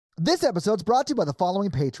This episode's brought to you by the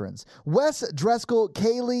following patrons: Wes Dreskel,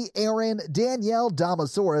 Kaylee, Aaron, Danielle,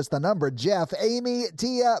 Damasaurus, the number Jeff, Amy,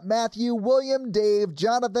 Tia, Matthew, William, Dave,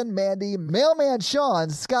 Jonathan, Mandy, Mailman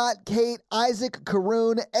Sean, Scott, Kate, Isaac,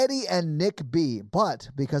 Karoon, Eddie, and Nick B.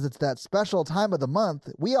 But because it's that special time of the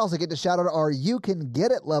month, we also get to shout out our You Can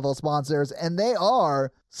Get It level sponsors, and they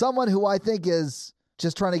are someone who I think is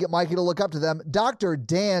just trying to get Mikey to look up to them. Dr.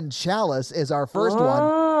 Dan Chalice is our first one.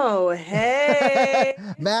 Oh, hey.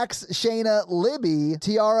 Max, Shayna, Libby,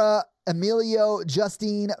 Tiara, Emilio,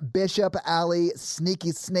 Justine, Bishop, Allie,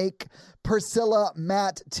 Sneaky Snake, Priscilla,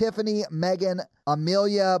 Matt, Tiffany, Megan,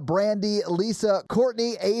 Amelia, Brandy, Lisa,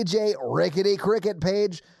 Courtney, AJ, Rickety Cricket,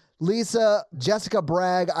 Paige, Lisa, Jessica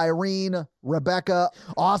Bragg, Irene, Rebecca,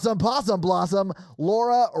 Awesome Possum Blossom,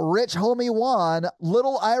 Laura, Rich Homie Juan,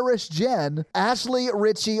 Little Irish Jen, Ashley,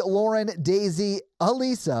 Richie, Lauren, Daisy,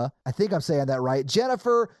 Elisa, I think I'm saying that right,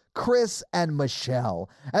 Jennifer, Chris, and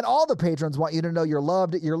Michelle. And all the patrons want you to know you're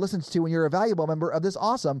loved, you're listened to, and you're a valuable member of this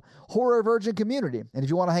awesome Horror Virgin community. And if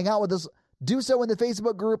you want to hang out with us, do so in the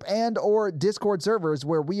Facebook group and or Discord servers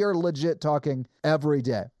where we are legit talking every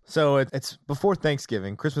day. So it's before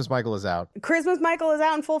Thanksgiving. Christmas Michael is out. Christmas Michael is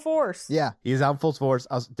out in full force. Yeah. He's out in full force.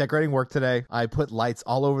 I was decorating work today. I put lights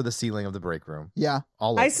all over the ceiling of the break room. Yeah.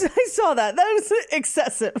 All over. I saw that. That was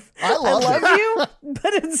excessive. I love you,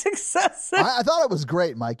 but it's excessive. I thought it was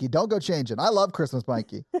great, Mikey. Don't go changing. I love Christmas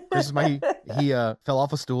Mikey. Christmas Mikey, he fell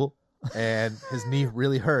off a stool. And his knee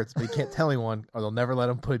really hurts, but he can't tell anyone, or they'll never let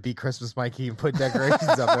him be Christmas Mikey and put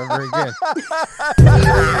decorations up ever again.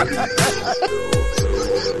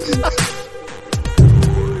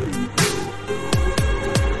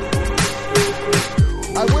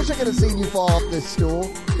 I wish I could have seen you fall off this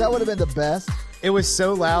stool. That would have been the best. It was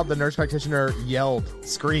so loud, the nurse practitioner yelled,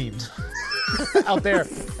 screamed out there.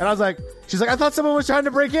 And I was like, she's like, I thought someone was trying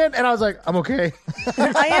to break in. And I was like, I'm okay.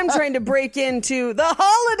 I am trying to break into the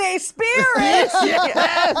holiday spirit.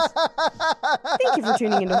 Yes. Thank you for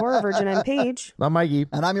tuning into Horror Virgin. I'm Paige. I'm Mikey.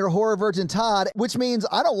 And I'm your horror virgin, Todd, which means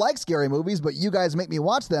I don't like scary movies, but you guys make me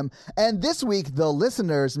watch them. And this week, the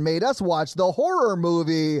listeners made us watch the horror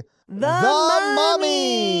movie, The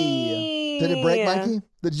Mummy. Did it break, Mikey?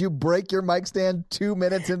 Did you break your mic stand 2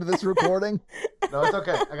 minutes into this recording? No, it's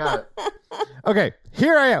okay. I got it. Okay,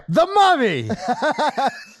 here I am. The Mummy.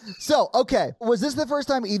 So, okay. Was this the first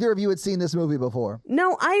time either of you had seen this movie before?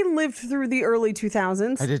 No, I lived through the early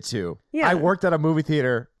 2000s. I did too. Yeah. I worked at a movie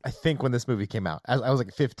theater, I think, when this movie came out. I was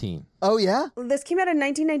like 15. Oh, yeah? This came out in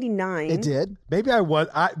 1999. It did? Maybe I was.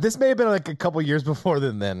 This may have been like a couple years before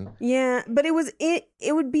then. Yeah, but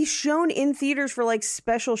it would be shown in theaters for like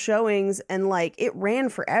special showings, and like it ran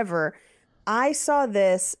forever. I saw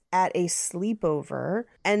this at a sleepover,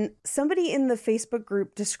 and somebody in the Facebook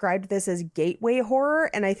group described this as gateway horror,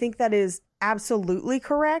 and I think that is absolutely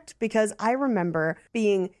correct, because I remember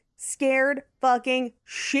being scared fucking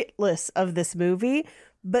shitless of this movie,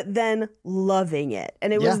 but then loving it.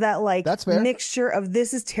 And it was that like mixture of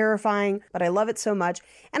this is terrifying, but I love it so much.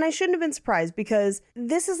 And I shouldn't have been surprised, because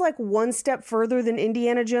this is like one step further than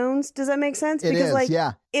Indiana Jones. Does that make sense? It is,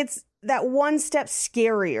 yeah. It's that one step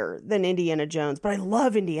scarier than Indiana Jones, but I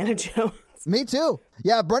love Indiana Jones. Me too.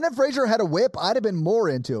 Yeah, if Brendan Fraser had a whip, I'd have been more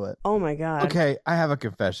into it. Oh my God. Okay, I have a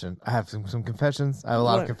confession. I have some confessions. I have a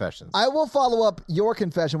lot of confessions. I will follow up your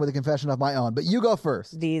confession with a confession of my own, but you go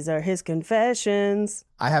first. These are his confessions.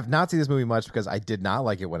 I have not seen this movie much because I did not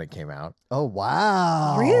like it when it came out. Oh,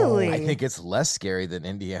 wow. Really? I think it's less scary than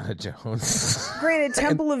Indiana Jones. Granted,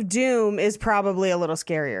 Temple of Doom is probably a little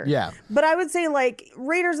scarier. Yeah. But I would say like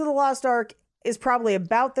Raiders of the Lost Ark is probably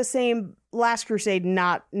about the same. Last Crusade,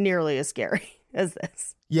 not nearly as scary as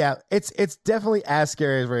this. Yeah, it's definitely as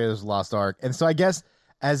scary as Raiders of the Lost Ark. And so I guess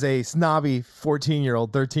as a snobby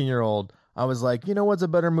 14-year-old, 13-year-old, I was like, you know what's a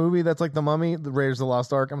better movie that's like The Mummy, The Raiders of the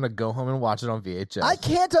Lost Ark? I'm going to go home and watch it on VHS. I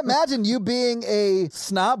can't imagine you being a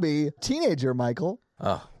snobby teenager, Michael.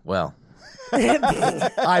 Oh, well.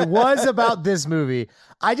 I was about this movie.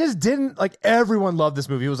 I just didn't, like, everyone loved this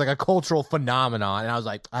movie. It was like a cultural phenomenon, and I was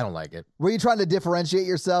like, I don't like it. Were you trying to differentiate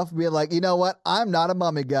yourself? Being like, you know what? I'm not a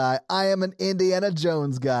Mummy guy. I am an Indiana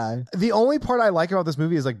Jones guy. The only part I like about this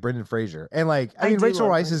movie is, like, Brendan Fraser. And, like, I mean, Rachel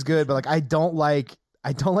Weisz is good, but, like, I don't like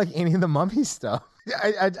any of the Mummy stuff.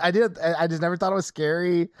 I just never thought it was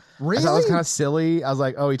scary. Really? I thought it was kind of silly. I was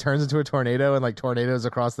like, oh, he turns into a tornado and, like, tornadoes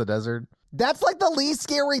across the desert. That's like the least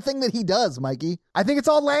scary thing that he does, Mikey. I think it's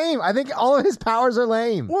all lame. I think all of his powers are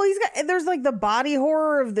lame. Well, there's like the body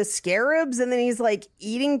horror of the scarabs, and then he's like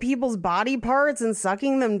eating people's body parts and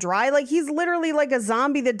sucking them dry. Like he's literally like a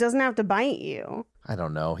zombie that doesn't have to bite you. I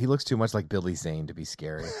don't know. He looks too much like Billy Zane to be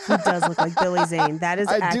scary. He does look like Billy Zane. That is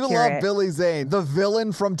I accurate. do love Billy Zane, the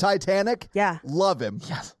villain from Titanic. Yeah. Love him.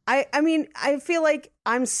 Yes. I mean, I feel like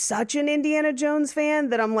I'm such an Indiana Jones fan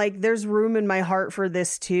that I'm like, there's room in my heart for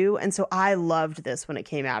this too. And so I loved this when it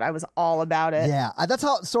came out. I was all about it. Yeah, that's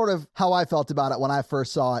how I felt about it when I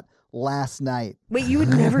first saw it last night. Wait, you had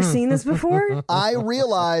never seen this before? I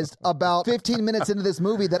realized about 15 minutes into this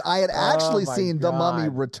movie that I had actually my seen The Mummy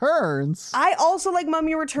God. Returns. I also like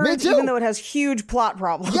Mummy Returns, Me too. even though it has huge plot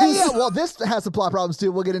problems. Yeah. Well, this has some plot problems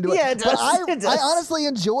too. We'll get into it. Yeah, it But does. It does. I honestly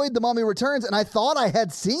enjoyed The Mummy Returns, and I thought I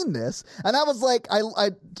had seen this. And I was like,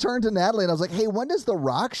 I turned to Natalie and I was like, hey, when does The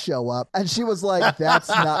Rock show up? And she was like, that's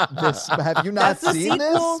not this. Have you not That's the seen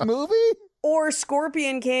sequel. this movie? Or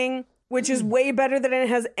Scorpion King, which is way better than it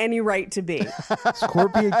has any right to be.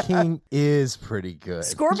 Scorpion King is pretty good.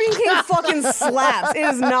 Scorpion King fucking slaps. It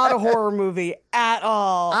is not a horror movie at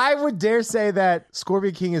all. I would dare say that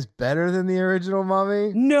Scorpion King is better than the original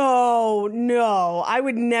Mummy. No, I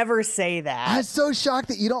would never say that. I'm so shocked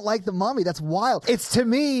that you don't like The Mummy. That's wild. It's to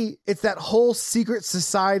me, it's that whole secret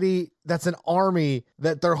society that's an army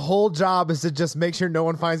that their whole job is to just make sure no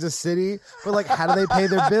one finds a city. But like, how do they pay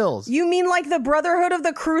their bills? You mean like the Brotherhood of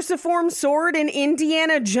the Cruciform Sword in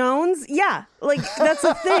Indiana Jones? Yeah, like that's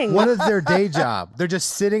a thing. What is their day job? They're just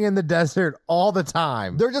sitting in the desert all the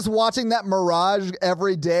time. They're just watching that mirage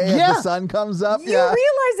every day as Yeah. the sun comes up. You realize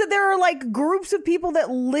that there are like groups of people that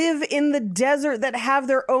live in the desert that have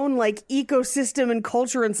their own like ecosystem and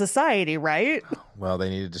culture and society, right? Well, they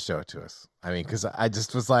needed to show it to us. I mean, because I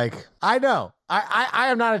just was like, I know. I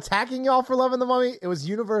am not attacking y'all for loving The Mummy. It was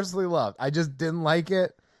universally loved. I just didn't like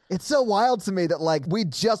it. It's so wild to me that like we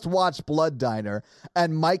just watched Blood Diner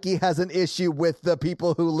and Mikey has an issue with the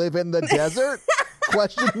people who live in the desert?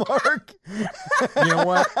 Question mark. You know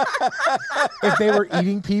what? If they were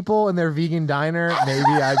eating people in their vegan diner, maybe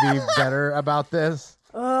I'd be better about this.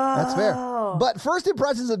 That's fair. But first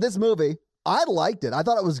impressions of this movie, I liked it. I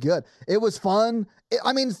thought it was good. It was fun.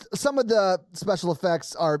 I mean, some of the special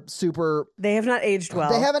effects are super. They have not aged well.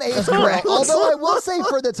 They haven't aged well. Although I will say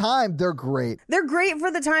for the time, they're great. They're great for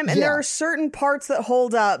the time, and Yeah. there are certain parts that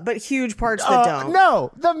hold up, but huge parts that don't. No,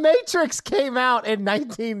 The Matrix came out in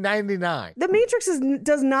 1999. The Matrix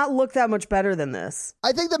does not look that much better than this.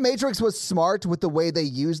 I think The Matrix was smart with the way they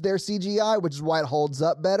used their CGI, which is why it holds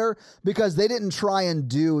up better, because they didn't try and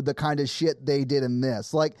do the kind of shit they did in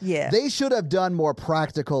this. Like, Yeah. they should have done more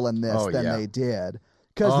practical in this than they did.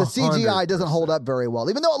 Because the CGI doesn't 100%. hold up very well,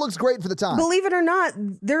 even though it looks great for the time. Believe it or not,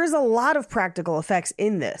 there is a lot of practical effects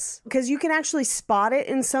in this because you can actually spot it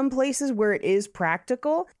in some places where it is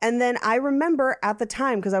practical. And then I remember at the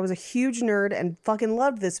time, because I was a huge nerd and fucking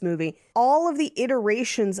loved this movie, all of the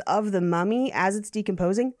iterations of the mummy as it's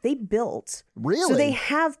decomposing, they built. Really? So they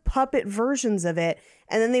have puppet versions of it,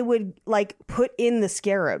 and then they would like put in the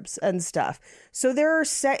scarabs and stuff. So there are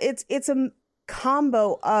it's a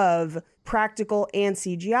combo of practical and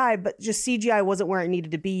CGI, but just CGI wasn't where it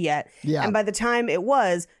needed to be yet. Yeah. And by the time it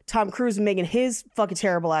was, Tom Cruise making his fucking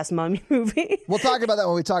terrible ass mummy movie. We'll talk about that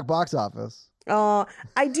when we talk box office.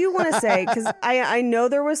 I do want to say, because I know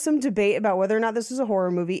there was some debate about whether or not this was a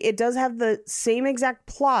horror movie. It does have the same exact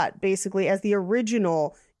plot, basically, as the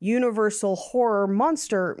original Universal horror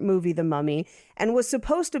monster movie, The Mummy, and was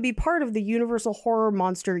supposed to be part of the Universal horror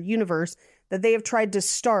monster universe that they have tried to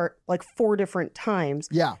start like 4 different times.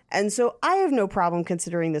 Yeah. And so I have no problem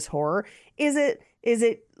considering this horror. Is it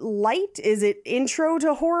light? Is it intro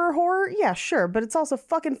to horror? Yeah, sure. But it's also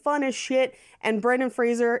fucking fun as shit. And Brendan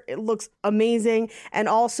Fraser, it looks amazing. And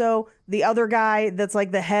also the other guy that's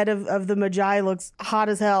like the head of the Magi looks hot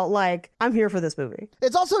as hell. Like, I'm here for this movie.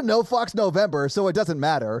 It's also No Fox November, so it doesn't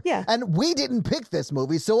matter. Yeah. And we didn't pick this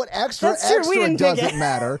movie, so it That's true, we didn't pick doesn't it.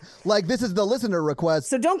 matter. Like, this is the listener request.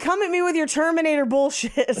 So don't come at me with your Terminator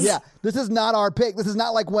bullshit. Yeah, this is not our pick. This is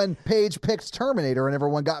not like when Paige picked Terminator and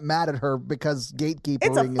everyone got mad at her because gatekeeping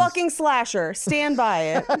It's a is... fucking slasher. Stand by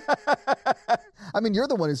it. I mean, you're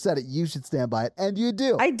the one who said it. You should stand by it, and you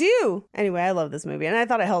do. I do. Anyway, I love this movie, and I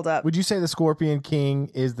thought it held up. Would you say the Scorpion King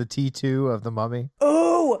is the T2 of The Mummy?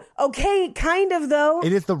 Oh, okay, kind of though.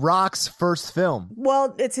 It is The Rock's first film.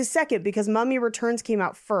 Well, it's his second because Mummy Returns came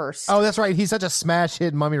out first. Oh, that's right. He's such a smash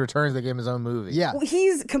hit in Mummy Returns they gave him his own movie. Yeah. Well,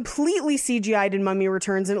 he's completely CGI'd in Mummy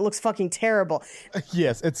Returns, and it looks fucking terrible.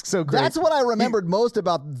 Yes, it's so great. That's what I remembered most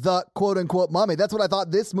about the quote-unquote mummy. That's what I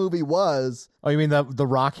thought this movie was. Oh, you mean the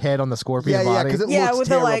rock head on the scorpion Yeah, body? because it Yeah, looks with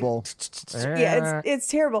terrible. Yeah, it's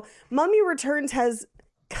terrible. Mummy Returns has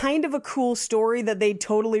kind of a cool story that they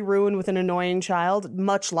totally ruin with an annoying child,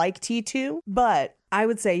 much like T2. But I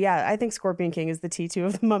would say, yeah, I think Scorpion King is the T2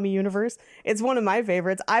 of the Mummy universe. It's one of my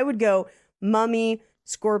favorites. I would go Mummy,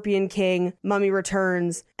 Scorpion King, Mummy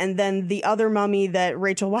Returns, and then the other mummy that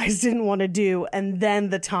Rachel Weisz didn't want to do, and then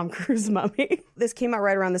the Tom Cruise mummy. This came out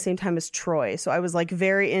right around the same time as Troy, so I was like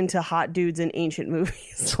very into hot dudes in ancient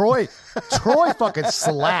movies. Troy fucking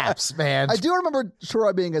slaps, man. I do remember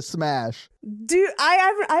Troy being a smash. Dude,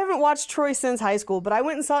 I haven't watched Troy since high school, but I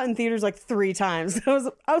went and saw it in theaters like 3 times. I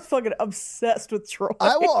was fucking obsessed with Troy.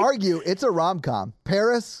 I will argue it's a rom-com.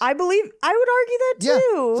 Paris. I would argue that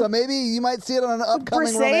too. So maybe you might see it on an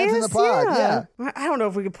upcoming Romance in the Pod. Yeah. I don't know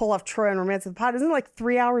if we could pull off Troy on Romance in the Pod. Isn't it like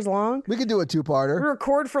 3 hours long? We could do a 2-parter. We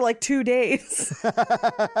record for like 2 days.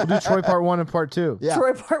 We'll do Troy part 1 and part 2. Yeah.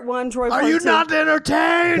 Troy part 1, Troy part 2. Are you not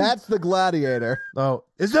entertained? That's the Gladiator. Oh,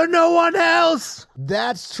 is there no one else?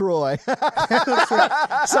 That's Troy.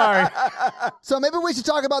 Sorry. So maybe we should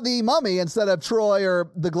talk about the Mummy instead of Troy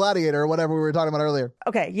or the Gladiator or whatever we were talking about earlier.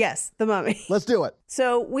 Okay, yes, the Mummy. Let's do it.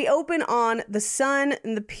 So we open on the sun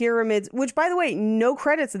and the pyramids, which, by the way, no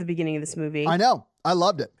credits at the beginning of this movie. I know. I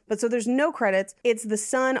loved it. But so there's no credits. It's the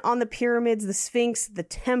sun on the pyramids, the Sphinx, the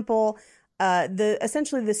temple,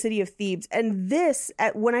 essentially the city of Thebes. And this,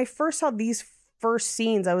 when I first saw these first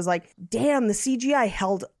scenes, I was like, damn, the CGI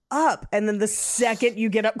held up. And then the second you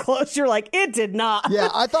get up close, you're like, it did not. Yeah,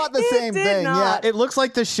 I thought the It same did thing. not. Yeah. It looks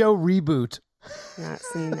like the show Reboot, Not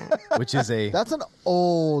seeing that. which is a... That's an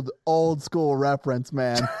old school reference,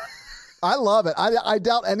 man. I love it. I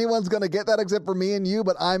doubt anyone's going to get that except for me and you,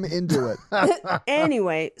 but I'm into it.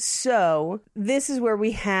 Anyway, so this is where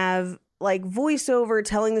we have like voiceover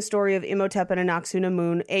telling the story of Imhotep and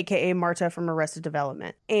Anck-su-namun, aka Marta from Arrested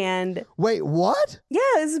Development. And Wait, what? yeah,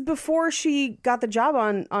 this is before she got the job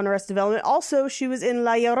on Arrested Development. Also, she was in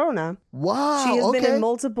La Llorona. Wow. She has okay. been in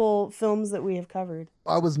multiple films that we have covered.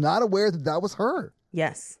 I was not aware that that was her.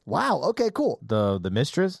 Yes. Wow. Okay, cool. The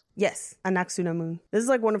mistress? Yes, Anck-su-namun. This is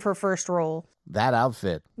like one of her first roles. That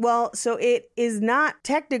outfit. Well, so it is not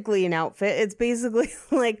technically an outfit. It's basically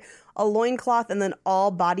like a loincloth and then all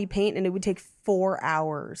body paint, and it would take 4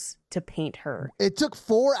 hours to paint her. It took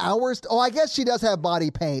 4 hours. Oh, I guess she does have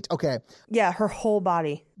body paint. Okay. Yeah, her whole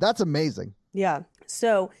body. That's amazing. Yeah.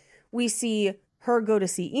 So we see her go to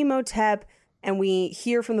see Imhotep, and we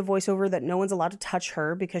hear from the voiceover that no one's allowed to touch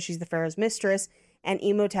her because she's the pharaoh's mistress, and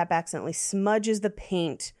Imhotep accidentally smudges the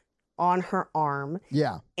paint on her arm.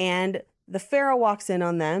 Yeah. And the pharaoh walks in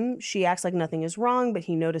on them. She acts like nothing is wrong, but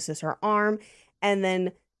he notices her arm. And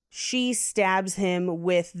then she stabs him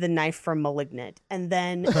with the knife from Malignant. And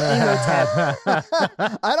then Imhotep.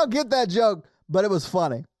 I don't get that joke, but it was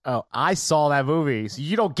funny. Oh, I saw that movie, so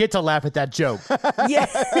you don't get to laugh at that joke.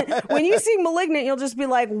 Yeah. When you see Malignant, you'll just be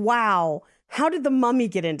like, wow, how did the Mummy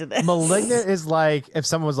get into this? Malignant is like if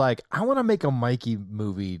someone was like, I want to make a Mikey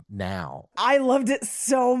movie now. I loved it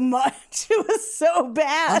so much. It was so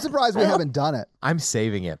bad. I'm surprised we haven't done it. I'm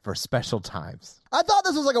saving it for special times. I thought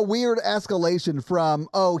this was like a weird escalation from,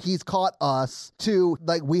 oh, he's caught us to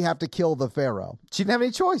like, we have to kill the pharaoh. She didn't have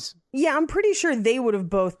any choice. Yeah, I'm pretty sure they would have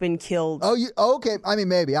both been killed. Oh, okay. I mean,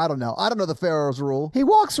 maybe. I don't know. I don't know the pharaoh's rule. He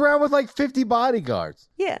walks around with like 50 bodyguards.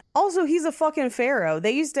 Yeah. Also, he's a fucking pharaoh.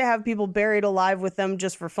 They used to have people buried alive with them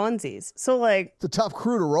just for funsies. So, like, It's a tough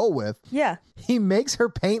crew to roll with. yeah. He makes her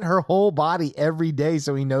paint her whole body every day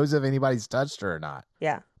so he knows if anybody's touched her or not.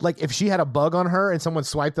 Yeah. Like if she had a bug on her and someone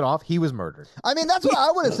swiped it off, he was murdered. I mean, that's what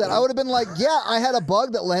I would have said. I would have been like, yeah, I had a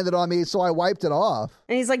bug that landed on me, so I wiped it off.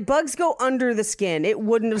 And he's like, bugs go under the skin. It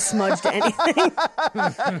wouldn't have smudged anything.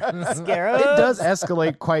 Scarabs. It does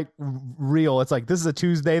escalate quite real. It's like, this is a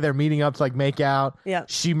Tuesday. They're meeting up to like make out. Yeah.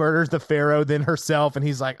 She murders the pharaoh, then herself. And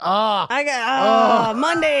he's like, I got,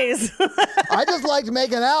 Mondays. I just liked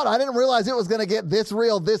making out. I didn't realize it was going to get this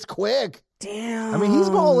real this quick. Damn. I mean, he's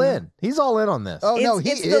all in. He's all in on this. Oh, no,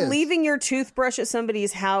 it's he the is. leaving your toothbrush at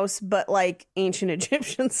somebody's house, but like ancient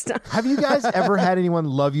Egyptian stuff. Have you guys ever had anyone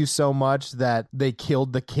love you so much that they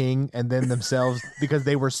killed the king and then themselves because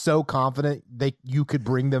they were so confident you could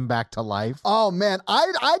bring them back to life? Oh, man.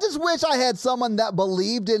 I just wish I had someone that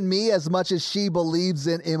believed in me as much as she believes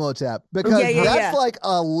in Imhotep. Because that's like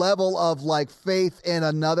a level of like faith in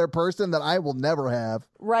another person that I will never have.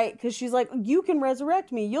 Right, because she's like, you can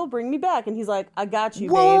resurrect me. You'll bring me back. And he's like, I got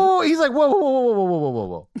you, Whoa! He's like,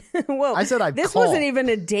 whoa. babe. Whoa. I said I'd This call. wasn't even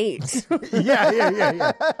a date.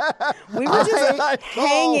 Yeah. We were just I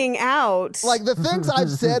hanging out. Like the things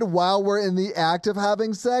I've said while we're in the act of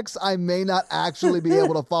having sex, I may not actually be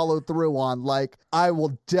able to follow through on. Like, I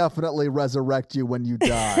will definitely resurrect you when you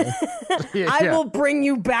die. I will bring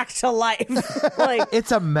you back to life. Like,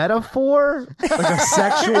 It's a metaphor, like a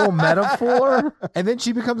sexual metaphor, and then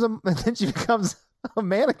she becomes a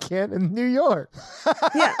mannequin in New York.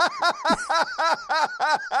 Yeah.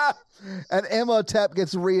 And Imhotep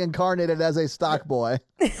gets reincarnated as a stock boy.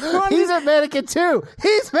 Well, He's a mannequin too.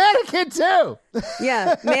 He's mannequin too.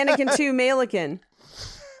 yeah. Mannequin 2, Malekin.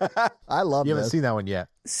 I love You haven't this. seen that one yet.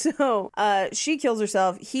 So she kills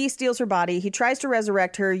herself. He steals her body. He tries to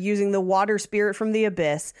resurrect her using the water spirit from the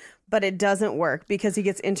abyss, but it doesn't work because he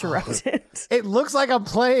gets interrupted. It looks like I'm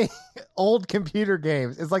playing old computer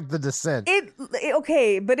games. It's like The Descent.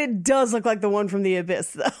 Okay, but it does look like the one from the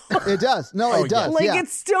abyss, though. It does. No, Oh, it does. Like yeah. it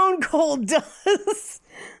stone cold does.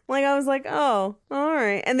 Like I was like, oh, all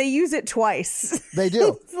right. And they use it twice. They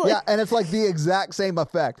do. It's like- yeah, and it's like the exact same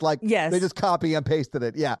effect. Like Yes. they just copy and pasted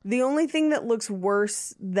it. Yeah. The only thing that looks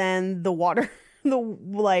worse than the water, the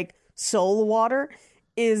like soul water,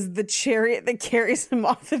 is the chariot that carries him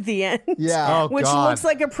off at the end. Yeah. Oh, Which God. looks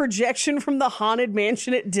like a projection from the Haunted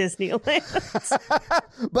Mansion at Disneyland.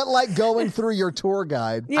 But like going through your tour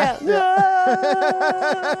guide. Yeah.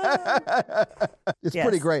 It's Yes.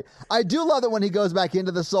 pretty great. I do love that when he goes back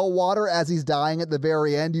into the soul water as he's dying at the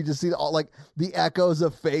very end, you just see all like the echoes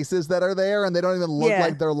of faces that are there, and they don't even look Yeah.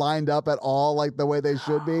 like they're lined up at all, like the way they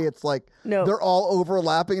should be. It's like No. they're all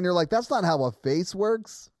overlapping, and you're like, that's not how a face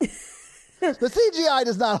works. The CGI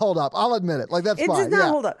does not hold up. I'll admit it. Like that's It fine. does not yeah.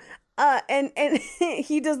 hold up. And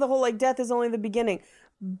he does the whole like death is only the beginning,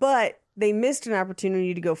 but they missed an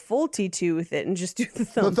opportunity to go full T2 with it and just do the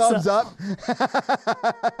The thumbs, thumbs up.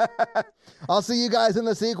 I'll see you guys in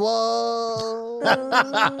the sequel.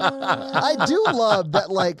 I do love that,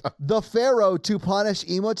 like, the Pharaoh to punish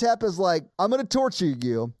Imhotep is like, I'm going to torture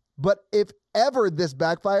you, but if ever this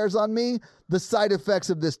backfires on me, the side effects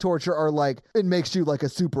of this torture are like, it makes you like a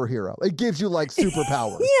superhero. It gives you like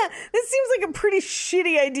superpowers. Yeah, this seems like a pretty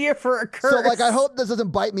shitty idea for a curse. So, like, I hope this doesn't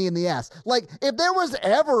bite me in the ass. Like, if there was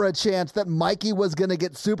ever a chance that Mikey was going to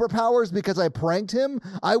get superpowers because I pranked him,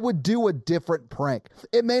 I would do a different prank.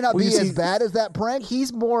 It may not Well, be you as see- bad as that prank.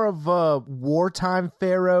 He's more of a wartime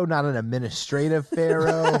pharaoh, not an administrative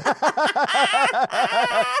pharaoh.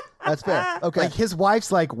 That's fair. Okay. Like his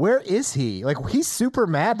wife's like, where is he? Like he's super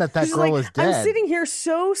mad that She's girl like, is dead. I'm sitting here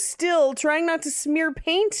so still, trying not to smear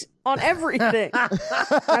paint on everything. I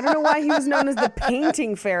don't know why he was known as the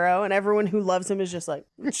painting pharaoh, and everyone who loves him is just like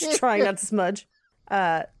trying not to smudge.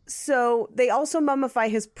 So they also mummify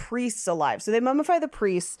his priests alive. So they mummify the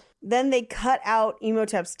priests, then they cut out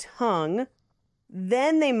Imhotep's tongue,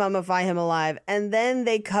 then they mummify him alive, and then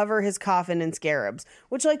they cover his coffin in scarabs.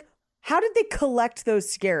 Which, like, how did they collect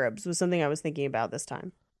those scarabs? Was something I was thinking about this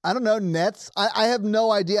time. I don't know, nets. I have no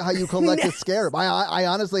idea how you collect a scarab. I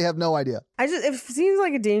honestly have no idea. It seems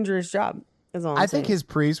like a dangerous job. Is all I'm I think saying. his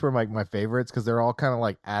priests were like my favorites because they're all kind of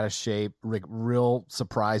like out of shape, like real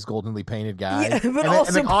surprised, goldenly painted guys. Yeah, but And then-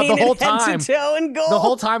 also and then painted the whole head time, to toe in gold. the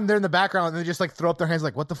whole time they're in the background and they just like throw up their hands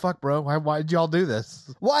like, "What the fuck, bro? Why did y'all do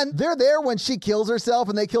this?" Well, and they're there when she kills herself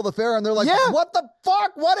and they kill the pharaoh, and they're like, Yeah. what the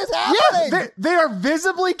fuck? What is happening? they are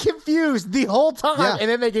visibly confused the whole time, Yeah. and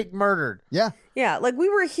then they get murdered. Yeah. Yeah, like we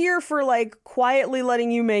were here for like quietly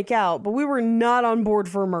letting you make out, but we were not on board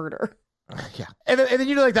for murder. Yeah, and then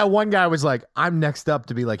you know, like that one guy was like, "I'm next up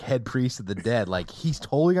to be like head priest of the dead." Like he's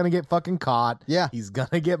totally gonna get fucking caught. Yeah. he's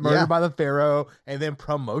gonna get murdered Yeah. by the pharaoh, and then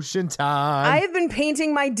promotion time. I have been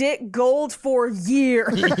painting my dick gold for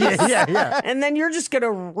years. yeah. And then you're just gonna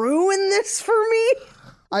ruin this for me?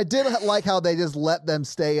 I did like how they just let them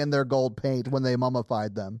stay in their gold paint when they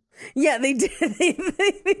mummified them. Yeah, they did.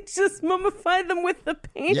 They just mummified them with the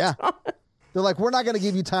paint Yeah. on. They're like, we're not going to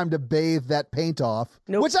give you time to bathe that paint off.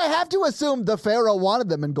 Nope. Which I have to assume the pharaoh wanted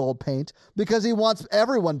them in gold paint because he wants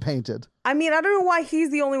everyone painted. I mean, I don't know why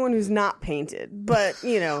he's the only one who's not painted, but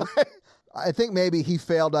you know. I think maybe he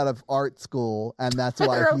failed out of art school, and that's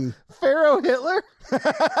why he... Pharaoh Hitler.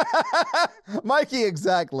 Mikey,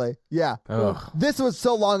 exactly. Yeah. Ugh. This was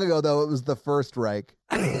so long ago, though. It was the First Reich.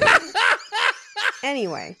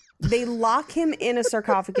 Anyway, they lock him in a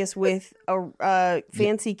sarcophagus with a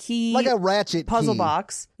fancy key. Like a ratchet puzzle key.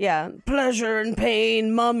 box. Yeah. Pleasure and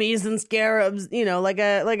pain, mummies and scarabs, you know, like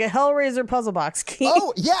a Hellraiser puzzle box key.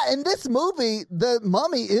 Oh, yeah. In this movie, the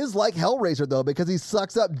mummy is like Hellraiser, though, because he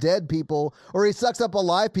sucks up dead people or he sucks up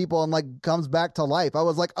alive people and, like, comes back to life. I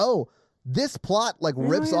was like, oh, this plot, like,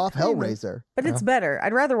 rips yeah, off kinda. Hellraiser. But it's better.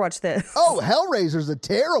 I'd rather watch this. Oh, Hellraiser's a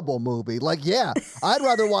terrible movie. Like, yeah, I'd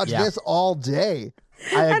rather watch Yeah. this all day.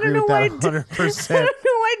 I I agree don't know with why. that 100%. I don't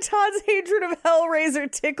know why Todd's hatred of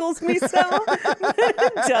Hellraiser tickles me so. But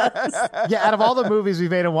it does. Yeah, out of all the movies we've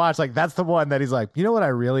made him watch, like that's the one that he's like, you know what I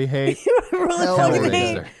really hate? really Hellraiser. fucking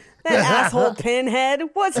hate That asshole Pinhead.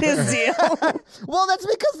 What's his deal? Well, that's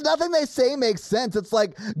because nothing they say makes sense. It's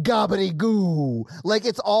like gobbity-goo. Like,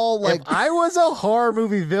 it's all like... If I was a horror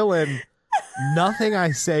movie villain, nothing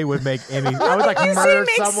I say would make any... I would like You say murder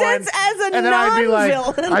makes someone. sense as a and then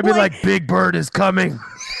non-villain. I'd be like, Big Bird is coming.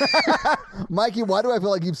 Mikey, why do I feel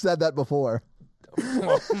like you've said that before?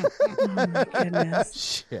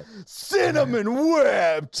 Goodness. Shit. Cinnamon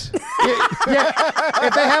whipped. Yeah,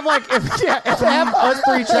 if they have if they have us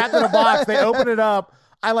three trapped in a box, they open it up.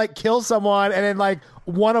 I like kill someone, and then like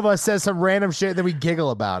one of us says some random shit, and then we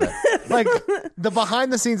giggle about it. Like the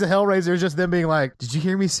behind the scenes of Hellraiser is just them being like, "Did you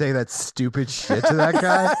hear me say that stupid shit to that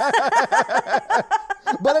guy?"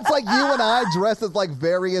 But it's like you and I dressed as like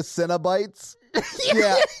various Cenobites.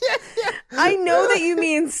 Yeah. I know that you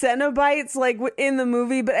mean Cenobites like in the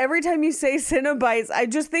movie, but every time you say Cenobites, I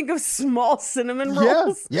just think of small cinnamon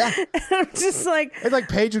rolls. Yeah. And I'm just like, And like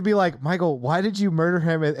Paige would be like, "Michael, why did you murder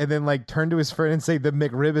him?" And then like turn to his friend and say, "The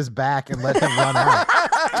McRib is back," and let him run out.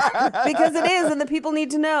 because it is, and the people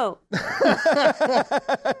need to know.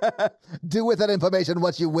 Do with that information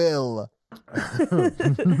what you will.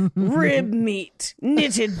 Rib meat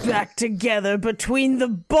knitted back together between the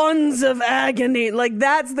buns of agony. Like,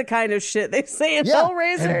 that's the kind of shit they say in Yeah.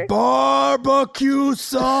 Hellraiser. Barbecue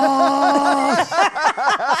sauce.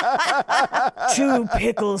 2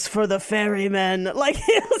 pickles for the ferryman. Like,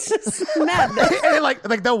 it was just madness. And then,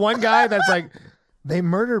 like the one guy that's like, they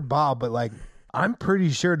murdered Bob, but like, I'm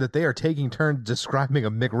pretty sure that they are taking turns describing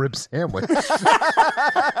a McRib sandwich.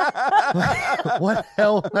 Like, what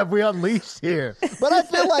hell have we unleashed here? But I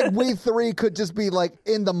feel like we three could just be like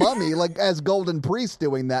in The Mummy, like as Golden Priest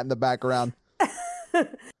doing that in the background.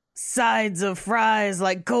 Sides of fries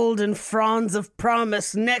like golden fronds of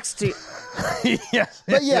promise next to you. Yes.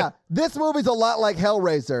 But yeah, this movie's a lot like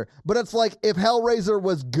Hellraiser, but it's like if Hellraiser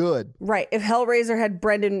was good. Right. If Hellraiser had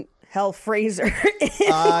Brendan Hell Fraser.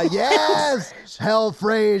 Yes,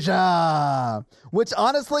 Hellfrasier, which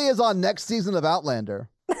honestly is on next season of Outlander.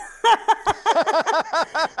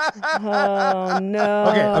 Oh, no.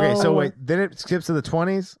 Okay, so wait, then it skips to the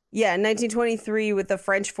 20s? Yeah, 1923 with the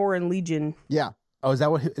French Foreign Legion. Yeah. Oh, is that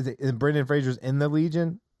what, is Brendan Fraser's in the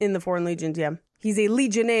Legion? In the Foreign Legions, yeah. He's a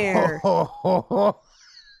legionnaire.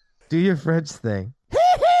 Do your French thing.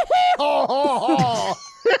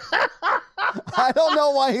 I don't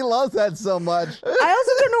know why he loves that so much. I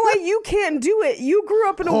also don't know why you can't do it. You grew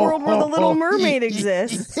up in a world where the Little Mermaid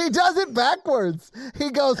exists. He does it backwards. He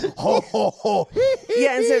goes, ho, ho, ho.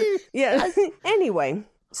 Yeah, and so, yeah. Anyway,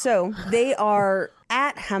 so they are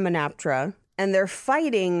at Hamunaptra, and they're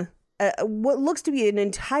fighting what looks to be an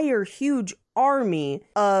entire huge army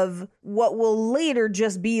of what will later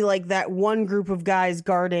just be like that one group of guys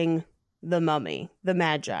guarding the mummy, the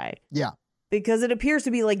Magi. Yeah. Because it appears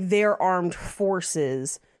to be like their armed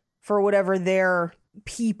forces for whatever their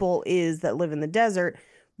people is that live in the desert.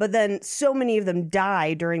 But then so many of them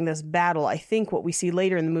die during this battle. I think what we see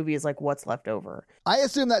later in the movie is like what's left over. I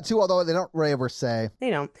assume that too, although they don't really ever say.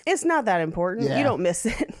 You know, it's not that important. Yeah. You don't miss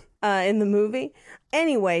it in the movie.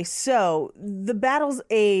 Anyway, so the battle's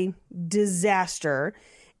a disaster.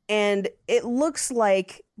 And it looks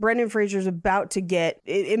like Brendan Fraser's about to get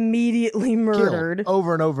immediately murdered. Killed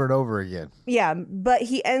over and over and over again. Yeah, but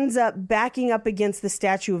he ends up backing up against the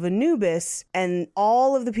statue of Anubis, and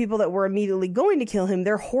all of the people that were immediately going to kill him,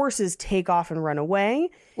 their horses take off and run away.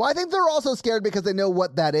 Well, I think they're also scared because they know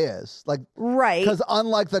what that is. Like, Right. because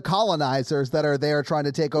unlike the colonizers that are there trying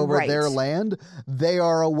to take over Right. their land, they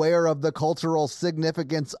are aware of the cultural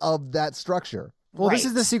significance of that structure. Well, this Right.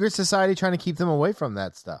 is the secret society trying to keep them away from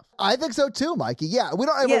that stuff. I think so too, Mikey. Yeah, we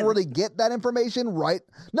don't ever Yeah. really get that information, right?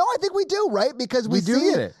 No, I think we do, right? Because we do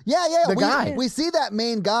see get it. Yeah, The guy. We see that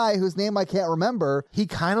main guy whose name I can't remember. He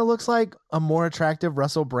kind of looks like a more attractive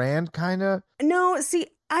Russell Brand, kind of. No, see,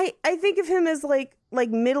 I think of him as like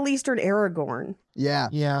Middle Eastern Aragorn. Yeah.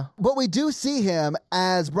 Yeah. But we do see him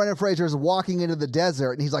as Brendan Fraser's walking into the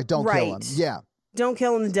desert, and he's like, "Don't kill him." Right. Yeah. Don't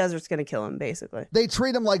kill him, the desert's going to kill him, basically. They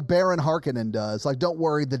treat him like Baron Harkonnen does. Like, don't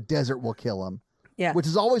worry, the desert will kill him. Yeah. Which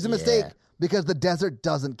is always a mistake Yeah. because the desert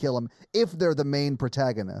doesn't kill him if they're the main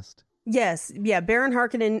protagonist. Yes, yeah, Baron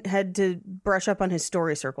Harkonnen had to brush up on his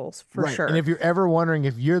story circles, for Right. sure. And if you're ever wondering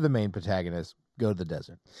if you're the main protagonist, go to the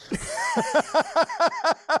desert.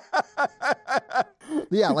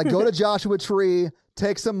 Yeah, like go to Joshua Tree,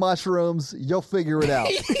 take some mushrooms, you'll figure it out.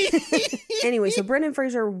 Anyway, so Brendan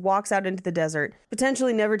Fraser walks out into the desert,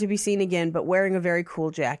 potentially never to be seen again, but wearing a very cool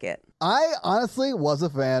jacket. I honestly was a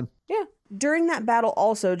fan. Yeah. During that battle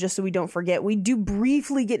also, just so we don't forget, we do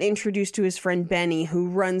briefly get introduced to his friend Benny, who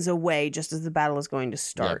runs away just as the battle is going to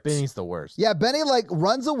start. Yeah, Benny's the worst. Yeah, Benny like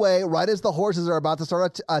runs away right as the horses are about to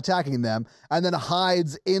start attacking them, and then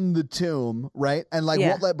hides in the tomb, right? And like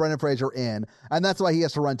won't let Brendan Fraser in, and that's why he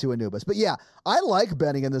has to run to Anubis. But yeah, I like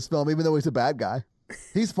Benny in this film, even though he's a bad guy.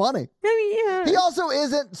 He's funny. I mean, yeah. He also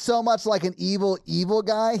isn't so much like an evil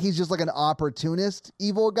guy. He's just like an opportunist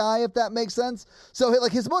evil guy, if that makes sense. So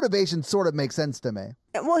like his motivation sort of makes sense to me.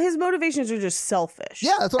 Well, his motivations are just selfish.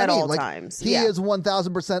 Yeah, that's what I mean. At all like, times. He is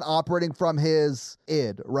 1,000% operating from his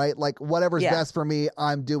id, right? Like whatever's best for me,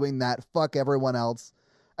 I'm doing that. Fuck everyone else.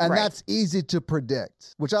 And that's easy to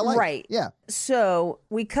predict, which I like. Right. Yeah. So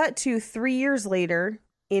we cut to 3 years later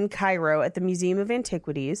in Cairo at the Museum of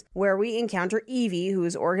Antiquities, where we encounter Evie, who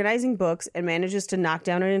is organizing books and manages to knock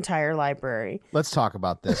down an entire library. Let's talk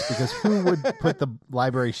about this, because who would put the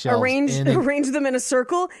library shelves arrange them in a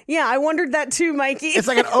circle? Yeah, I wondered that too, Mikey. It's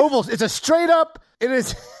like an oval. It's a straight up. It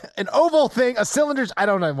is an oval thing. A cylinder's. I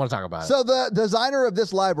don't even want to talk about it. So the designer of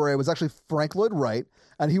this library was actually Frank Lloyd Wright,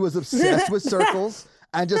 and he was obsessed with circles.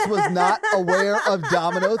 And just was not aware of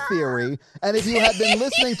domino theory. And if you had been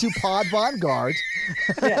listening to Pod Vanguard,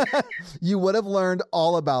 you would have learned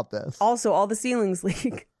all about this. Also, all the ceilings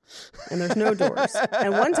leak. And there's no doors.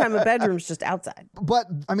 And one time a bedroom's just outside. But,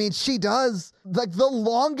 I mean, she does, like, the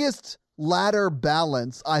longest ladder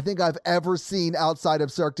balance I think I've ever seen outside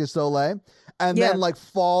of Cirque du Soleil. And then, like,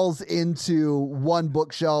 falls into one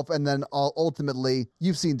bookshelf, and then ultimately,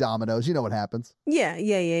 you've seen Domino's. You know what happens. Yeah,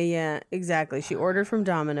 exactly. She ordered from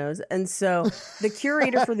Domino's. And so the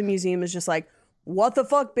curator for the museum is just like, what the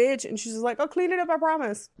fuck, bitch? And she's just like, I'll clean it up, I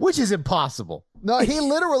promise. Which is impossible. No, he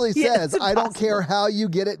literally says, I don't care how you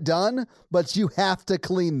get it done, but you have to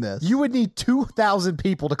clean this. You would need 2,000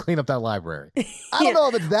 people to clean up that library. I don't know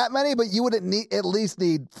if it's that many, but you would at least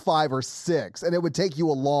need 5 or 6, and it would take you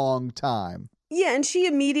a long time. Yeah, and she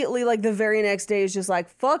immediately, like, the very next day is just like,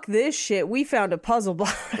 fuck this shit. We found a puzzle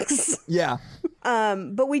box. Yeah.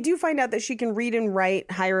 But we do find out that she can read and write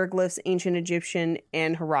hieroglyphs, ancient Egyptian,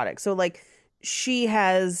 and Herodic. So, like, she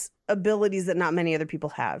has abilities that not many other people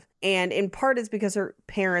have. And in part, it's because her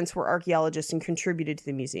parents were archaeologists and contributed to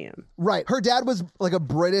the museum. Right. Her dad was like a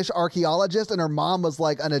British archaeologist, and her mom was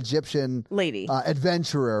like an Egyptian lady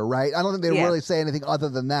adventurer, right? I don't think they really say anything other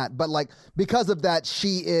than that. But like, because of that,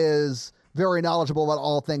 she is very knowledgeable about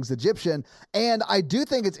all things Egyptian. And I do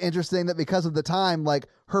think it's interesting that because of the time, like,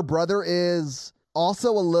 her brother is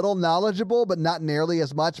also a little knowledgeable, but not nearly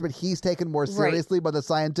as much, but he's taken more seriously by the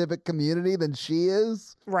scientific community than she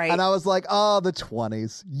is. Right. And I was like, oh, the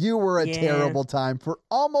 20s. You were a terrible time for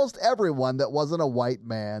almost everyone that wasn't a white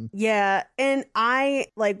man. Yeah. And I,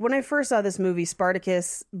 like, when I first saw this movie,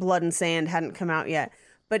 Spartacus, Blood and Sand hadn't come out yet.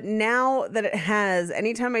 But now that it has,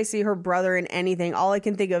 anytime I see her brother in anything, all I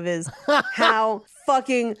can think of is how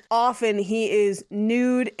fucking often he is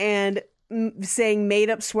nude and saying made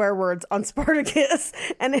up swear words on Spartacus.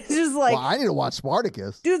 And it's just like, well, I need to watch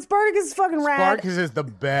Spartacus. Dude, Spartacus is fucking rad. Spartacus is the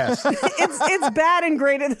best. It's bad and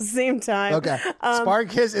great at the same time. Okay.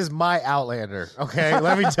 Spartacus is my Outlander. Okay,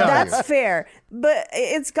 let me tell you. That's fair. But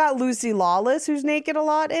it's got Lucy Lawless, who's naked a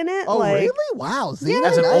lot in it. Oh, like, really? Wow. See,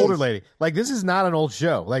 as an nice. older lady. Like, this is not an old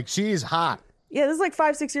show. Like, she's hot. Yeah, this is like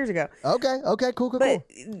 5-6 years ago. Okay, cool. But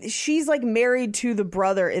she's like married to the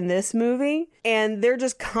brother in this movie, and they're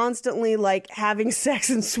just constantly like having sex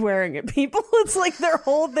and swearing at people. It's like their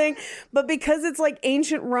whole thing. But because it's like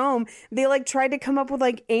ancient Rome, they like tried to come up with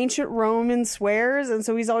like ancient Roman swears, and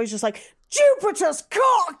so he's always just like, Jupiter's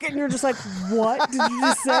cock! And you're just like, what did you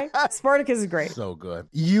just say? Spartacus is great. So good.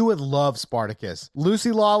 You would love Spartacus.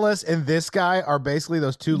 Lucy Lawless and this guy are basically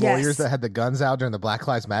those two lawyers that had the guns out during the Black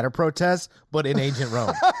Lives Matter protests, but in ancient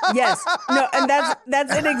Rome. Yes. No, and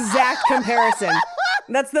that's an exact comparison.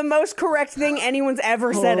 That's the most correct thing anyone's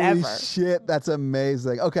ever said ever. Holy shit, that's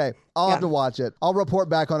amazing. Okay, I'll have to watch it. I'll report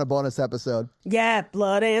back on a bonus episode. Yeah,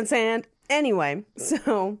 Blood and Sand. Anyway,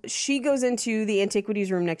 so she goes into the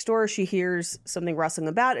antiquities room next door. She hears something rustling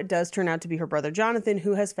about. It does turn out to be her brother Jonathan,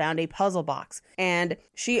 who has found a puzzle box. And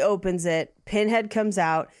she opens it. Pinhead comes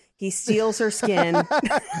out. He steals her skin.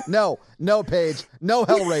 No, Paige. No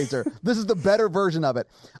Hellraiser. This is the better version of it.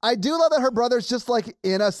 I do love that her brother's just like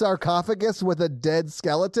in a sarcophagus with a dead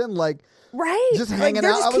skeleton. Like, right. Just hanging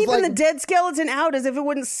they're out. Just keeping the dead skeleton out as if it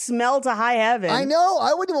wouldn't smell to high heaven. I know.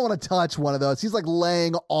 I wouldn't even want to touch one of those. He's like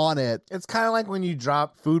laying on it. It's kind of like when you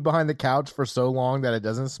drop food behind the couch for so long that it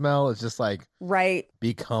doesn't smell. It's just like,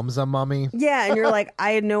 becomes a mummy. Yeah. And you're like,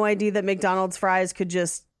 I had no idea that McDonald's fries could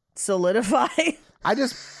just solidify. I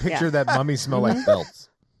just picture that mummies smell like belts.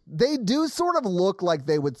 They do sort of look like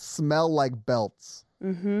they would smell like belts.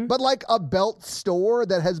 Mm-hmm. but like a belt store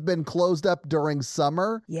that has been closed up during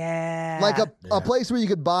summer. Yeah. Like a place where you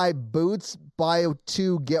could buy boots, buy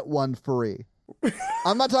 2, get 1 free.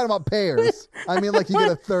 I'm not talking about pairs. I mean, like you get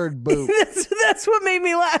a third boot. That's what made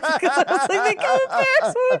me laugh, because I was like, they come in pairs.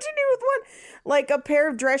 What would you do with one? Like a pair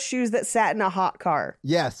of dress shoes that sat in a hot car.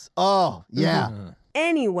 Yes. Oh, yeah.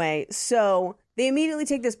 Anyway, so they immediately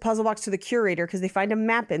take this puzzle box to the curator because they find a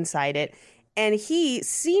map inside it. And he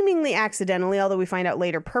seemingly accidentally, although we find out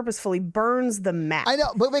later, purposefully burns the map. I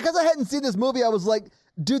know, but because I hadn't seen this movie, I was like,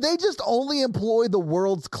 do they just only employ the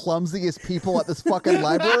world's clumsiest people at this fucking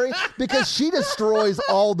library? Because she destroys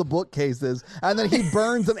all the bookcases, and then he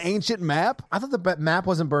burns an ancient map. I thought the map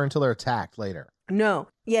wasn't burned until they're attacked later. No.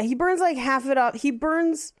 Yeah, he burns like half of it off. He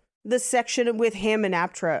burns the section with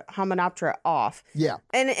Hamunaptra off. Yeah.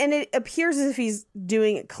 And it appears as if he's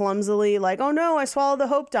doing it clumsily, like, oh no, I swallowed the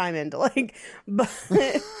Hope Diamond. Like, but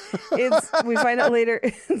we find out later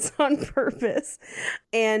it's on purpose.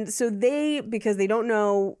 And so because they don't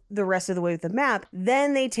know the rest of the way with the map,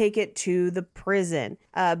 then they take it to the prison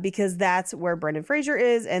because that's where Brendan Fraser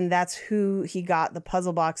is, and that's who he got the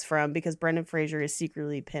puzzle box from, because Brendan Fraser is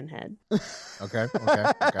secretly Pinhead. Okay.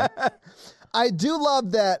 I do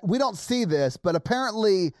love that we don't see this, but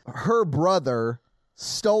apparently her brother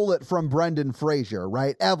stole it from Brendan Fraser,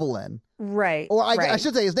 right? Evelyn. Right. Or I right.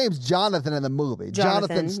 should say his name's Jonathan in the movie.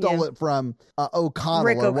 Jonathan stole it from O'Connell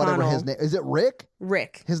Rick or whatever O'Connell. his name. Is it Rick?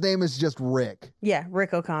 Rick. His name is just Rick. Yeah,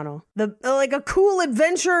 Rick O'Connell. Like a cool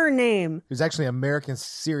adventurer name. Who's actually an American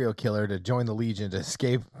serial killer to join the Legion to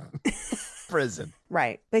escape prison.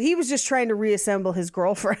 Right. But he was just trying to reassemble his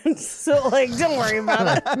girlfriend. So, like, don't worry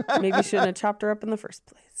about it. Maybe shouldn't have chopped her up in the first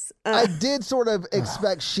place. I did sort of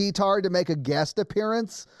expect Sheetar to make a guest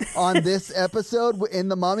appearance on this episode in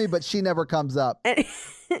The Mummy, but she never comes up. And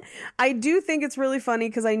I do think it's really funny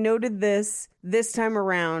because I noted this time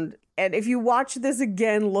around. And if you watch this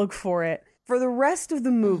again, look for it. For the rest of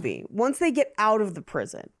the movie, once they get out of the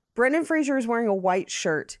prison, Brendan Fraser is wearing a white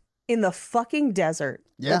shirt in the fucking desert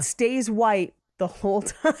that stays white the whole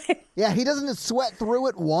time. Yeah, he doesn't sweat through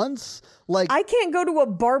it once. Like, I can't go to a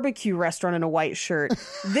barbecue restaurant in a white shirt.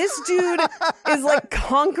 This dude is like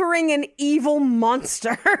conquering an evil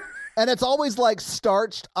monster. and it's always like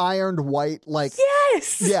starched, ironed white. Like,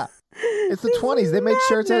 Yes. yeah. It's the 20s. They made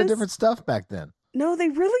shirts out of different stuff back then. No, they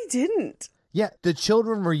really didn't. Yeah, the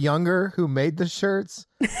children were younger who made the shirts,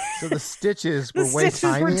 so the stitches were way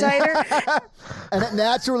Stitches were tinier. tighter. And it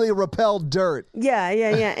naturally repelled dirt. Yeah.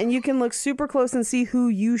 And you can look super close and see who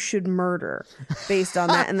you should murder based on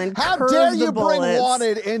that, and then How curve dare the you bring bullets.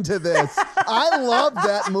 Wanted into this? I love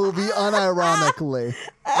that movie unironically.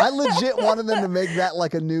 I legit wanted them to make that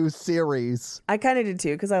like a new series. I kind of did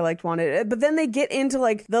too, because I liked Wanted. But then they get into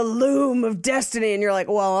like the loom of destiny, and you're like,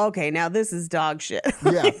 well, okay, now this is dog shit.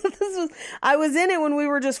 Yeah. I was in it when we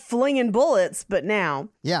were just flinging bullets, but now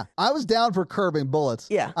Yeah. I was down for curbing bullets.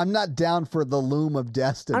 Yeah. I'm not down for the loom of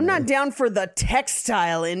destiny. I'm not down for the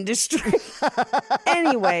textile industry.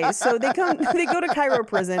 Anyway, so they go to Cairo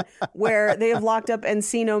prison, where they have locked up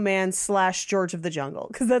Encino Man / George of the Jungle,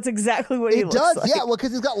 because that's exactly what he It looks does, like. yeah. Well,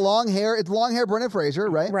 because he's got long hair. It's long hair, Brendan Fraser,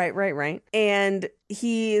 right? Right. And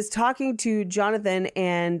he is talking to Jonathan,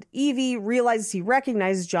 and Evie realizes he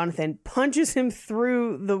recognizes Jonathan, punches him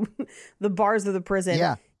through the bars of the prison,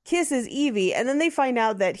 Yeah. kisses Evie, and then they find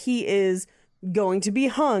out that he is going to be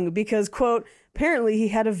hung because, quote, apparently he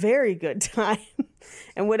had a very good time.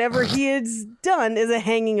 And whatever he has done is a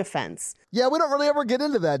hanging offense. Yeah, we don't really ever get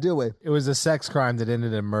into that, do we? It was a sex crime that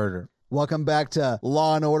ended in murder. Welcome back to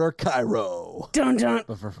Law and Order Cairo. Dun dun.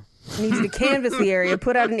 But for I need you to canvass the area,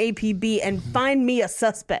 put out an APB, and find me a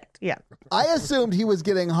suspect. Yeah. I assumed he was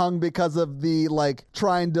getting hung because of the, like,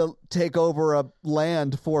 trying to take over a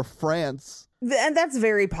land for France. And that's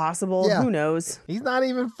very possible. Yeah. Who knows? he's not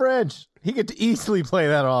even French. He could easily play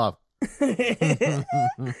that off.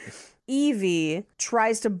 Evie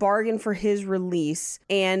tries to bargain for his release,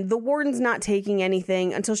 and the warden's not taking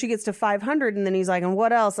anything until she gets to 500, and then he's like, and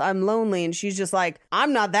what else? I'm lonely. And she's just like,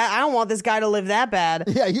 I'm not that. I don't want this guy to live that bad.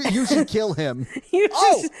 Yeah, you should kill him. You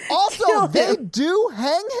Oh, should also, kill they him. do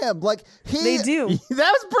hang him. Like, They do. That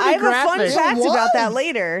was pretty I have graphic. a fun fact It about that was.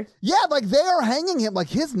 later. Yeah, like, they are hanging him. Like,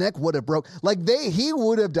 his neck would have broke. Like, he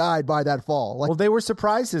would have died by that fall. Like, Well, they were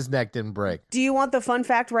surprised his neck didn't break. Do you want the fun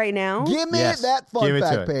fact right now? give me Yes, that give fun it to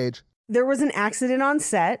fact it. page. There was an accident on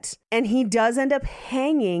set, and he does end up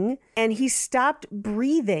hanging, and he stopped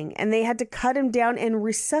breathing, and they had to cut him down and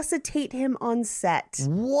resuscitate him on set.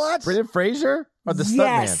 What? Brendan Fraser or the stuntman?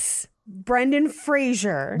 Yes. Brendan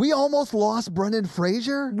Fraser. We almost lost Brendan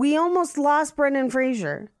Fraser? We almost lost Brendan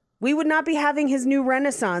Fraser. We would not be having his new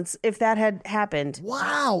renaissance if that had happened.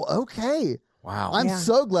 Wow. Okay. Wow. I'm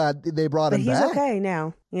so glad they brought But him he's back. okay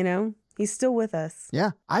now, you know? He's still with us.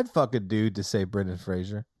 Yeah. I'd fuck a dude to say Brendan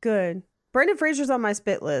Fraser. Good. Brendan Fraser's on my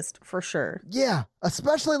spit list for sure. Yeah.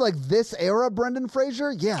 Especially like this era Brendan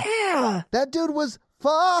Fraser. Yeah. Yeah. That dude was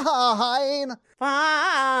fine.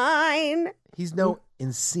 Fine. He's no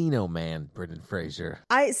Encino Man, Brendan Fraser.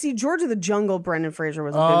 I see George of the Jungle, Brendan Fraser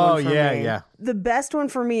was a good Oh, one for yeah, me. yeah. The best one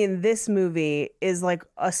for me in this movie is like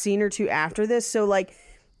a scene or two after this. So like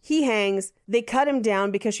he hangs, they cut him down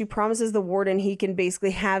because she promises the warden he can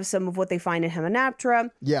basically have some of what they find in Hamunaptra.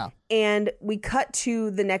 Yeah. And we cut to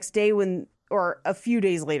the next day or a few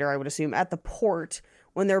days later, I would assume, at the port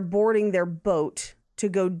when they're boarding their boat to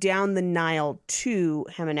go down the Nile to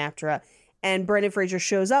Hamunaptra. And Brendan Fraser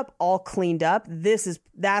shows up all cleaned up.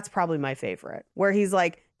 That's probably my favorite, where he's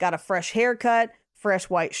like got a fresh haircut, fresh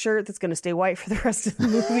white shirt that's going to stay white for the rest of the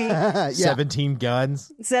movie. Yeah. 17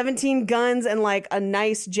 guns. 17 guns and like a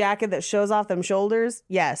nice jacket that shows off them shoulders.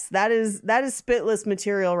 Yes, that is spitless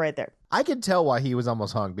material right there. I can tell why he was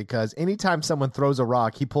almost hung, because anytime someone throws a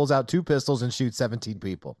rock, he pulls out 2 pistols and shoots 17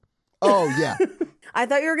 people. Oh, yeah. I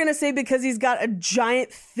thought you were going to say because he's got a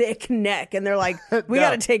giant thick neck and they're like, we No.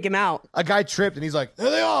 got to take him out. A guy tripped and he's like, there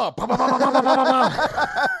they are. Pa, pa, pa, pa, pa, pa, pa,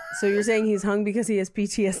 pa. So you're saying he's hung because he has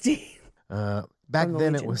PTSD? Back From the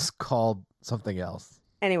then it Legion. was called something else.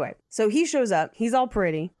 Anyway, so he shows up. He's all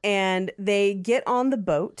pretty. And they get on the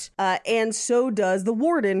boat. And so does the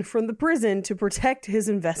warden from the prison to protect his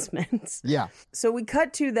investments. Yeah. So we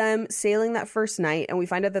cut to them sailing that first night. And we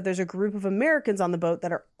find out that there's a group of Americans on the boat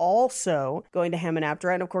that are also going to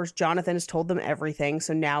Hamunaptra. And of course, Jonathan has told them everything.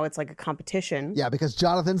 So now it's like a competition. Yeah, because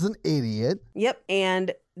Jonathan's an idiot. Yep.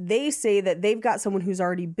 And they say that they've got someone who's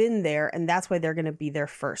already been there, and that's why they're going to be there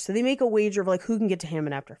first. So they make a wager of like who can get to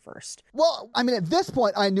Hamunaptra first. Well, I mean, at this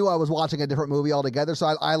point, I knew I was watching a different movie altogether,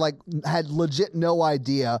 so I like had legit no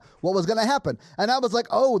idea what was going to happen. And I was like,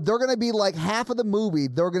 oh, they're going to be like half of the movie.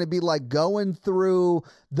 They're going to be like going through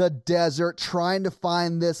the desert trying to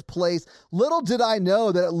find this place. Little did I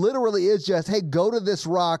know that it literally is just, hey, go to this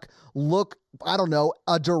rock, look, I don't know,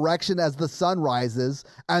 a direction as the sun rises,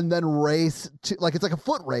 and then race to, like, it's like a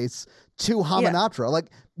foot race to Hamunaptra. Like,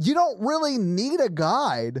 you don't really need a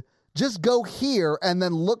guide. Just go here and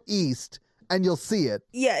then look east and you'll see it.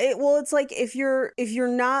 Yeah, it's like if you're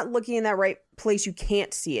not looking in that right place, you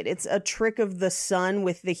can't see it. It's a trick of the sun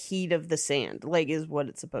with the heat of the sand, like is what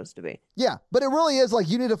it's supposed to be. Yeah, but it really is like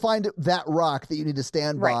you need to find that rock that you need to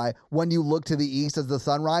stand by when you look to the east as the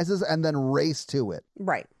sun rises and then race to it.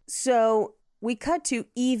 Right. So we cut to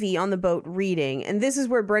Evie on the boat reading, and this is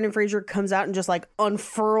where Brendan Fraser comes out and just like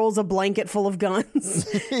unfurls a blanket full of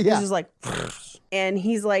guns. He's just like, and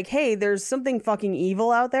he's like, hey, there's something fucking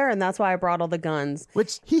evil out there, and that's why I brought all the guns.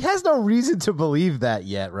 Which he has no reason to believe that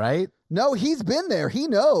yet, right? No, he's been there. He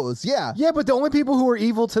knows. Yeah. Yeah, but the only people who were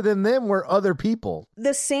evil to them were other people.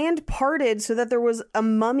 The sand parted so that there was a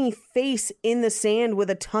mummy face in the sand with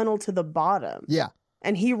a tunnel to the bottom. Yeah.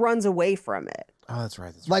 And he runs away from it. Oh, that's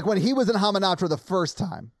right. Like when he was in Hamunaptra the first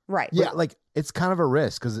time. Right. Yeah. But, like, it's kind of a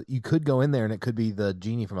risk because you could go in there and it could be the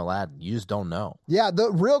genie from Aladdin. You just don't know. Yeah,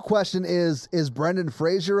 the real question is Brendan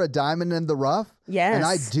Fraser a diamond in the rough? Yes. And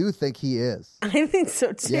I do think he is. I think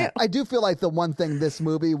so too. Yeah. I do feel like the one thing this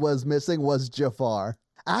movie was missing was Jafar.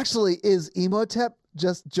 Actually, is Imhotep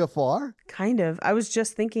just Jafar? Kind of. I was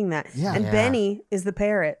just thinking that. Yeah. And Yeah. Benny is the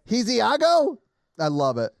parrot. He's Iago? I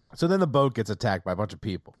love it. So then the boat gets attacked by a bunch of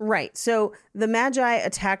people. Right. So the Magi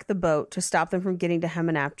attack the boat to stop them from getting to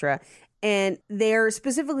Hamunaptra. And they're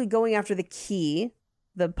specifically going after the key,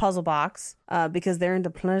 the puzzle box, because they're into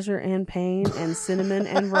pleasure and pain and cinnamon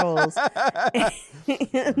and rolls.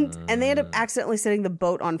 And they end up accidentally setting the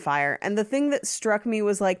boat on fire. And the thing that struck me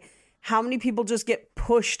was like, how many people just get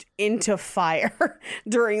pushed into fire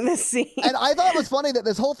during this scene? And I thought it was funny that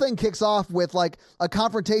this whole thing kicks off with like a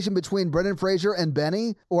confrontation between Brendan Fraser and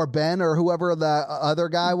Benny or Ben or whoever the other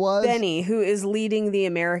guy was. Benny, who is leading the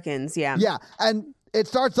Americans. Yeah. Yeah. And it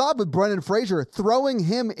starts off with Brendan Fraser throwing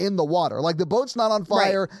him in the water. Like the boat's not on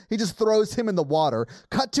fire. Right. He just throws him in the water.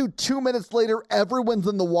 Cut to 2 minutes later, everyone's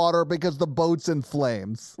in the water because the boat's in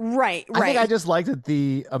flames. Right. I think I just liked that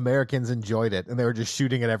the Americans enjoyed it and they were just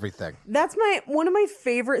shooting at everything. That's one of my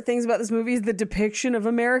favorite things about this movie is the depiction of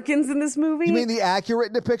Americans in this movie. You mean the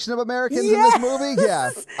accurate depiction of Americans Yes! in this movie?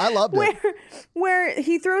 Yeah. I loved it. where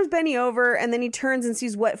he throws Benny over and then he turns and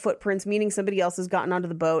sees wet footprints, meaning somebody else has gotten onto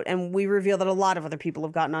the boat. And we reveal that a lot of other people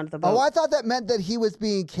have gotten onto the boat. Oh, I thought that meant that he was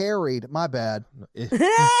being carried. My bad.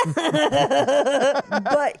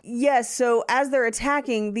 But yes, so as they're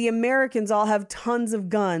attacking, the Americans all have tons of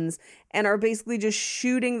guns and are basically just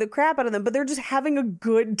shooting the crap out of them, but they're just having a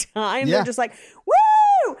good time. Yeah. They're just like,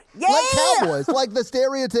 woo! Yeah! Like cowboys, like the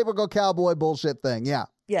stereotypical cowboy bullshit thing. Yeah.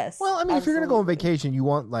 Yes. Well, I mean, if you're going to go on absolutely. vacation, you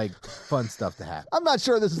want like fun stuff to happen. I'm not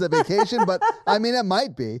sure this is a vacation, but I mean, it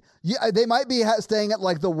might be. Yeah, they might be staying at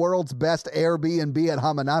like the world's best Airbnb at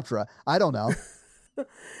Hamanatra. I don't know.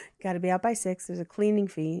 Got to be out by 6. There's a cleaning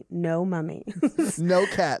fee. No mummy. No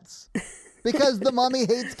cats. Because the mummy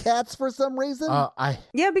hates cats for some reason?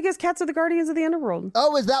 Yeah, because cats are the guardians of the underworld.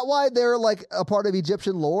 Oh, is that why they're like a part of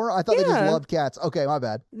Egyptian lore? I thought they just Yeah. loved cats. Okay, my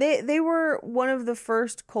bad. They were one of the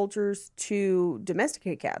first cultures to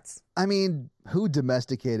domesticate cats. I mean, who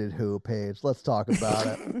domesticated who, Paige? Let's talk about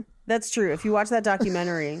it. That's true. If you watch that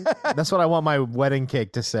documentary, That's what I want my wedding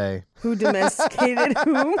cake to say. who domesticated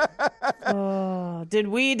whom? Oh, did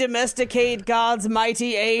we domesticate God's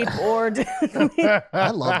mighty ape, or did we...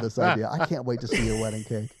 I love this idea. I can't wait to see your wedding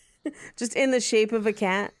cake. just in the shape of a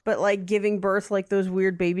cat, but like giving birth like those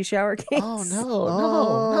weird baby shower cakes? Oh,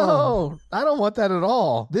 no. I don't want that at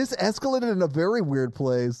all. This escalated in a very weird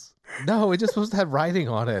place. No, it's just supposed to have writing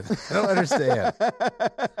on it. I don't understand.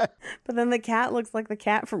 But then the cat looks like the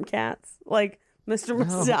cat from Cats, like Mr. No,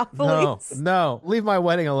 Mistopheles. no. Leave my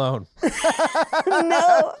wedding alone.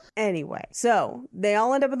 No. Anyway, so they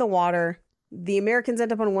all end up in the water. The Americans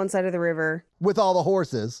end up on one side of the river With all the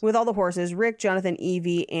horses. with all the horses. Rick, Jonathan,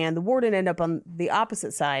 Evie, and the warden end up on the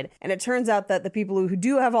opposite side. And it turns out that the people who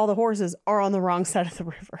do have all the horses are on the wrong side of the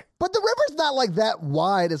river. But the river's not like that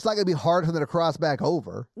wide. It's not going to be hard for them to cross back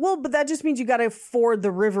over. Well, but that just means you got to ford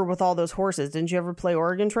the river with all those horses. Didn't you ever play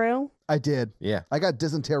Oregon Trail? I did. Yeah. I got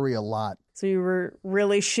dysentery a lot. So you were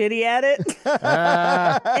really shitty at it?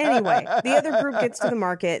 Anyway, the other group gets to the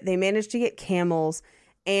market. They manage to get camels.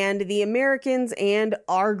 And the Americans and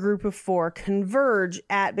our group of 4 converge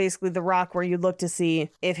at basically the rock where you look to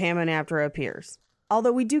see if Hamunaptera appears.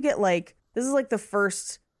 Although we do get like, this is like the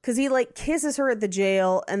first, because he like kisses her at the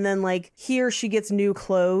jail and then like here she gets new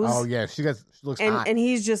clothes. Oh, yeah. She looks and, hot. and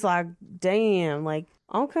he's just like, damn, like,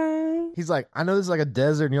 okay. He's like, I know this is like a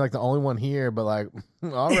desert and you're like the only one here, but like,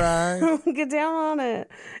 all right. Get down on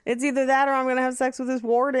it. It's either that or I'm going to have sex with this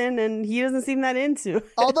warden and he doesn't seem that into it.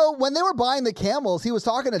 Although when they were buying the camels, he was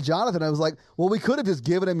talking to Jonathan. I was like, well, we could have just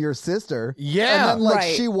given him your sister. Yeah. And then like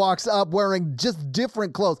Right. she walks up wearing just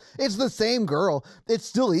different clothes. It's the same girl. It's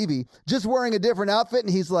still Evie, just wearing a different outfit.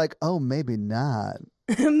 And he's like, oh, maybe not.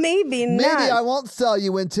 Maybe not. Maybe I won't sell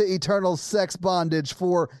you into eternal sex bondage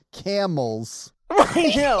for camels.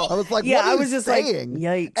 I know. I was like, yeah, what are I you was just saying? like,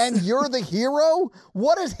 yikes. And you're the hero?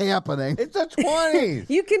 What is happening? It's the 20s.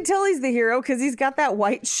 You can tell he's the hero because he's got that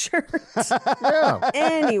white shirt. Yeah.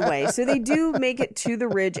 Anyway, so they do make it to the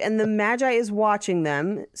ridge, and the Magi is watching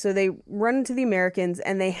them. So they run into the Americans,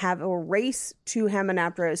 and they have a race to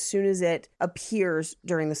Hamunaptera as soon as it appears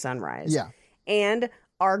during the sunrise. Yeah. And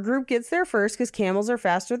our group gets there first because camels are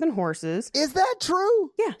faster than horses. Is that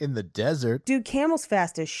true? In the desert. Dude, camels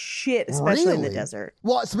fast as shit, especially in the Really? desert.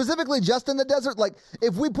 Well, specifically just in the desert, like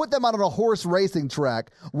if we put them out on a horse racing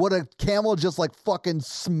track, would a camel just like fucking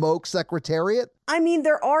smoke Secretariat? I mean,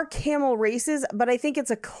 there are camel races, but I think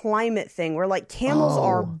it's a climate thing where like camels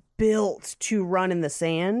are built to run in the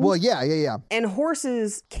sand. Well, yeah. And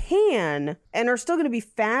horses can and are still going to be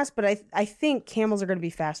fast, but I think camels are going to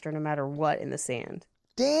be faster no matter what in the sand.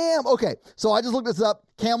 Damn. Okay. So I just looked this up.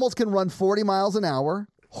 Camels can run 40 miles an hour.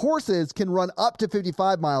 Horses can run up to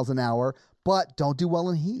 55 miles an hour, but don't do well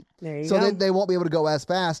in heat. There you So go. they won't be able to go as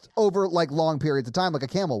fast over like long periods of time like a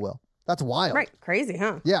camel will. That's wild. Right. Crazy,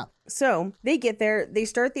 huh? Yeah. So they get there, they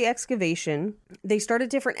start the excavation. They start at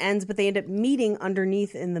different ends, but they end up meeting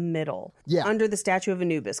underneath in the middle. Yeah. Under the statue of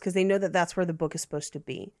Anubis, because they know that that's where the book is supposed to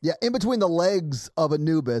be. Yeah. In between the legs of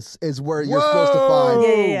Anubis is where you're supposed to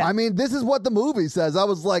find. Yeah. I mean, this is what the movie says. I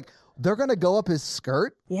was like, they're going to go up his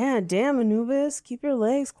skirt? Yeah, damn, Anubis, keep your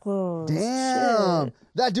legs closed. Damn. Shit.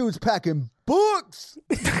 That dude's packing books.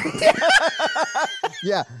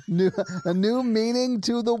 Yeah. A new meaning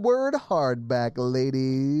to the word hardback,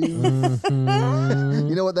 ladies.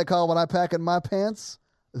 You know what they call when I pack in my pants?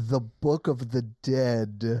 The Book of the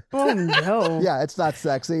Dead. Oh, no. Yeah, it's not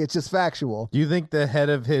sexy. It's just factual. Do you think the head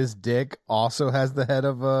of his dick also has the head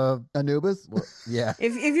of a... Anubis? Yeah.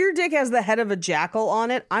 If your dick has the head of a jackal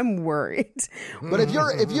on it, I'm worried. But if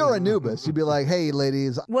you're Anubis, you'd be like, hey,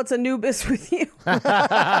 ladies, What's Anubis with you?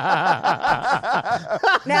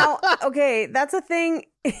 Now, okay, that's a thing.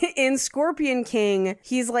 in Scorpion King,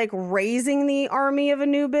 he's like raising the army of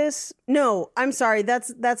Anubis. No, I'm sorry.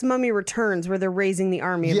 That's Mummy Returns where they're raising the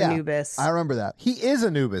army of Anubis. I remember that. He is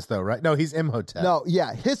Anubis, though, right? No, he's Imhotep. No,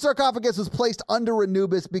 yeah. His sarcophagus was placed under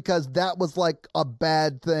Anubis because that was like a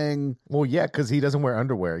bad thing. Well, yeah, because he doesn't wear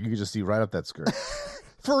underwear. You can just see right up that skirt.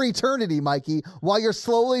 For eternity, Mikey, while you're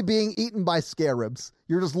slowly being eaten by scarabs.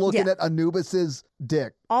 You're just looking at Anubis's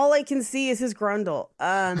dick. All I can see is his grundle.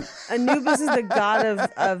 Anubis is the god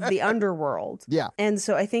of the underworld. Yeah. And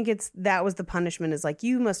so I think that was the punishment, is like,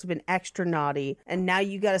 you must have been extra naughty, and now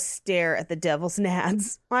you got to stare at the devil's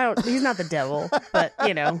nads. He's not the devil, but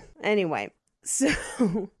Anyway,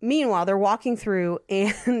 so meanwhile, they're walking through,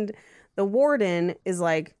 and the warden is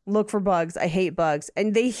like, look for bugs. I hate bugs.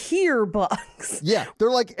 And they hear bugs. Yeah,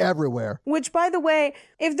 they're like everywhere. Which, by the way,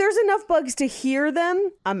 if there's enough bugs to hear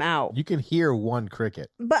them, I'm out. You can hear one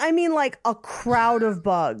cricket. But I mean like a crowd of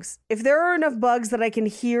bugs. If there are enough bugs that I can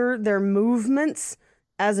hear their movements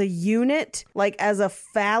as a unit, like as a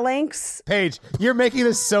phalanx. Paige, you're making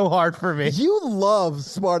this so hard for me. You love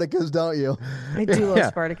Spartacus, don't you? I do love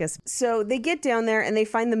Spartacus. So they get down there and they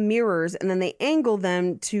find the mirrors, and then they angle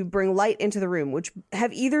them to bring light into the room, which,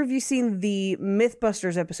 have either of you seen the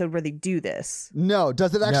Mythbusters episode where they do this? No.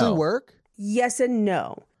 Does it actually work? Yes and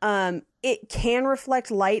no. It can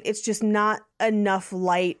reflect light. It's just not enough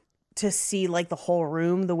light to see like the whole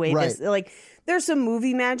room the way this, like, there's some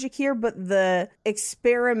movie magic here, but the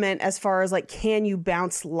experiment as far as like, can you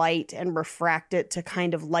bounce light and refract it to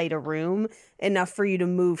kind of light a room enough for you to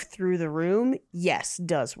move through the room? Yes,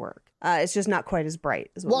 does work. It's just not quite as bright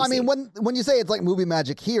as what Well, I mean, when you say it's like movie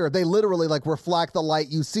magic here, they literally like reflect the light.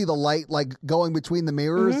 You see the light like going between the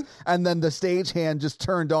mirrors, and then the stagehand just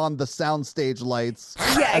turned on the soundstage lights.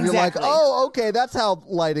 Yeah, and exactly. you're like, oh, okay, that's how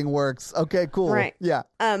lighting works. Okay, cool. Right. Yeah.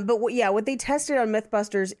 But what they tested on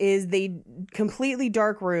Mythbusters is they completely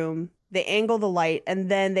dark room. They angle the light, and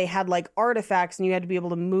then they had like artifacts, and you had to be able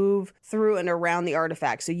to move through and around the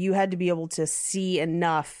artifacts. So you had to be able to see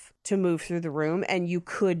enough to move through the room, and you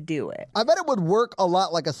could do it. I bet it would work a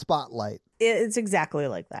lot like a spotlight. It's exactly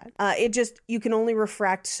like that. You can only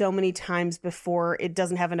refract so many times before it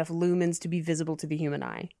doesn't have enough lumens to be visible to the human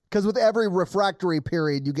eye. Because with every refractory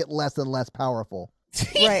period, you get less and less powerful.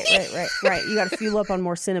 Right. You got to fuel up on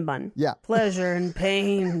more Cinnabon. Yeah. Pleasure and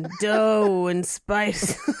pain, dough and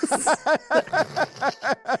spice.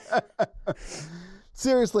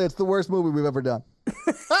 Seriously, it's the worst movie we've ever done.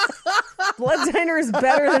 Blood Diner is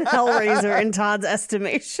better than Hellraiser in Todd's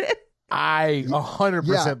estimation. I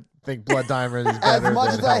 100% think Blood Diamond is better As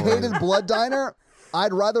much than as I Hellraiser. hated Blood Diner,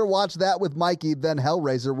 I'd rather watch that with Mikey than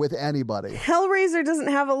Hellraiser with anybody. Hellraiser doesn't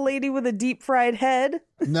have a lady with a deep fried head.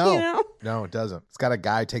 No. You know? No, it doesn't. It's got a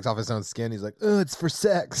guy who takes off his own skin. He's like, oh, it's for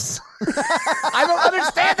sex. I don't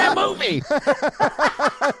understand that movie.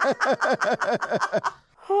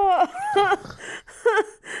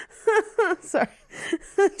 Sorry.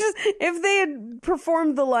 Just, if they had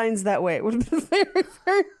performed the lines that way, it would have been very,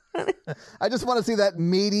 very funny. I just want to see that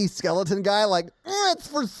meaty skeleton guy like, it's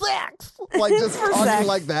for sex. Like just for talking sex.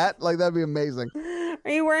 like that. Like that'd be amazing.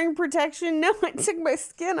 Are you wearing protection? No, I took my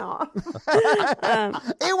skin off.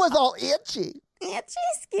 It was all itchy. Itchy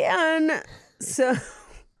skin. So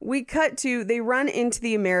we cut to, they run into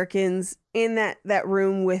the Americans in that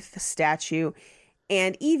room with the statue.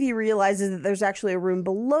 And Evie realizes that there's actually a room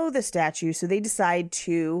below the statue, so they decide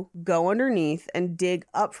to go underneath and dig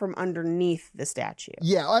up from underneath the statue.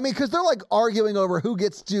 Yeah, I mean, because they're like arguing over who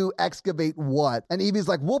gets to excavate what. And Evie's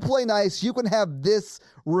like, we'll play nice. You can have this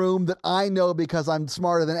room that I know because I'm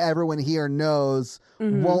smarter than everyone here knows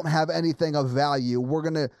won't have anything of value. We're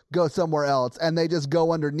going to go somewhere else. And they just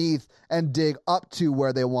go underneath and dig up to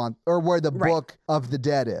where they want, or where the Book of the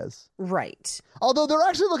Dead is. Right. Although they're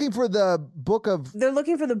actually looking for the Book of... They're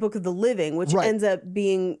looking for the Book of the Living, which ends up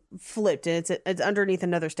being flipped, and it's underneath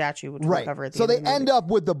another statue, which we'll cover at the So end they of the movie. end up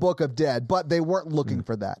with the Book of Dead, but they weren't looking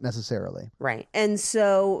for that necessarily. Right. And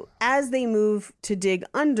so as they move to dig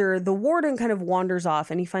under, the warden kind of wanders off,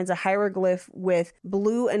 and he finds a hieroglyph with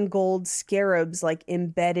blue and gold scarabs like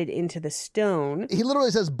embedded into the stone. He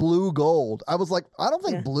literally says blue gold. I was like, I don't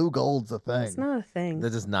think blue gold's a thing. It's not a thing.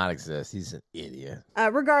 That does not exist. He's an idiot.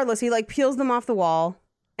 Regardless, he like peels them off the wall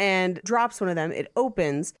and drops one of them. It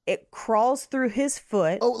opens. It crawls through his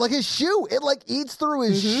foot. Oh, like his shoe. It like eats through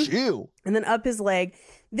his shoe. And then up his leg.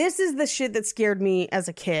 This is the shit that scared me as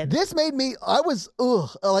a kid. This made me, I was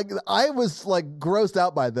grossed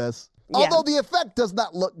out by this. Although the effect does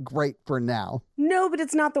not look great for now. No, but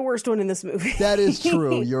it's not the worst one in this movie. That is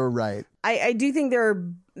true. You're right. I do think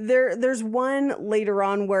there's one later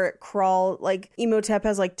on where it like Imhotep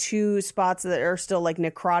has like two spots that are still like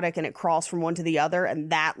necrotic and it crawls from one to the other, and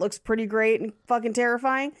that looks pretty great and fucking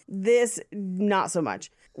terrifying. This, not so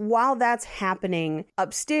much. While that's happening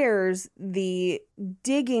upstairs, the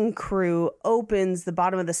digging crew opens the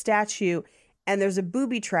bottom of the statue and there's a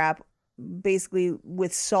booby trap basically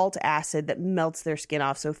with salt acid that melts their skin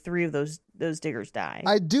off. So 3 of those diggers die.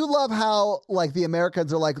 I do love how like the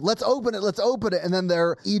Americans are like, let's open it. And then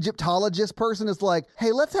their Egyptologist person is like,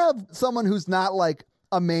 hey, let's have someone who's not like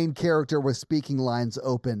a main character with speaking lines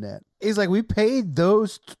open it. He's like, we paid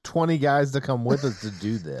those 20 guys to come with us to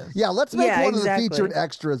do this. Yeah, let's make one of the featured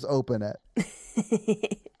extras open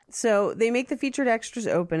it. So they make the featured extras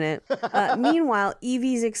open it. Meanwhile,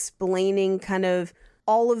 Evie's explaining kind of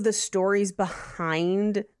all of the stories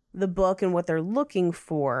behind the book and what they're looking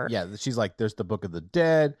for. Yeah, she's like, there's the Book of the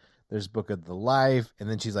Dead, there's Book of the Life, and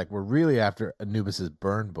then she's like, we're really after Anubis's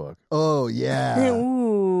burn book. Oh, yeah.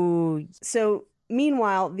 Ooh. So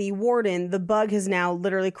meanwhile, the warden, the bug has now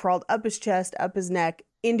literally crawled up his chest, up his neck,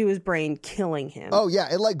 into his brain, killing him. Oh,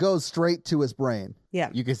 yeah. It like goes straight to his brain. Yeah.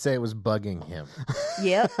 You could say it was bugging him.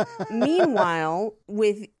 Yep. Meanwhile,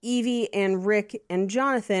 with Evie and Rick and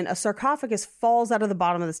Jonathan, a sarcophagus falls out of the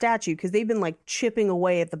bottom of the statue because they've been like chipping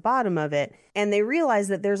away at the bottom of it. And they realize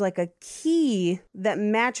that there's like a key that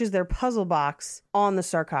matches their puzzle box on the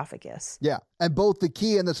sarcophagus. Yeah. And both the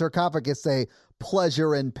key and the sarcophagus say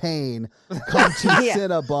pleasure and pain. Come to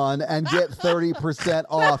Cinnabon and get 30%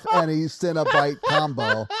 off any Cinnabite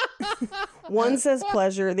combo. One says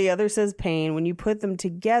pleasure, the other says pain. When you put them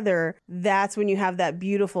together, that's when you have that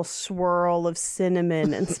beautiful swirl of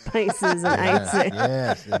cinnamon and spices and icing.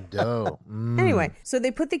 Yes, and dough. Anyway, so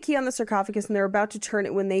they put the key on the sarcophagus and they're about to turn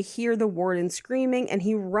it when they hear the warden screaming, and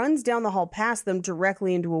he runs down the hall past them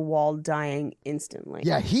directly into a wall, dying instantly.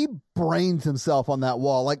 Yeah, he brains himself on that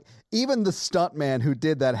wall. Like, even the stuntman who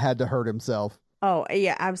did that had to hurt himself. Oh,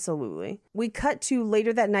 yeah, absolutely. We cut to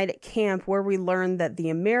later that night at camp where we learned that the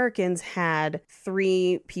Americans had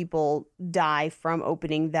 3 people die from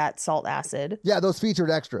opening that salt acid. Yeah, those featured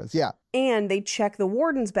extras, yeah. And they check the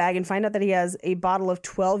warden's bag and find out that he has a bottle of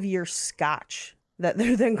 12-year scotch that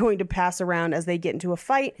they're then going to pass around as they get into a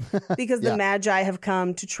fight because the Magi have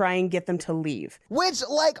come to try and get them to leave. Which,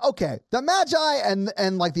 like, okay, the Magi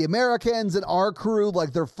and like the Americans and our crew,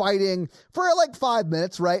 like they're fighting for like 5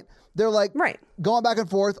 minutes, right? They're like going back and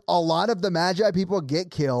forth. A lot of the Magi people get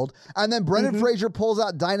killed. And then Brendan Fraser pulls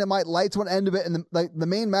out dynamite, lights one end of it. And the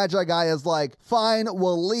main Magi guy is like, fine,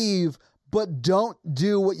 we'll leave, but don't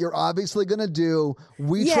do what you're obviously going to do.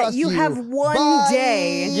 We trust you. You have one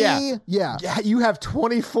day. Yeah. You have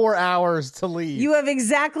 24 hours to leave. You have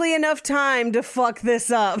exactly enough time to fuck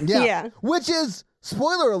this up. Yeah. Which is,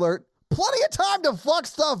 spoiler alert, plenty of time to fuck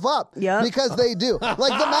stuff up. Yeah. Because they do.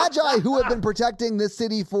 Like the Magi who have been protecting this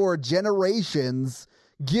city for generations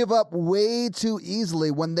give up way too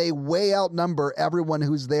easily when they way outnumber everyone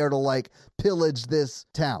who's there to like pillage this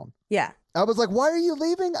town. Yeah. I was like, why are you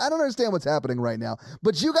leaving? I don't understand what's happening right now.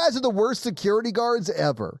 But you guys are the worst security guards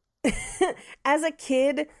ever. As a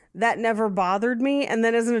kid, that never bothered me. And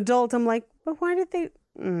then as an adult, I'm like, but why did they...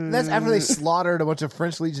 That's after they slaughtered a bunch of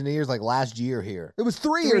French Legionnaires like last year here. It was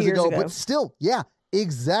 3 years ago, but still, yeah,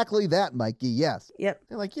 exactly that, Mikey, yes. Yep.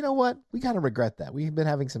 They're like, you know what? We got to regret that. We've been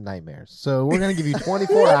having some nightmares. So we're going to give you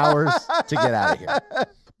 24 hours to get out of here.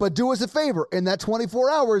 But do us a favor. In that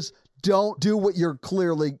 24 hours, don't do what you're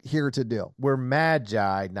clearly here to do. We're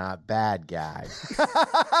Magi, not bad guys.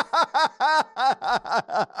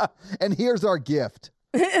 And here's our gift.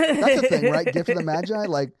 That's a thing, right? Gift to the Magi?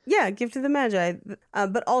 Like, yeah, gift to the Magi.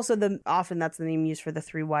 But also often that's the name used for the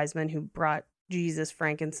 3 wise men who brought Jesus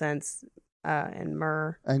frankincense and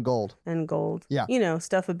myrrh. And gold. Yeah. You know,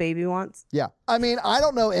 stuff a baby wants. Yeah. I mean, I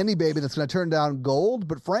don't know any baby that's going to turn down gold,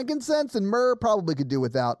 but frankincense and myrrh probably could do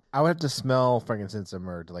without. I would have to smell frankincense and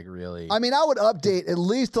myrrh to like really. I mean, I would update at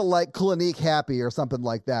least to like Clinique Happy or something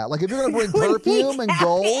like that. Like if you're going to bring perfume and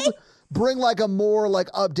gold, bring like a more like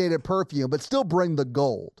updated perfume, but still bring the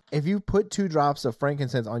gold. If you put 2 drops of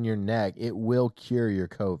frankincense on your neck, it will cure your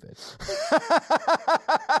COVID.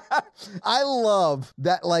 I love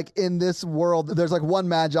that, like, in this world, there's like one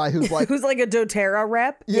Magi who's like... who's like a doTERRA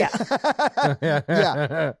rep? Yeah.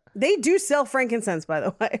 Yeah. They do sell frankincense, by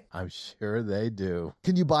the way. I'm sure they do.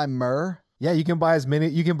 Can you buy myrrh? Yeah, you can buy as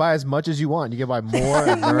much as you want. You can buy more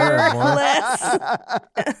and more. Less.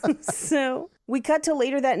 So we cut to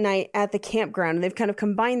later that night at the campground, and they've kind of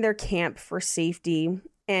combined their camp for safety.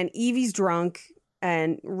 And Evie's drunk,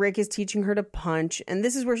 and Rick is teaching her to punch. And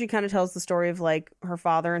this is where she kind of tells the story of like her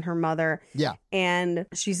father and her mother. Yeah. And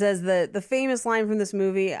she says the famous line from this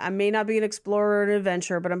movie, I may not be an explorer or an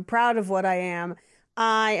adventurer, but I'm proud of what I am.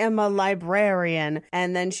 I am a librarian.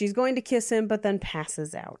 And then she's going to kiss him, but then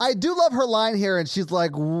passes out. I do love her line here, and she's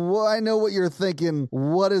like, I know what you're thinking.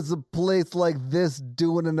 What is a place like this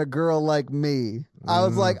doing in a girl like me? I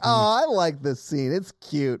was like, oh, I like this scene. It's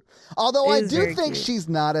cute. Although I do think she's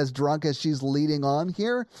not as drunk as she's leading on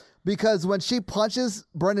here, because when she punches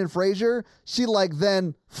Brendan Fraser, she like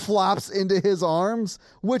then flops into his arms,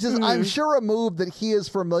 which is, I'm sure, a move that he is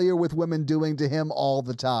familiar with women doing to him all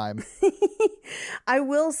the time. I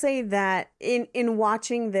will say that in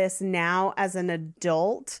watching this now as an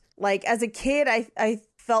adult, like as a kid, I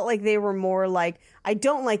felt like they were more like, I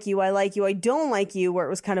don't like you, I like you, I don't like you, where it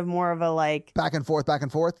was kind of more of a like back and forth.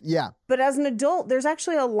 Yeah. But as an adult, there's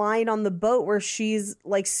actually a line on the boat where she's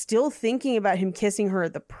like still thinking about him kissing her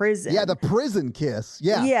at the prison. Yeah, the prison kiss.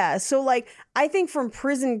 Yeah. Yeah. So like, I think from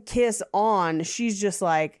prison kiss on, she's just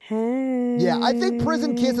like, hey. Yeah, I think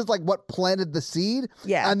prison kiss is like what planted the seed.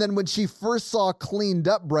 Yeah. And then when she first saw cleaned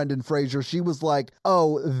up Brendan Fraser, she was like,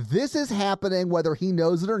 oh, this is happening whether he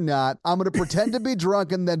knows it or not. I'm going to pretend to be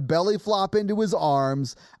drunk and then belly flop into his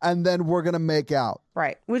arms, and then we're going to make out.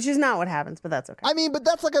 Right. Which is not what happens, but that's okay. I mean, but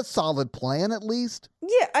that's like a solid plan at least.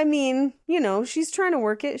 Yeah, I mean, you know, she's trying to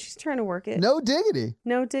work it. No diggity.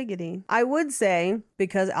 No diggity. I would say,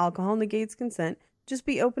 because alcohol negates consent, just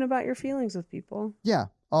be open about your feelings with people. Yeah,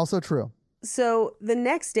 also true. So the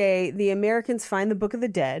next day, the Americans find the Book of the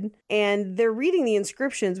Dead, and they're reading the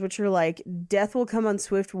inscriptions, which are like, death will come on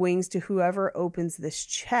swift wings to whoever opens this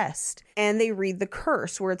chest. And they read the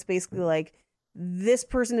curse, where it's basically like, this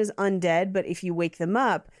person is undead, but if you wake them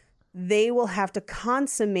up, they will have to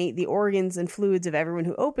consummate the organs and fluids of everyone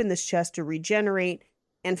who opened this chest to regenerate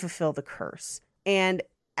and fulfill the curse. And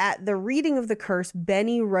at the reading of the curse,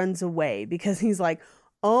 Benny runs away because he's like,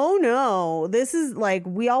 oh no, this is like,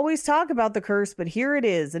 we always talk about the curse, but here it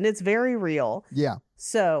is, and it's very real. Yeah.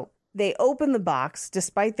 So they open the box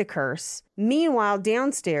despite the curse. Meanwhile,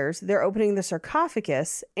 downstairs, they're opening the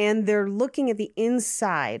sarcophagus and they're looking at the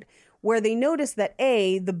inside, where they notice that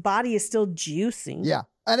the body is still juicy. Yeah.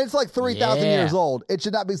 And it's like 3,000 years old. It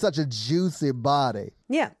should not be such a juicy body.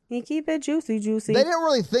 Yeah. You keep it juicy. They didn't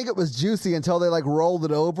really think it was juicy until they like rolled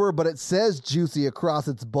it over, but it says juicy across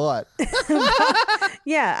its butt.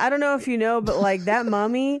 Yeah. I don't know if you know, but like that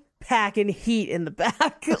mummy packing heat in the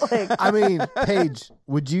back. Like, I mean, Paige,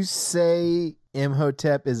 would you say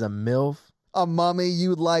Imhotep is a MILF? A mummy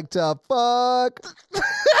you'd like to fuck?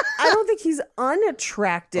 I don't think he's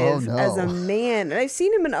unattractive as a man. And I've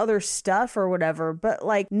seen him in other stuff or whatever, but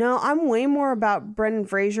like, no, I'm way more about Brendan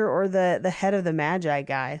Fraser or the head of the Magi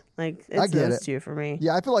guy. Like, it's those two for me.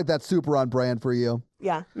 Yeah, I feel like that's super on brand for you.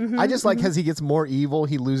 Yeah. Mm-hmm, I just like as he gets more evil,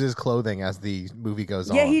 he loses clothing as the movie goes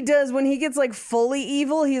on. Yeah, he does. When he gets like fully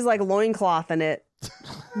evil, he's like loincloth in it.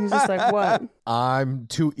 He's just like, what? I'm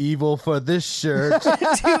too evil for this shirt.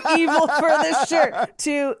 Too evil for this shirt.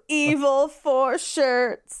 Too evil for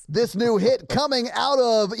shirts. This new hit coming out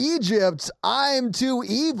of Egypt, I'm Too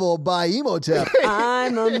Evil by Imhotep.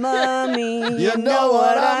 I'm a mummy. You know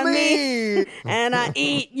what I mean. And I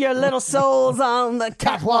eat your little souls on the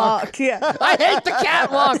catwalk. Yeah. I hate the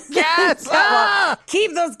catwalk. Cats!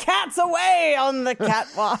 Keep those cats away on the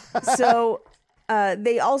catwalk. So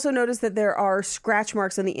they also notice that there are scratch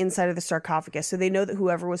marks on the inside of the sarcophagus. So they know that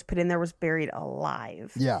whoever was put in there was buried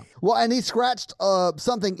alive. Yeah. Well, and he scratched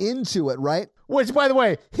something into it, right? Which, by the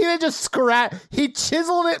way, he didn't just scratch. He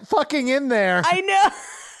chiseled it fucking in there. I know.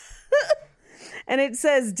 And it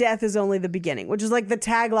says death is only the beginning, which is like the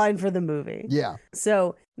tagline for the movie. Yeah.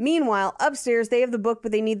 So meanwhile, upstairs, they have the book,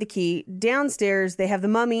 but they need the key. Downstairs, they have the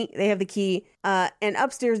mummy, they have the key. And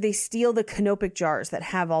upstairs, they steal the canopic jars that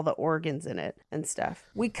have all the organs in it and stuff.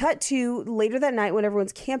 We cut to later that night when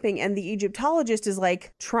everyone's camping and the Egyptologist is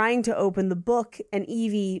like trying to open the book, and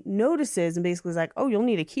Evie notices and basically is like, oh, you'll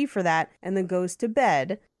need a key for that, and then goes to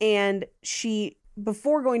bed. And she,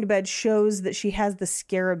 before going to bed, shows that she has the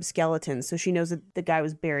scarab skeleton. So she knows that the guy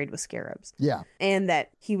was buried with scarabs. Yeah. And that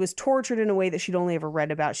he was tortured in a way that she'd only ever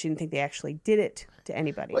read about. She didn't think they actually did it to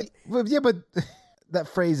anybody. But that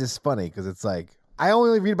phrase is funny because it's like, I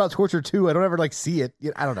only read about torture too. I don't ever like see it.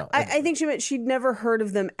 I don't know. I think she meant she'd never heard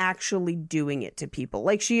of them actually doing it to people.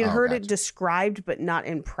 Like she had heard it described, but not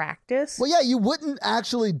in practice. Well, yeah, you wouldn't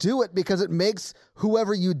actually do it because it makes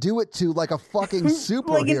whoever you do it to like a fucking superhero.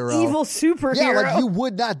 Like an evil superhero. Yeah, like you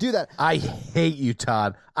would not do that. I hate you,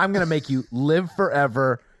 Todd. I'm going to make you live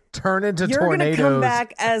forever turn into You're going to tornadoes. come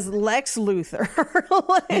back as Lex Luthor.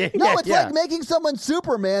 Like, No, it's like making someone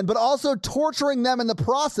Superman, but also torturing them in the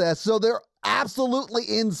process. So they're absolutely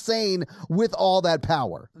insane with all that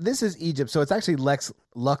power. This is Egypt, so it's actually Lex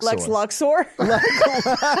Luxor. Lex Luxor? Or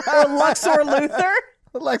Luxor Luthor?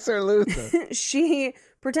 Luxor Luthor. She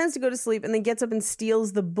pretends to go to sleep and then gets up and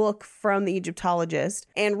steals the book from the Egyptologist.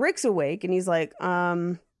 And Rick's awake and he's like,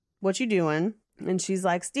 what you doing? And she's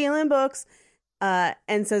like, stealing books.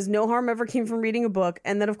 And says no harm ever came from reading a book.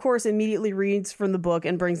 And then, of course, immediately reads from the book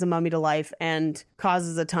and brings the mummy to life and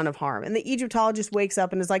causes a ton of harm. And the Egyptologist wakes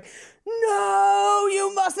up and is like, no,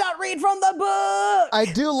 you must not read from the book.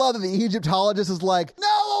 I do love that the Egyptologist is like, no,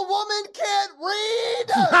 a woman can't read.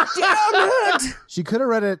 Damn it. She could have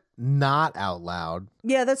read it not out loud.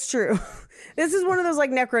 Yeah, that's true. This is one of those like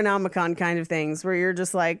Necronomicon kind of things where you're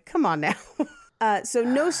just like, come on now. So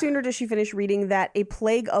no sooner does she finish reading that a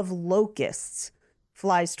plague of locusts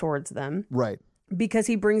flies towards them. Right. Because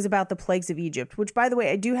he brings about the plagues of Egypt, which, by the way,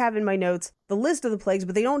 I do have in my notes the list of the plagues,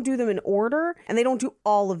 but they don't do them in order and they don't do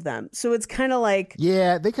all of them. So it's kind of like...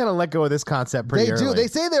 Yeah, they kind of let go of this concept pretty They early. do. They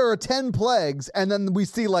say there are 10 plagues, and then we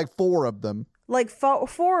see like 4 of them. Like 4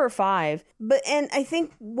 or 5. And I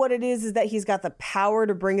think what it is that he's got the power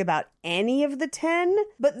to bring about any of the 10.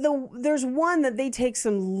 But there's one that they take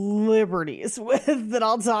some liberties with that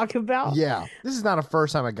I'll talk about. Yeah. This is not a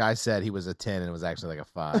first time a guy said he was a 10 and it was actually like a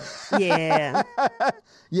 5. Yeah.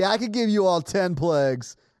 Yeah, I could give you all 10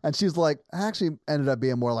 plagues. And she's like, actually ended up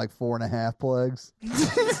being more like 4.5 plagues.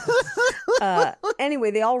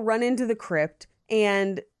 Anyway, they all run into the crypt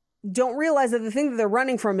and don't realize that the thing that they're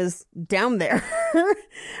running from is down there.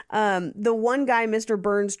 The one guy, Mr.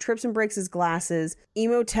 Burns, trips and breaks his glasses.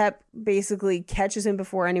 Imhotep basically catches him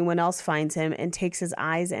before anyone else finds him and takes his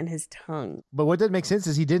eyes and his tongue. But what didn't make sense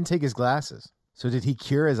is he didn't take his glasses. So did he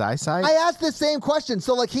cure his eyesight? I asked the same question.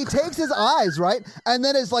 So like he takes his eyes, right? And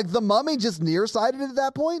then is like the mummy just nearsighted at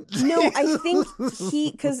that point? No, I think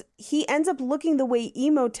because he ends up looking the way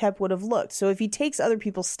Imhotep would have looked. So if he takes other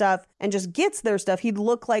people's stuff and just gets their stuff, he'd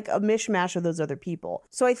look like a mishmash of those other people.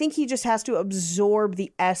 So I think he just has to absorb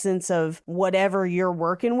the essence of whatever you're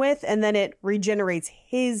working with, and then it regenerates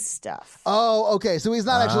his stuff. Oh, okay. So he's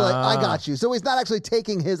not actually like, I got you. So he's not actually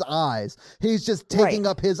taking his eyes. He's just taking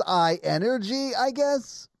up his eye energy, I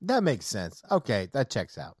guess. That makes sense. Okay, that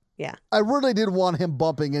checks out. Yeah. I really did want him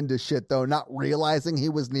bumping into shit, though, not realizing he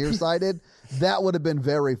was nearsighted. That would have been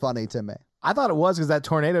very funny to me. I thought it was because that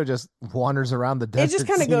tornado just wanders around the desert. It just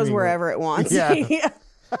kind of goes seemingly. wherever it wants. Yeah. Yeah.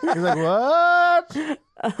 He's like,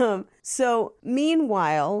 what? So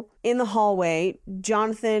meanwhile, in the hallway,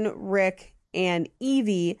 Jonathan, Rick, and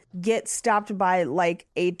Evie get stopped by like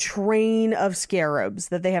a train of scarabs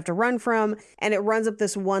that they have to run from. And it runs up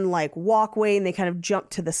this one like walkway and they kind of jump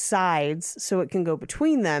to the sides so it can go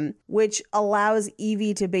between them, which allows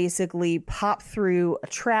Evie to basically pop through a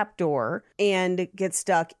trapdoor and get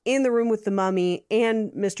stuck in the room with the mummy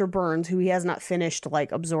and Mr. Burns, who he has not finished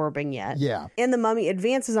like absorbing yet. Yeah. And the mummy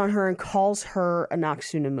advances on her and calls her a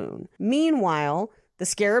Noxuna-Moon. Meanwhile, the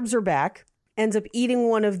scarabs are back, ends up eating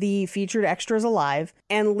one of the featured extras alive,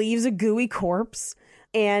 and leaves a gooey corpse.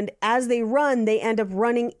 And as they run, they end up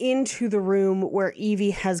running into the room where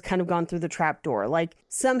Evie has kind of gone through the trapdoor. Like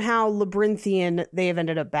somehow labyrinthian, they have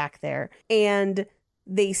ended up back there. And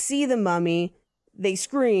they see the mummy, they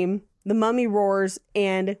scream, the mummy roars,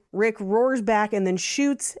 and Rick roars back and then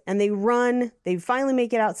shoots, and they run. They finally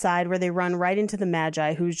make it outside where they run right into the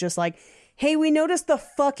Magi, who's just like, hey, we noticed the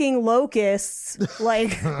fucking locusts,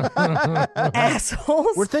 like,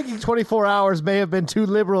 assholes. We're thinking 24 hours may have been too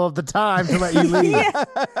liberal of the time to let you leave.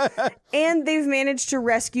 Yeah. And they've managed to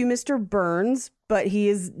rescue Mr. Burns, but he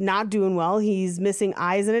is not doing well. He's missing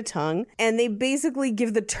eyes and a tongue. And they basically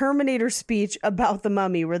give the Terminator speech about the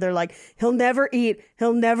mummy, where they're like, he'll never eat,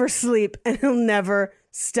 he'll never sleep, and he'll never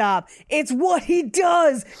stop. It's what he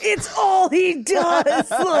does. It's all he does.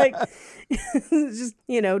 Like... just,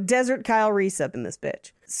 Desert Kyle Reese up in this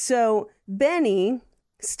bitch. So Benny,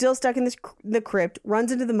 still stuck in the crypt,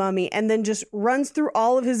 runs into the mummy and then just runs through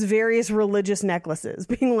all of his various religious necklaces,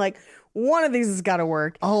 being like, one of these has got to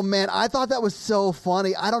work. Oh, man, I thought that was so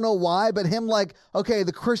funny. I don't know why, but him like, okay,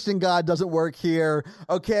 the Christian God doesn't work here.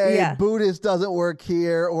 Okay, Yeah. Buddhist doesn't work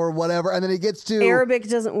here or whatever. And then he gets to... Arabic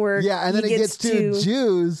doesn't work. Yeah, and then he gets to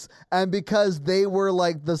Jews, and because they were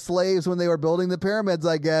like the slaves when they were building the pyramids,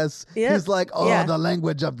 I guess, Yep. he's like, the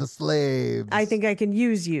language of the slaves. I think I can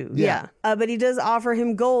use you. Yeah. Yeah. But he does offer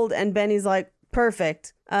him gold, and Benny's like,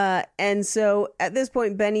 Perfect. And so at this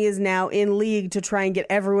point, Benny is now in league to try and get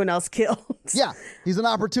everyone else killed. Yeah, he's an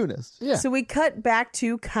opportunist. Yeah. So we cut back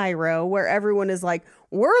to Cairo, where everyone is like,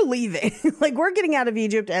 we're leaving. Like, we're getting out of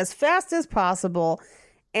Egypt as fast as possible.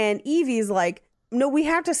 And Evie's like, no, we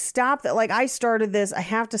have to stop that. Like, I started this. I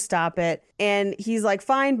have to stop it. And he's like,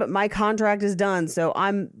 fine, but my contract is done, so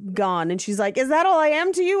I'm gone. And she's like, is that all I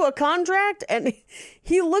am to you, a contract? And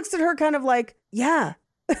he looks at her kind of like, yeah.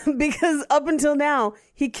 Because up until now,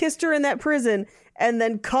 he kissed her in that prison and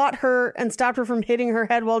then caught her and stopped her from hitting her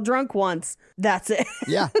head while drunk once. That's it.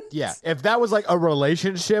 Yeah. Yeah. If that was like a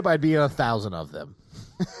relationship, I'd be in 1,000 of them.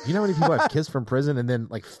 You know how many people I've kissed from prison and then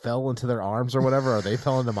like fell into their arms or whatever, or they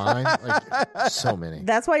fell into mine? Like, so many.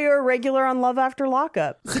 That's why you're a regular on Love After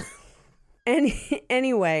Lockup. And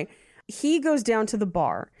anyway, he goes down to the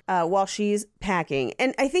bar while she's packing.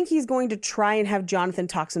 And I think he's going to try and have Jonathan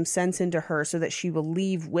talk some sense into her so that she will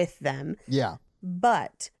leave with them. Yeah.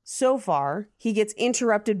 But so far, he gets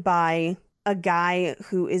interrupted by a guy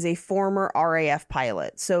who is a former RAF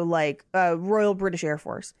pilot. So like Royal British Air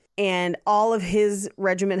Force. And all of his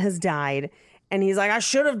regiment has died. And he's like, I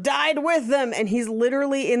should have died with them. And he's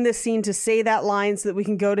literally in this scene to say that line so that we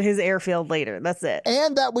can go to his airfield later. That's it.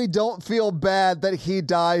 And that we don't feel bad that he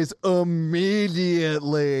dies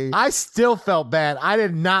immediately. I still felt bad. I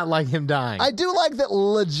did not like him dying. I do like that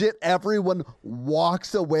legit everyone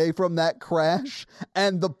walks away from that crash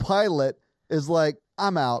and the pilot is like,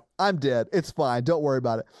 I'm out. I'm dead. It's fine. Don't worry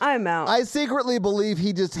about it. I'm out. I secretly believe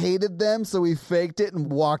he just hated them, so he faked it and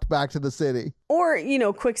walked back to the city. Or, you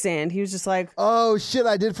know, quicksand. He was just like, Oh, shit.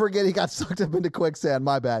 I did forget he got sucked up into quicksand.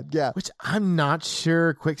 My bad. Yeah. Which I'm not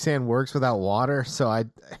sure quicksand works without water, so I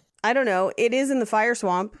don't know. It is in the fire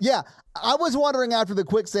swamp. Yeah. I was wondering after the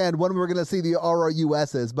quicksand when we were going to see the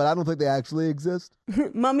ROUSs, but I don't think they actually exist.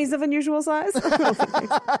 Mummies of unusual size.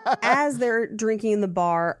 As they're drinking in the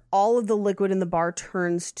bar, all of the liquid in the bar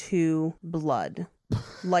turns to blood,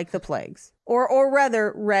 like the plagues. Or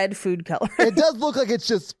rather, red food color. It does look like it's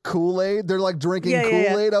just Kool-Aid. They're like drinking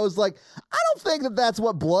Kool-Aid. I was like, I don't think that that's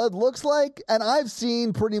what blood looks like. And I've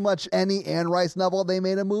seen pretty much any Anne Rice novel they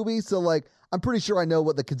made a movie. So like, I'm pretty sure I know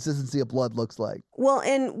what the consistency of blood looks like. Well,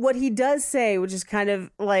 and what he does say, which is kind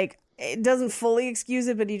of like, it doesn't fully excuse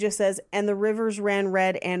it, but he just says, and the rivers ran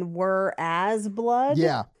red and were as blood.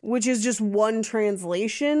 Yeah. Which is just one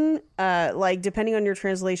translation. Like, depending on your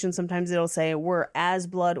translation, sometimes it'll say were as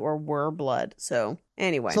blood or were blood. So,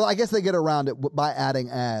 anyway. So I guess they get around it by adding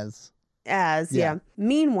as. Yeah.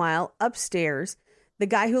 Meanwhile, upstairs, the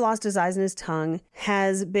guy who lost his eyes and his tongue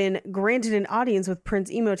has been granted an audience with Prince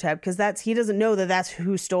Imhotep because he doesn't know that that's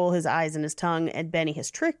who stole his eyes and his tongue, and Benny has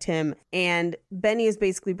tricked him. And Benny has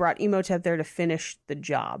basically brought Imhotep there to finish the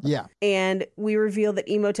job. Yeah. And we reveal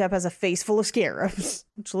that Imhotep has a face full of scarabs,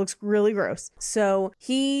 which looks really gross. So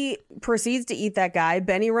he proceeds to eat that guy.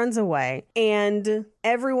 Benny runs away, and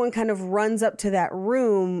everyone kind of runs up to that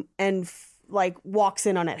room and like walks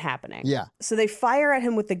in on it happening. Yeah. So they fire at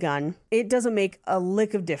him with the gun. It doesn't make a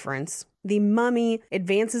lick of difference. The mummy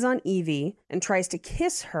advances on Evie and tries to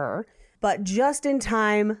kiss her, but just in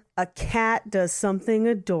time, a cat does something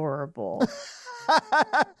adorable.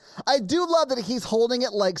 I do love that he's holding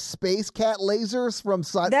it like space cat lasers from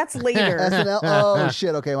That's later. SNL. Oh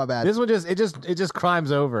shit. Okay, my bad. this one just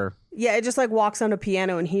climbs over. Yeah, it just like walks on a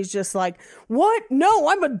piano and he's just like, what? No,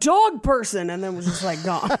 I'm a dog person. And then was just like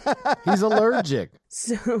gone. He's allergic.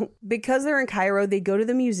 So because they're in Cairo, they go to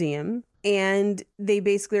the museum and they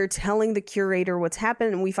basically are telling the curator what's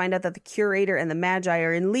happened. And we find out that the curator and the Magi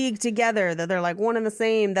are in league together, that they're like one and the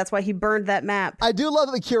same. That's why he burned that map. I do love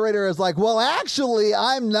that the curator is like, well, actually,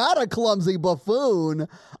 I'm not a clumsy buffoon.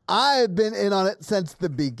 I've been in on it since the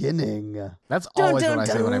beginning. That's Dun, always dun, what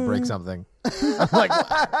I say when I break dun. something. I'm like,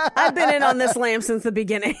 I've been in on this lamp since the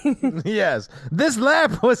beginning. yes, this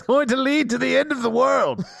lamp was going to lead to the end of the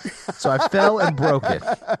world. So I fell and broke it.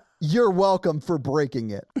 You're welcome for breaking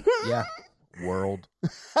it. Yeah, world.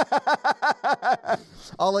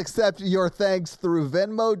 I'll accept your thanks through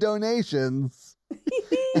Venmo donations.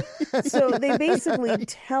 So they basically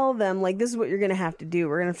tell them, like, this is what you're going to have to do.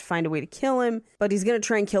 We're going to have to find a way to kill him, but he's going to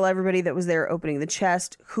try and kill everybody that was there opening the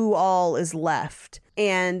chest, who all is left.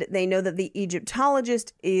 And they know that the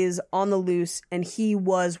Egyptologist is on the loose, and he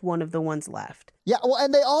was one of the ones left. Yeah, well,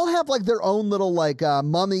 and they all have like their own little like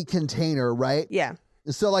mummy container, right? Yeah,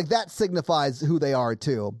 So like that signifies who they are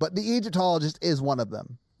too. But the Egyptologist is one of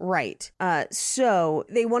them. right. So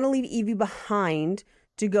they want to leave Evie behind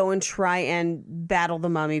to go and try and battle the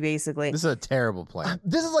mummy, basically. This is a terrible plan.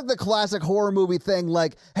 This is like the classic horror movie thing,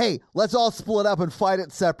 like, hey, let's all split up and fight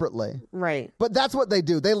it separately. Right. But that's what they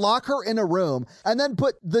do. They lock her in a room and then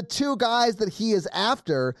put the two guys that he is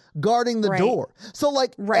after guarding the Right. door. So,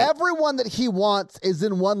 like, Right. everyone that he wants is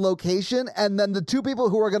in one location, and then the two people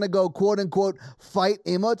who are going to go, quote unquote, fight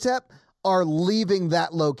Imhotep are leaving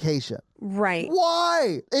that location. Right.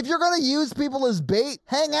 Why? If you're going to use people as bait,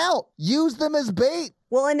 hang out. Use them as bait.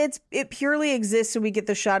 Well, and it purely exists so we get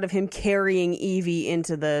the shot of him carrying Evie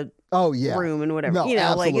into the Oh, yeah. room and whatever. No, you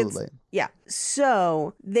know, like absolutely. it's yeah.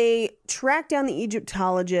 So they track down the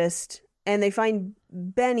Egyptologist and they find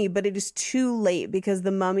Benny, but it is too late because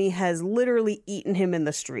the mummy has literally eaten him in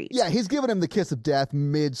the street. Yeah, he's giving him the kiss of death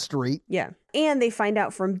mid-street. Yeah. And they find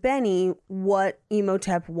out from Benny what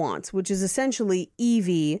Imhotep wants, which is essentially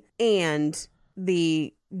Evie and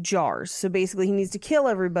the jars. So basically he needs to kill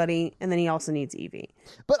everybody and then he also needs Evie.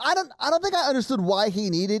 But I don't think I understood why he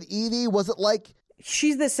needed Evie. Was it like,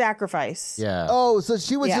 She's the sacrifice. Yeah. oh, so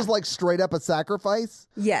she was Yeah. just like straight up a sacrifice?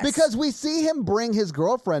 Yes. Because we see him bring his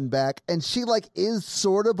girlfriend back and she like is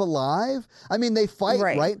sort of alive. I mean, they fight,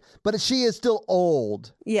 Right. right? But she is still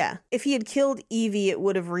old. Yeah. If he had killed Evie, it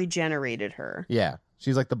would have regenerated her. Yeah.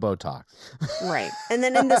 She's like the Botox. Right. And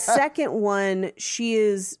then in the second one, she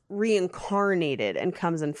is reincarnated and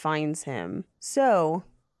comes and finds him. So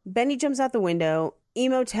Benny jumps out the window.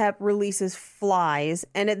 Imhotep releases flies.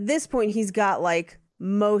 And at this point, he's got like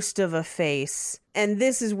most of a face. And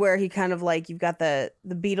this is where he kind of like, you've got the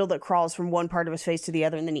beetle that crawls from one part of his face to the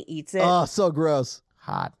other and then he eats it. Oh, so gross.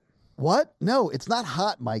 Hot. What? No, it's not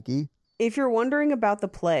hot, Mikey. If you're wondering about the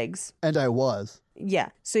plagues, And I was. yeah.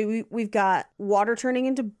 So we've got water turning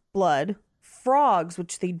into blood, frogs,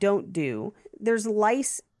 which they don't do. There's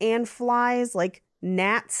lice and flies, like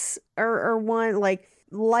gnats are one. Like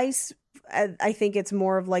lice, I think it's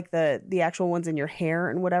more of like the actual ones in your hair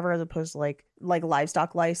and whatever, as opposed to like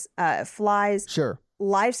livestock lice. Flies, Sure.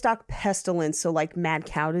 livestock pestilence, so like mad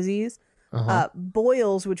cow disease. Uh-huh.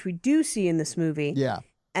 Boils, which we do see in this movie. Yeah.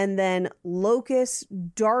 And then locust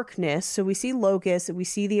darkness. So we see locust, we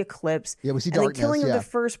see the eclipse. Yeah, we see And the darkness. killing Yeah. of the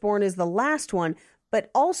firstborn is the last one, but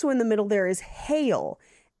also in the middle there is hail.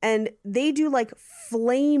 And they do like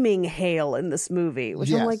flaming hail in this movie, which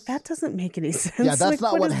I'm Yes. like, that doesn't make any sense. Yeah, that's Like,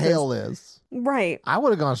 not what is hail is. this? Right. I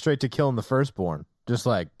would have gone straight to killing the firstborn. Just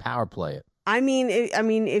like power play it. I mean,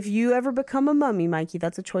 if you ever become a mummy, Mikey,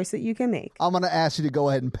 that's a choice that you can make. I'm going to ask you to go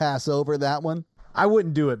ahead and pass over that one. I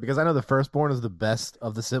wouldn't do it because I know the firstborn is the best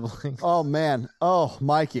of the siblings. Oh, man. Oh,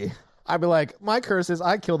 Mikey. I'd be like, my curse is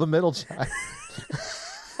I kill the middle child.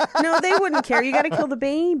 No, they wouldn't care. You got to kill the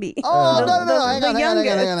baby. Oh, The- no. Hang the on, hang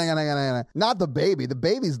on. youngest. Not the baby. The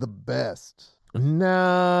baby's the best.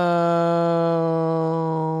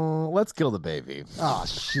 No. Let's kill the baby. Oh,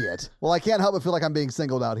 shit. Well, I can't help but feel like I'm being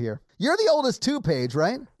singled out here. You're the oldest too, Paige,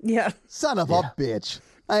 right? Yeah. Son of a bitch.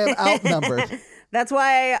 I am outnumbered. That's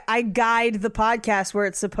why I guide the podcast where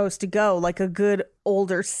it's supposed to go, like a good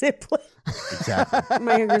older sibling. Exactly.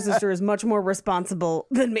 My younger sister is much more responsible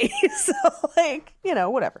than me. So, like,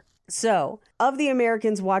 whatever. So, of the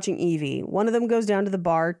Americans watching Evie, one of them goes down to the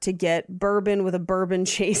bar to get bourbon with a bourbon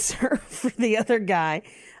chaser for the other guy,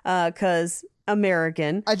 because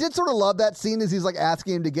American. I did sort of love that scene as he's like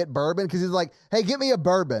asking him to get bourbon because he's like, hey, get me a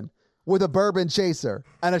bourbon with a bourbon chaser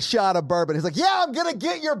and a shot of bourbon. He's like, yeah, I'm going to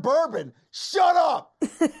get your bourbon. Shut up.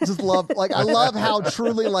 Just love, like, I love how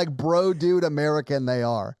truly like bro dude American they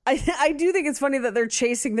are. I do think it's funny that they're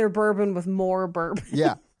chasing their bourbon with more bourbon.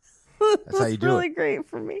 Yeah. That's how you do really it. great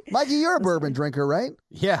for me. Mikey, you're a bourbon drinker, right?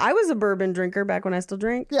 Yeah. I was a bourbon drinker back when I still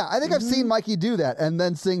drank. Yeah, I think I've seen Mikey do that and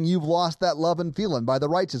then sing You've Lost That Love and Feeling by the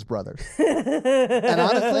Righteous Brothers. And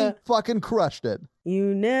honestly, fucking crushed it.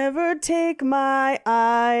 You never take my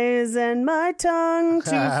eyes and my tongue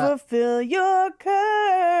to fulfill your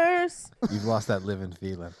curse. You've lost that living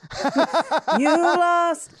feeling. You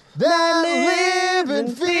lost That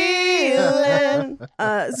living feeling.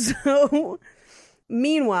 So,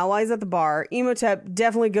 meanwhile, while he's at the bar, Imhotep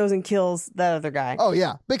definitely goes and kills that other guy. Oh,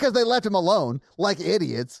 yeah, because they left him alone like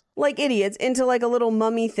idiots. Like idiots, into like a little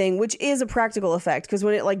mummy thing, which is a practical effect, because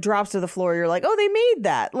when it like drops to the floor, you're like, oh, they made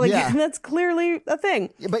that. Like, Yeah. that's clearly a thing.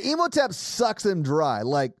 But Imhotep sucks him dry.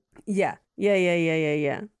 Like, Yeah.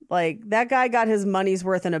 Like, that guy got his money's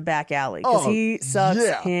worth in a back alley because Oh, he sucks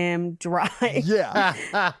yeah. him dry. yeah.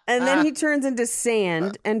 And then he turns into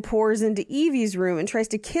sand and pours into Evie's room and tries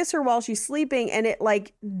to kiss her while she's sleeping. And it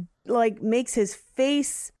like makes his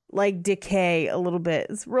face like decay a little bit.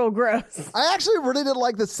 It's real gross. I actually really did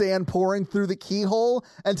like the sand pouring through the keyhole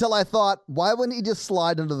until I thought, why wouldn't he just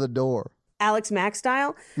slide under the door? Alex Mack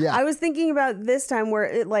style. Yeah. I was thinking about this time where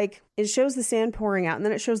it shows the sand pouring out and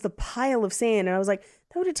then it shows the pile of sand. And I was like,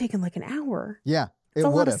 that would have taken like an hour. Yeah, It's it a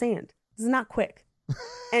lot would of have. sand. This is not quick.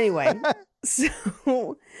 Anyway,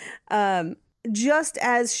 so just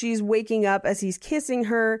as she's waking up, as he's kissing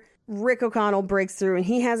her, Rick O'Connell breaks through and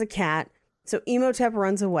he has a cat. So Imhotep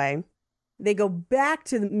runs away. They go back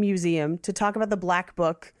to the museum to talk about the Black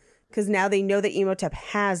Book because now they know that Imhotep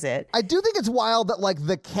has it. I do think it's wild that like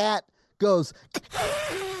the cat goes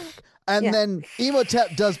and Yeah. then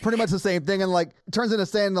Imhotep does pretty much the same thing and like turns into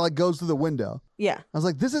sand and like goes through the window. Yeah. I was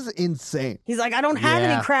like, this is insane. He's like, I don't have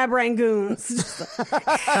Yeah. any crab rangoons.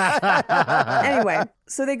 Anyway,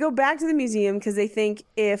 so they go back to the museum because they think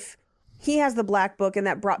if he has the Black Book and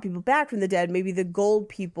that brought people back from the dead, maybe the gold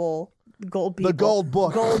people. The gold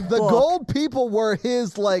book. Gold the book. gold people were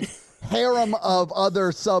his like harem of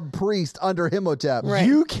other sub priests under Imhotep. Right.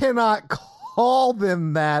 You cannot call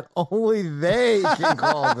them that. Only they can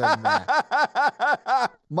call them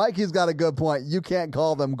that. Mikey's got a good point. You can't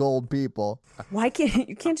call them gold people. Why can't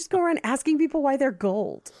you can't just go around asking people why they're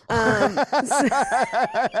gold?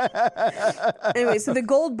 Anyway, so the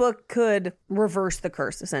gold book could reverse the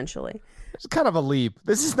curse essentially. It's kind of a leap.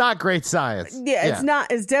 This is not great science. Yeah, it's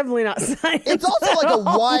not. It's definitely not science. It's also like at a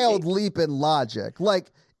all. wild leap in logic.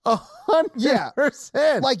 Like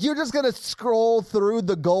 100%. Like you're just gonna scroll through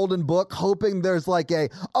the golden book hoping there's like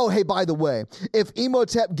oh hey, by the way, if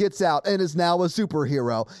Imhotep gets out and is now a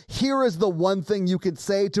superhero, here is the one thing you can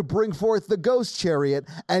say to bring forth the ghost chariot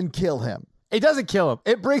and kill him. It doesn't kill him.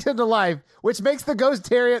 It brings him to life, which makes the ghost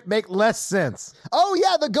chariot make less sense. Oh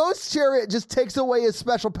yeah, the ghost chariot just takes away his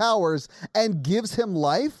special powers and gives him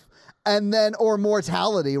life and then or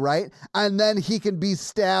mortality, right? And then he can be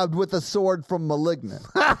stabbed with a sword from Malignant.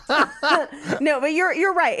 No, but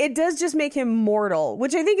you're right. It does just make him mortal,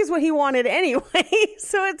 which I think is what he wanted anyway.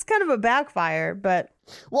 So it's kind of a backfire, but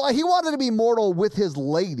Well, he wanted to be mortal with his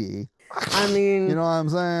lady. I mean, You know what I'm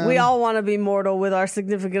saying? we all want to be mortal with our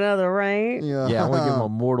significant other, right? Yeah. Yeah, I want to give him a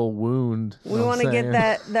mortal wound. We want to get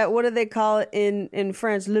that what do they call it in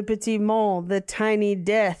French? Le petit mort, the tiny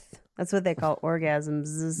death. That's what they call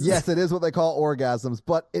orgasms. Yes, it is what they call orgasms,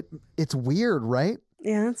 but it's weird, right?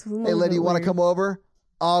 Yeah, that's a little Hey, lady, bit you want to weird. come over?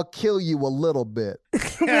 I'll kill you a little bit.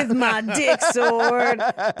 with my dick sword.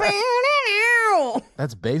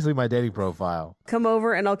 That's basically my dating profile. Come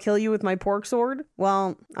over and I'll kill you with my pork sword.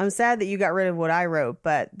 Well, I'm sad that you got rid of what I wrote,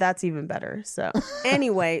 but that's even better. So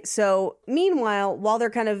anyway, so meanwhile, while they're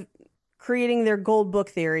kind of creating their gold book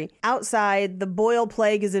theory, outside the boil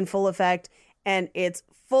plague is in full effect and it's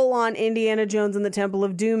full on Indiana Jones and the Temple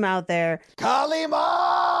of Doom out there.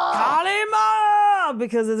 Kalima! Kalima!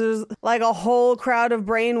 Because there's like a whole crowd of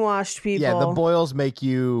brainwashed people. Yeah, the boils make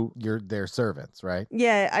you their servants, right?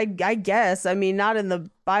 Yeah, I guess. I mean, not in the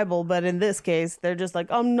Bible, but in this case, they're just like,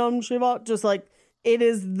 num shiva, just like, it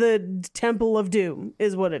is the Temple of Doom,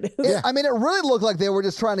 is what it is. I mean, it really looked like they were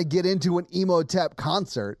just trying to get into an Imhotep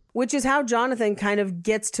concert. Which is how Jonathan kind of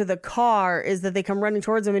gets to the car, is that they come running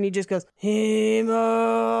towards him and he just goes, Imhotep,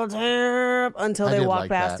 until I they did walk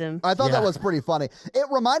like past that. him. I thought that Yeah. was pretty funny. It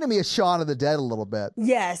reminded me of Shaun of the Dead a little bit.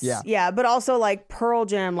 Yes. Yeah. Yeah. But also like Pearl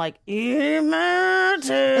Jam, like,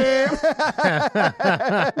 Imhotep.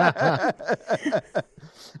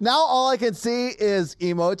 Now all I can see is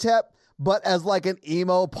Imhotep, but as like an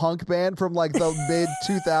emo punk band from like the mid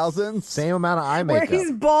 2000s. Same amount of eye Where makeup.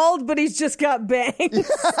 he's bald, but he's just got bangs.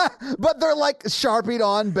 But they're like sharpied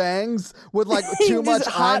on bangs with like too Just much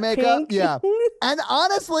eye hot makeup. pink. Yeah. And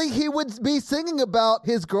honestly, he would be singing about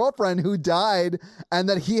his girlfriend who died and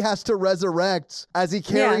that he has to resurrect as he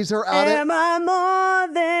carries her out. Am I more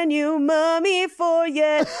than you, mummy, for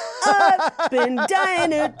yet? I've been dying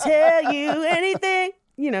to tell you anything.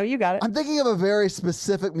 You know, you got it. I'm thinking of a very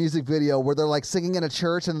specific music video where they're like singing in a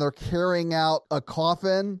church and they're carrying out a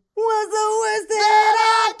coffin. Was the worst that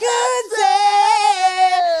I could say.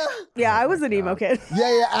 Yeah, I was an emo kid.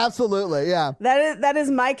 Yeah, absolutely. Yeah. That is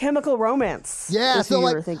My Chemical Romance. Yeah, if so you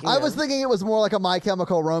like were thinking I of. was thinking it was more like a My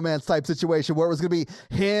Chemical Romance type situation where it was going to be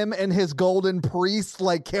him and his golden priest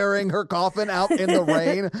like carrying her coffin out in the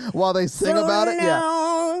rain while they sing So about it. Yeah.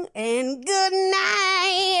 long and good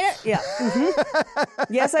night. Yeah. Mhm.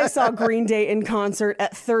 Yes, I saw Green Day in concert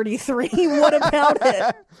at 33. What about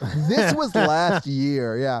it? This was last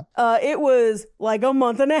year. Yeah. It was like a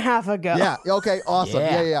month and a half ago. Yeah. Okay. Awesome.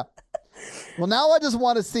 Yeah. Yeah. Well, now I just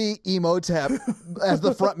want to see Emotep as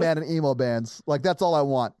the front man in emo bands. Like, that's all I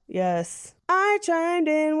want. Yes. I chimed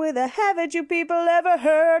in with a haven't you people ever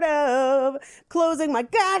heard of closing my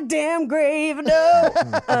goddamn grave? No.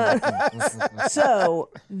 So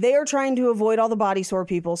they're trying to avoid all the body sore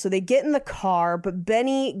people. So they get in the car, but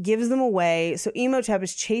Benny gives them away. So Emotep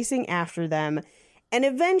is chasing after them. And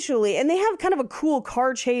eventually, and they have kind of a cool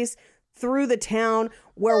car chase through the town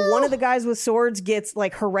where one of the guys with swords gets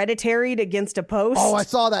like hereditaried against a post. Oh, I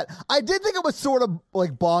saw that. I did think it was sort of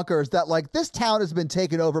like bonkers that like this town has been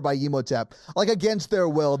taken over by Emotep, like against their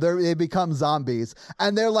will. They become zombies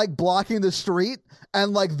and they're like blocking the street.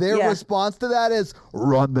 And like their response to that is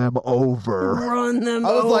run them over. Run them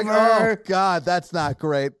over. I was over. like, oh God, that's not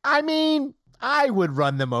great. I mean, I would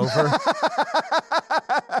run them over.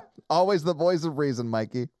 Always the voice of reason,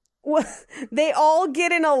 Mikey. Well, they all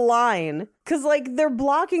get in a line because like they're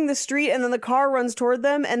blocking the street and then the car runs toward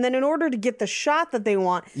them. And then in order to get the shot that they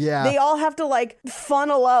want, they all have to like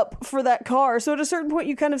funnel up for that car. So at a certain point,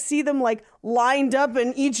 you kind of see them like lined up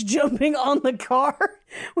and each jumping on the car,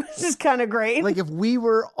 which is kind of great. Like if we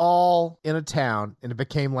were all in a town and it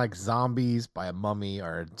became like zombies by a mummy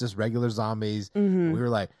or just regular zombies, we were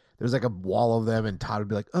like, there's like a wall of them, and Todd would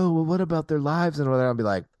be like, oh, well, what about their lives? And whatever. I'd be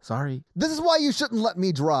like, sorry. This is why you shouldn't let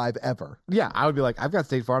me drive ever. Yeah, I would be like, I've got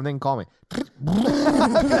State Farm. They can call me.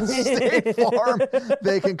 I've got State Farm.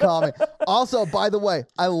 They can call me. Also, by the way,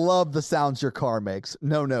 I love the sounds your car makes.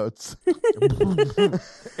 No notes. It's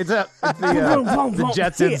the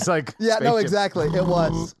Jetsons, like. Yeah, no, spaceship. exactly. It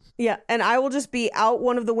was. Yeah, and I will just be out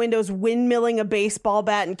one of the windows windmilling a baseball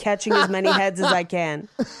bat and catching as many heads as I can.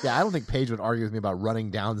 Yeah, I don't think Paige would argue with me about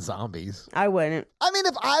running down zombies. I wouldn't. I mean,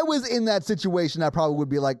 if I was in that situation, I probably would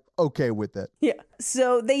be like, okay with it. Yeah.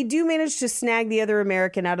 So they do manage to snag the other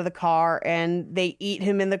American out of the car and they eat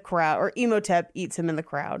him in the crowd, or Emotep eats him in the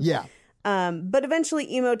crowd. Yeah. But eventually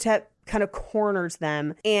Emotep kind of corners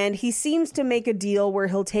them and he seems to make a deal where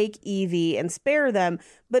he'll take Evie and spare them.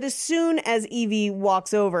 But as soon as Evie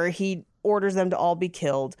walks over, he orders them to all be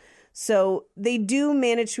killed. So they do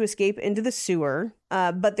manage to escape into the sewer,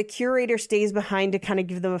 but the curator stays behind to kind of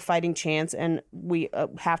give them a fighting chance, and we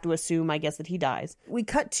have to assume, I guess, that he dies. We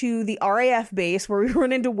cut to the RAF base where we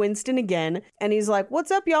run into Winston again, and he's like,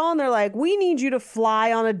 what's up, y'all? And they're like, we need you to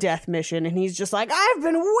fly on a death mission. And he's just like, I've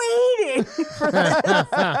been waiting for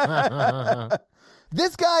this.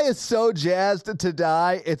 This guy is so jazzed to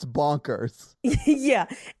die, it's bonkers. Yeah.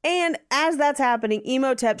 And as that's happening,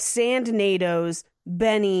 Emotep sand NATO's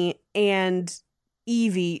Benny and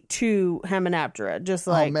Evie to Hamunaptera. Just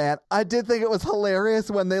like, oh man, I did think it was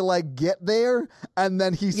hilarious when they like get there and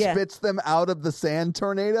then he spits them out of the sand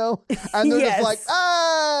tornado and they're just like,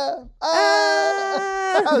 I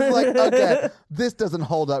was like, okay, this doesn't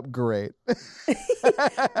hold up great.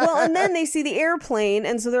 Well, and then they see the airplane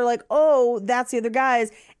and so they're like, oh, that's the other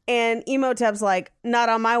guys. And Emotep's like, not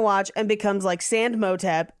on my watch, and becomes like Sand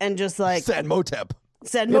Motep and just like Sand Motep.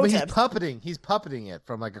 Sand Yeah, but Motep. he's puppeting it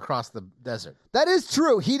from like across the desert. That is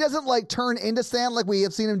true. He doesn't like turn into sand like we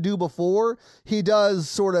have seen him do before. He does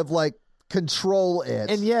sort of like control it.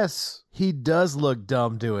 And yes, he does look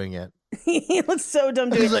dumb doing it. He looks so dumb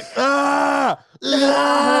doing He's it. like, ah!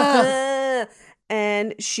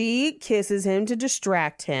 And she kisses him to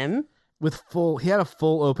distract him. He had a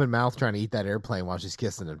full open mouth trying to eat that airplane while she's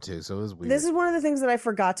kissing him too, so it was weird. This is one of the things that I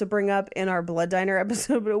forgot to bring up in our Blood Diner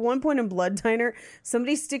episode, but at one point in Blood Diner,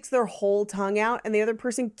 somebody sticks their whole tongue out and the other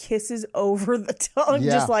person kisses over the tongue,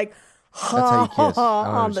 just like, That's how you kiss. I don't know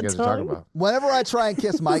on what the you guys are talking tongue. about. Whenever I try and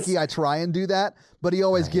kiss Mikey, I try and do that, but he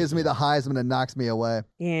always gives me the Heisman and knocks me away.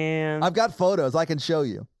 Yeah. I've got photos I can show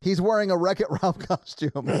you. He's wearing a Wreck-It Ralph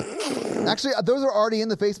costume. Actually, those are already in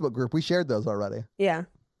the Facebook group. We shared those already. Yeah.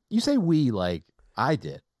 You say we like I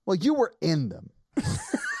did. Well, you were in them.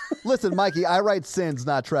 Listen, Mikey, I write sins,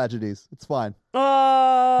 not tragedies. It's fine.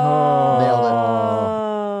 Oh.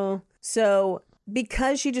 Nailed it. So,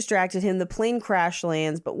 because she distracted him, the plane crash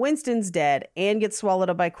lands, but Winston's dead and gets swallowed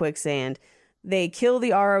up by quicksand. They kill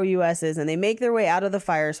the ROUSs and they make their way out of the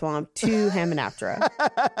fire swamp to Hamunaptera.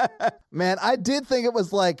 Man, I did think it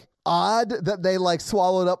was like odd that they like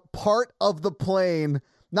swallowed up part of the plane.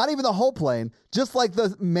 Not even the whole plane, just like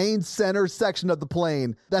the main center section of the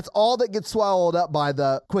plane. That's all that gets swallowed up by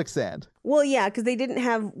the quicksand. Well, yeah, because they didn't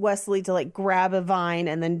have Wesley to like grab a vine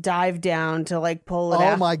and then dive down to like pull it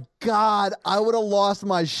out. Oh my God. I would have lost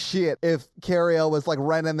my shit if Cariel was like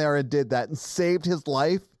right in there and did that and saved his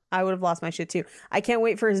life. I would have lost my shit too. I can't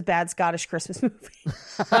wait for his bad Scottish Christmas movie.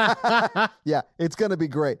 Yeah, it's going to be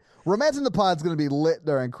great. Romance in the Pod's going to be lit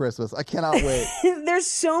during Christmas. I cannot wait. There's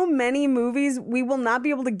so many movies. We will not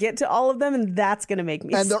be able to get to all of them, and that's going to make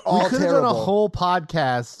me And they're sick. all We could have terrible. done a whole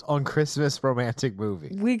podcast on Christmas romantic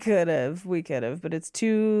movies. We could have, but it's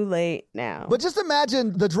too late now. But just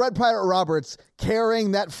imagine the Dread Pirate Roberts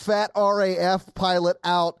carrying that fat RAF pilot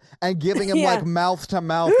out and giving him Yeah. like mouth to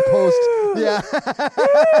mouth post. Yeah.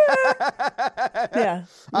 Yeah.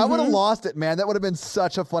 I would have lost it, man. That would have been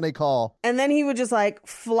such a funny call. And then he would just like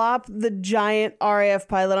flop the giant RAF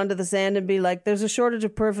pilot onto the sand and be like, there's a shortage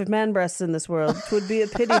of perfect man breasts in this world. 'Twould be a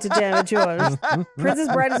pity to damage yours.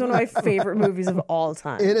 Princess Bride is one of my favorite movies of all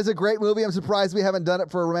time. It is a great movie. I'm surprised we haven't done it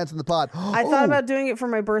for Romance in the Pod. I thought about doing it for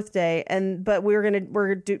my birthday, but we're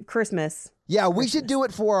gonna do Christmas. Yeah, we should do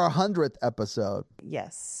it for our 100th episode.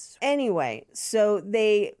 Yes. Anyway, so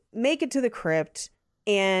they make it to the crypt,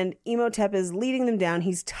 and Imhotep is leading them down.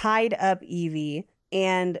 He's tied up Evie,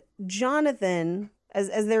 and Jonathan, as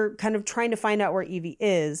they're kind of trying to find out where Evie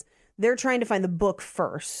is, they're trying to find the book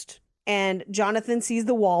first. And Jonathan sees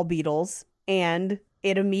the wall beetles, and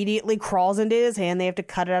it immediately crawls into his hand. They have to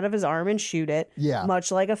cut it out of his arm and shoot it, Yeah.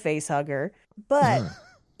 much like a face hugger. But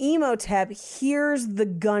Imhotep hears the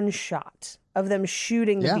gunshot of them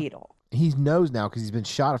shooting the Yeah. beetle. He knows now because he's been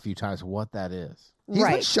shot a few times what that is. He's been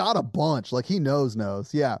Right. shot a bunch. Like he knows.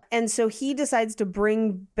 Yeah. And so he decides to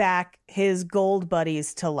bring back his gold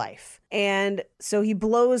buddies to life. And so he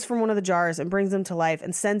blows from one of the jars and brings them to life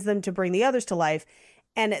and sends them to bring the others to life.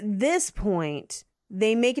 And at this point,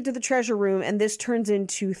 they make it to the treasure room, and this turns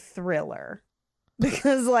into Thriller.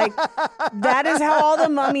 Because, like, that is how all the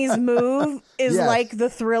mummies move, is Yes. like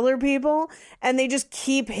the Thriller people. And they just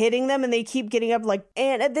keep hitting them, and they keep getting up, like,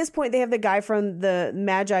 and at this point, they have the guy from the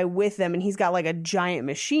Magi with them, and he's got like a giant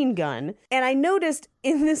machine gun. And I noticed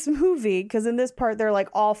in this movie, because in this part, they're like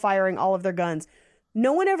all firing all of their guns.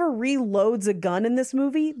 No one ever reloads a gun in this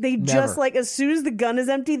movie. They just, like, as soon as the gun is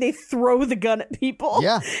empty, they throw the gun at people.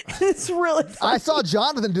 Yeah. It's really funny. I saw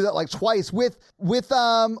Jonathan do that like twice with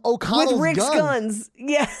O'Connell's with Rick's guns. guns.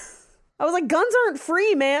 Yeah. I was like, guns aren't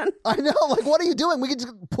free, man. I know. Like, what are you doing? We could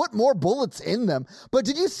just put more bullets in them. But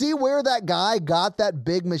did you see where that guy got that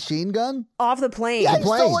big machine gun? Off the plane. Yeah, he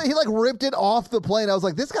plane. stole it. He like ripped it off the plane. I was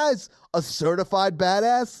like, this guy's a certified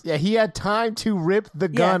badass. Yeah, he had time to rip the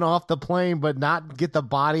gun off the plane, but not get the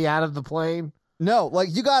body out of the plane. No, like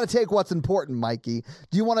you got to take what's important, Mikey.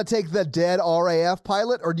 Do you want to take the dead RAF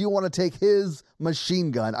pilot or do you want to take his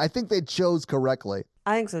machine gun? I think they chose correctly.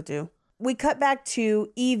 I think so too. We cut back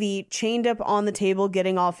to Evie chained up on the table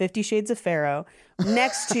getting all 50 Shades of Pharaoh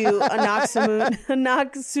next to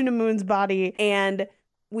Anaxunamun's body, and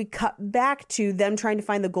we cut back to them trying to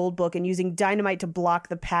find the gold book and using dynamite to block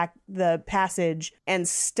the passage and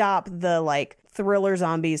stop the like Thriller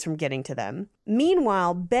zombies from getting to them.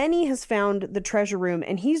 Meanwhile, Benny has found the treasure room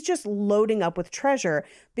and he's just loading up with treasure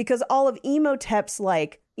because all of Imhotep's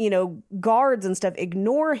like, you know, guards and stuff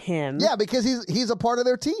ignore him. Yeah, because he's a part of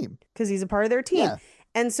their team. Because he's a part of their team. Yeah.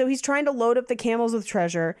 And so he's trying to load up the camels with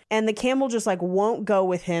treasure, and the camel just like won't go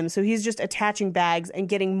with him. So he's just attaching bags and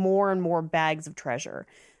getting more and more bags of treasure.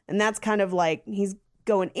 And that's kind of like he's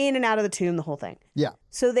going in and out of the tomb, the whole thing. Yeah.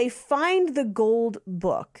 So they find the gold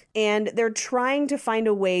book and they're trying to find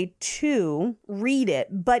a way to read it,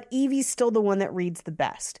 but Evie's still the one that reads the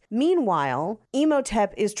best. Meanwhile,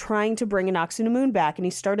 Imhotep is trying to bring Anaxunamun back, and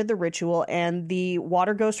he started the ritual, and the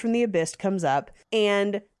water ghost from the abyss comes up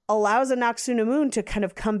and allows Anaxunamun to kind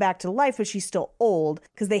of come back to life, but she's still old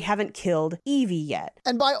because they haven't killed Evie yet.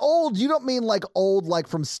 And by old, you don't mean like old, like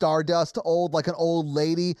from Stardust to old, like an old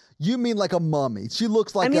lady. You mean like a mummy. She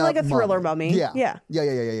looks like like a Thriller mummy. Yeah. Yeah.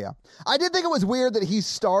 Yeah. I did think it was weird that he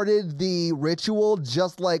started the ritual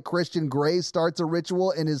just like Christian Grey starts a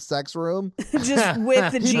ritual in his sex room. Just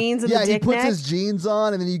with the jeans and Yeah, the he dick puts neck. his jeans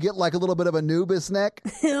on and then you get like a little bit of Anubis neck.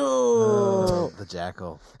 Ew. The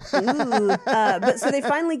jackal. Ooh. But so they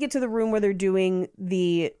finally get to the room where they're doing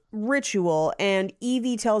the ritual, and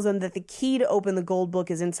Evie tells them that the key to open the gold book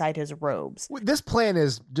is inside his robes. This plan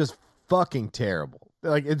is just fucking terrible.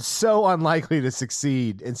 Like, it's so unlikely to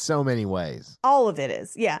succeed in so many ways. All of it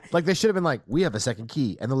is, yeah. Like, they should have been like, we have a second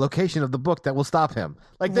key and the location of the book that will stop him.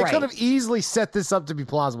 Like, they Right. could have easily set this up to be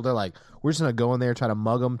plausible. They're like, we're just going to go in there, try to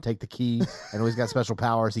mug him, take the key, and he's got special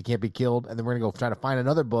powers. He can't be killed. And then we're going to go try to find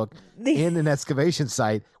another book in an excavation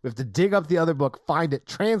site. We have to dig up the other book, find it,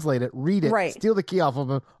 translate it, read it, Right. steal the key off of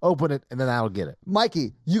him, open it, and then that'll get it.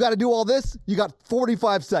 Mikey, you got to do all this. You got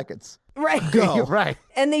 45 seconds. Right. Go. Right.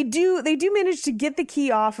 And they do manage to get the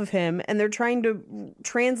key off of him, and they're trying to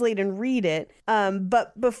translate and read it.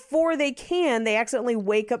 But before they can, they accidentally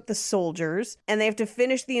wake up the soldiers, and they have to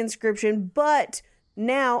finish the inscription. But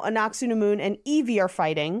now Anck-su-namun and Evie are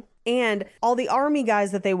fighting, and all the army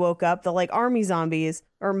guys that they woke up, the like army zombies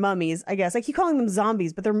or mummies, I guess. I keep calling them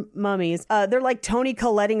zombies, but they're mummies. They're like Tony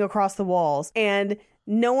Colletting across the walls, and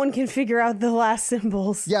no one can figure out the last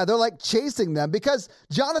symbols. Yeah, they're like chasing them because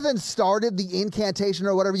Jonathan started the incantation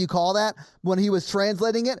or whatever you call that when he was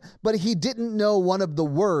translating it, but he didn't know one of the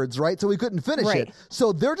words, right? So he couldn't finish Right. it.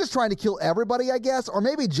 So they're just trying to kill everybody, I guess, or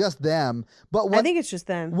maybe just them. But I think it's just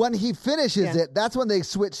them. when he finishes Yeah. it, that's when they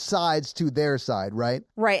switch sides to their side, right?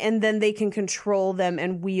 Right, and then they can control them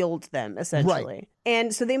and wield them, essentially.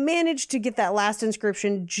 And so they managed to get that last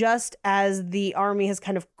inscription just as the army has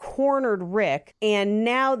kind of cornered Rick, and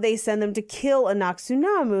now they send them to kill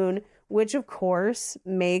Anck-su-namun, which of course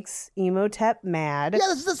makes Imhotep mad. Yeah,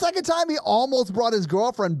 this is the second time he almost brought his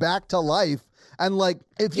girlfriend back to life. And like,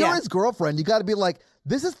 if you're Yeah. his girlfriend, you got to be like,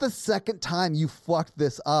 this is the second time you fucked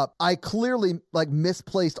this up. I clearly like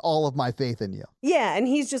misplaced all of my faith in you. Yeah, and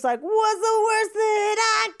he's just like, what's the worst that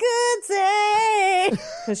I could say?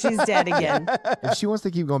 Because she's dead again. If she wants to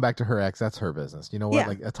keep going back to her ex, that's her business. You know what? Yeah.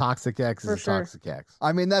 Like a toxic ex For is a sure. toxic ex.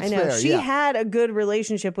 I mean, that's I know. fair. She yeah. had a good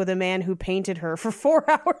relationship with a man who painted her for 4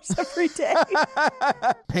 hours every day.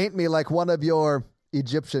 Paint me like one of your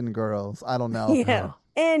Egyptian girls. I don't know. Yeah.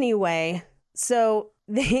 Anyway, so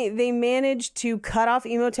they manage to cut off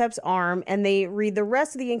Imhotep's arm, and they read the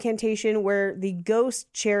rest of the incantation where the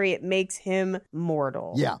ghost chariot makes him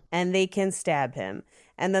mortal. Yeah. And they can stab him.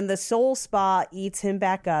 And then the soul spa eats him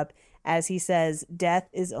back up as he says, death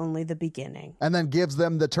is only the beginning. And then gives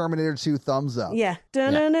them the Terminator 2 thumbs up. Yeah.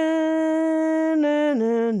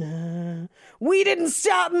 Dun-dun-dun-dun-dun-dun. We didn't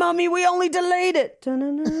stop, Mummy. We only delayed it.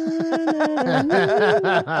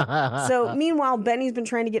 Dun-dun-dun-dun-dun. So meanwhile, Benny's been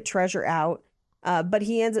trying to get treasure out. But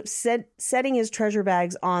he ends up setting his treasure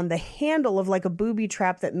bags on the handle of like a booby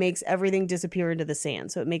trap that makes everything disappear into the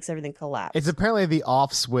sand. So it makes everything collapse. It's apparently the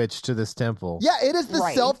off switch to this temple. Yeah, it is the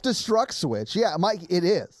Right. self-destruct switch. Yeah, Mike, it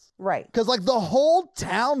is. Right. Because like the whole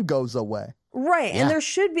town goes away. Right. Yeah. And there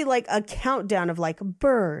should be like a countdown of like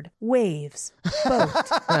bird, waves, boat,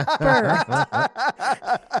 bird,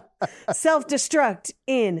 self-destruct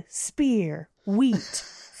in spear, wheat,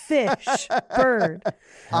 fish, bird.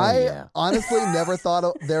 I honestly never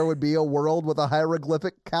thought there would be a world with a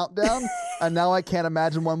hieroglyphic countdown, and now I can't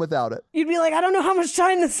imagine one without it. You'd be like, I don't know how much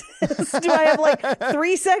time this is. Do I have like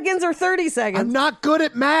 3 seconds or 30 I'm seconds? not good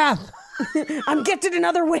at math. I'm gifted in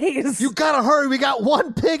other ways. You gotta hurry. We got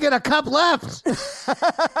one pig and a cup left. And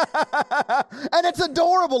it's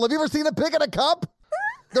adorable. Have you ever seen a pig in a cup?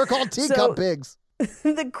 They're called teacup pigs.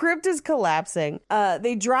 The crypt is collapsing.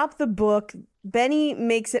 They drop the book. Benny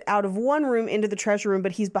makes it out of one room into the treasure room,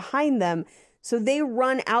 but he's behind them. So they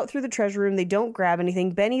run out through the treasure room. They don't grab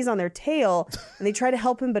anything. Benny's on their tail, and they try to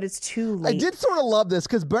help him, but it's too late. I did sort of love this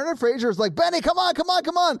because Bernard Fraser is like, Benny, come on, come on,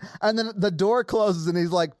 come on. And then the door closes and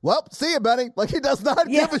he's like, well, see you, Benny. Like he does not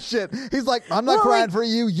Yeah. give a shit. He's like, I'm not Well, crying like- for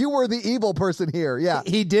you. You were the evil person here. Yeah.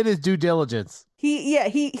 He did his due diligence. He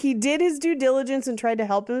did his due diligence and tried to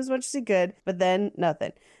help him as much as he could, but then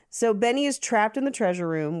nothing. So Benny is trapped in the treasure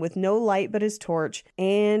room with no light but his torch,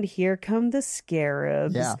 and here come the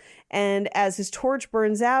scarabs. Yeah. And as his torch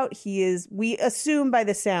burns out, we assume by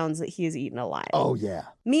the sounds that he is eaten alive. Oh, yeah.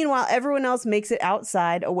 Meanwhile, everyone else makes it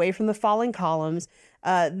outside, away from the falling columns.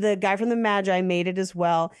 The guy from the Magi made it as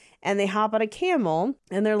well, and they hop on a camel,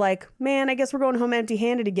 and they're like, man, I guess we're going home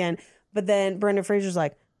empty-handed again. But then Brendan Fraser's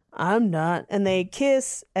like, I'm not. And they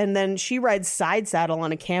kiss, and then she rides side saddle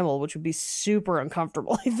on a camel, which would be super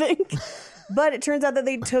uncomfortable, I think. But it turns out that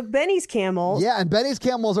they took Benny's camel. Yeah. And Benny's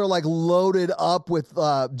camels are like loaded up with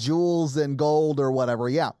jewels and gold or whatever.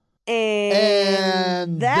 Yeah.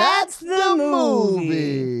 And that's the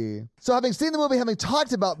movie. So having seen the movie, having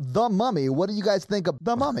talked about The Mummy, what do you guys think of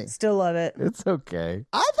The Mummy? Still love it. It's okay.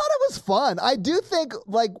 I thought it was fun. I do think,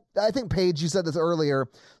 I think Paige, you said this earlier.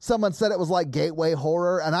 Someone said it was like gateway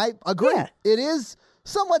horror, and I agree. Yeah. It is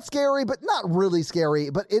somewhat scary, but not really scary.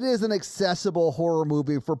 But it is an accessible horror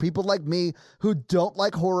movie for people like me who don't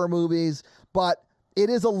like horror movies, but it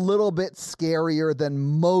is a little bit scarier than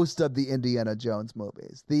most of the Indiana Jones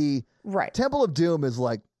movies. The Right. Temple of Doom is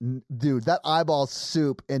like, dude, that eyeball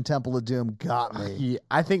soup in Temple of Doom got me. Yeah,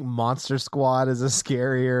 I think Monster Squad is a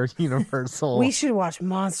scarier Universal. We should watch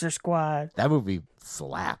Monster Squad. That movie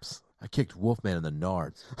slaps. I kicked Wolfman in the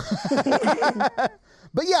nards.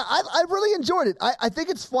 But yeah, I really enjoyed it. I think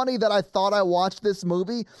it's funny that I thought I watched this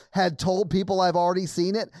movie, had told people I've already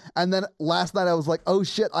seen it, and then last night I was like, oh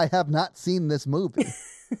shit, I have not seen this movie.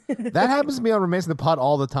 That happens to me on Romancing the Pod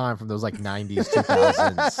all the time from those like 90s,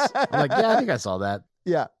 2000s. I'm like, yeah, I think I saw that.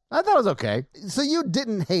 Yeah. I thought it was okay. So you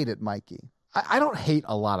didn't hate it, Mikey. I don't hate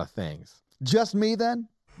a lot of things. Just me then?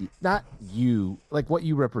 Not you, like what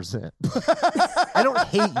you represent. I don't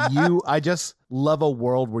hate you. I just love a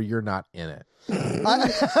world where you're not in it. I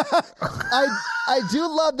do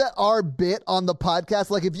love that our bit on the podcast,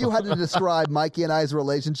 like if you had to describe Mikey and I's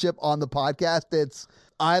relationship on the podcast, it's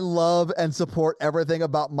I love and support everything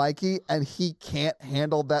about Mikey, and he can't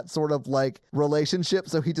handle that sort of like relationship,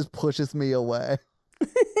 so he just pushes me away.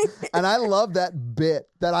 And I love that bit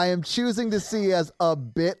that I am choosing to see as a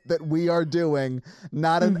bit that we are doing,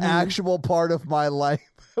 not an actual part of my life,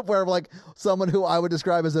 where like someone who I would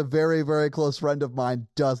describe as a very, very close friend of mine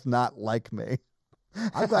does not like me.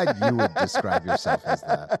 I'm glad you would describe yourself as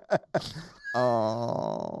that.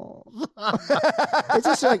 Oh. It's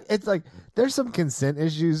just like, it's like there's some consent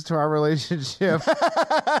issues to our relationship.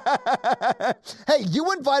 Hey, you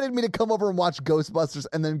invited me to come over and watch Ghostbusters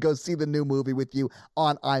and then go see the new movie with you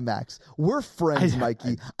on IMAX. We're friends,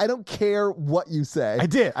 Mikey. I don't care what you say.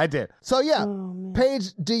 I did. So yeah,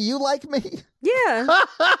 Paige, do you like me? Yeah.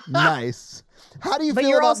 Nice. How do you But feel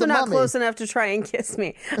you're about also the not Mummy? close enough to try and kiss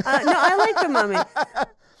me. No, I like the Mummy.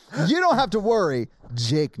 You don't have to worry.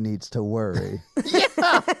 Jake needs to worry.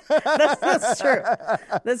 That's true.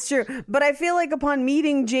 That's true. But I feel like upon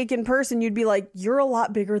meeting Jake in person, you'd be like, "You're a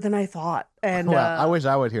lot bigger than I thought." And Well, I wish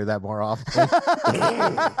I would hear that more often.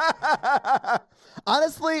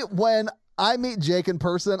 Honestly, when I meet Jake in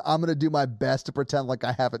person, I'm going to do my best to pretend like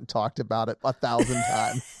I haven't talked about it 1,000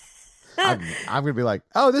 times. I'm gonna be like,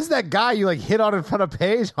 oh, this is that guy you like hit on in front of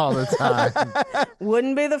Paige all the time.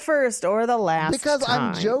 wouldn't be the first or the last. Because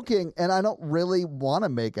I'm time. joking and I don't really want to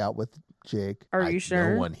make out with Jake. Are you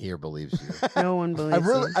sure? No one here believes you. No one believes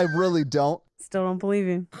I really don't. Still don't believe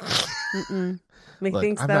you.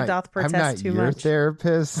 Methinks I'm thou not- doth protest I'm not too your much.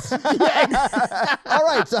 therapist. All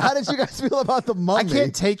right, so how did you guys feel about the I Mummy?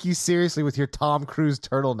 can't take you seriously with your Tom Cruise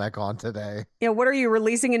turtleneck on today. Yeah, what are you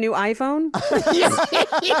releasing a new iPhone?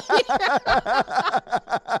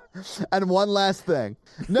 And one last thing.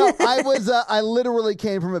 No, I literally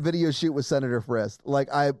came from a video shoot with Senator Frist.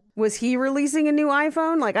 Was he releasing a new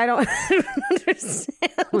iPhone? Like I don't understand.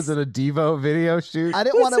 Was it a Devo video shoot? I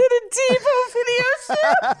didn't Was want to it a Devo video shoot?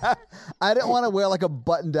 I didn't want to wear like a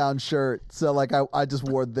button-down shirt, so like I just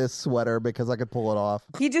wore this sweater because I could pull it off.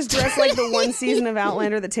 He just dressed like the one season of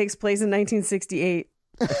Outlander that takes place in 1968.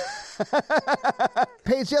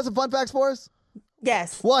 Paige, you have some fun facts for us?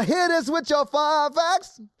 Yes. Well, hit us with your fun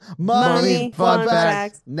facts. Mummy fun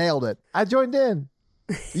facts. Nailed it. I joined in.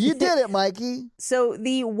 You did it, Mikey. So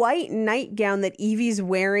the white nightgown that Evie's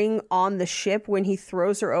wearing on the ship when he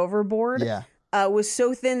throws her overboard Yeah. was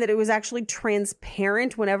so thin that it was actually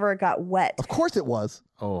transparent whenever it got wet. Of course it was.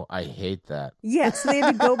 Oh, I hate that. Yeah, so they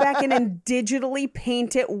had to go back in and digitally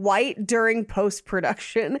paint it white during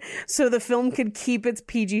post-production so the film could keep its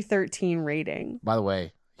PG-13 rating. By the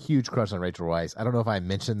way, huge crush on Rachel Weisz. I don't know if I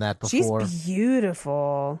mentioned that before. She's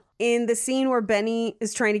beautiful. In the scene where Benny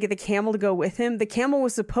is trying to get the camel to go with him, the camel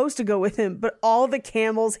was supposed to go with him, but all the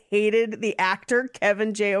camels hated the actor,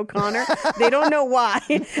 Kevin J. O'Connor. They don't know why.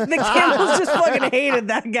 The camels just fucking hated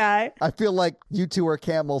that guy. I feel like you two are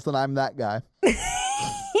camels and I'm that guy.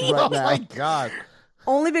 Oh Right now. my God.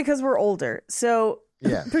 Only because we're older. So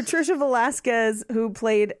Yeah. Patricia Velasquez, who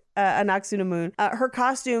played Anaxuna Moon, her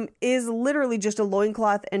costume is literally just a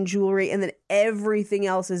loincloth and jewelry, and then everything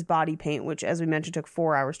else is body paint, which, as we mentioned, took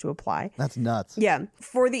 4 hours to apply. That's nuts. Yeah.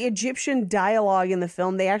 For the Egyptian dialogue in the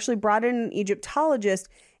film, they actually brought in an Egyptologist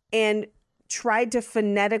and tried to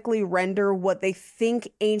phonetically render what they think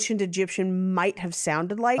ancient Egyptian might have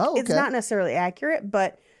sounded like. Oh, It's okay. not necessarily accurate,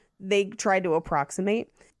 but they tried to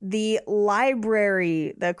approximate. The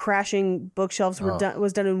library, the crashing bookshelves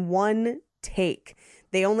was done in one take.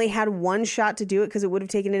 They only had one shot to do it because it would have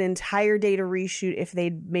taken an entire day to reshoot if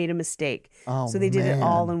they'd made a mistake. Oh, So they did it man.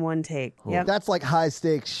 all in one take. Yep. That's like high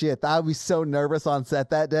stakes shit. I would be so nervous on set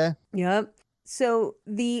that day. Yep. So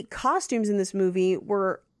the costumes in this movie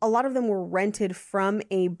a lot of them were rented from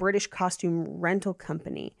a British costume rental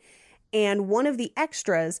company. And one of the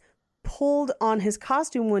extras pulled on his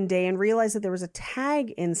costume one day and realized that there was a tag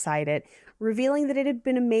inside it, revealing that it had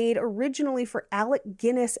been made originally for Alec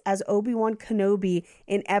Guinness as Obi-Wan Kenobi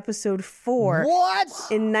in episode 4 What?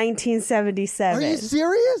 in 1977. Are you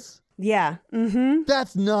serious? Yeah. Mm-hmm.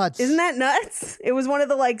 That's nuts. Isn't that nuts? It was one of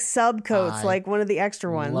the like subcoats, I like one of the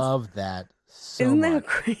extra ones. Love that So Isn't much. that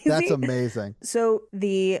crazy? That's amazing. So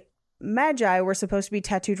the Magi were supposed to be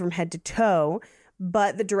tattooed from head to toe,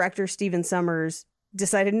 but the director, Stephen Sommers,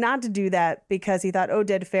 decided not to do that because he thought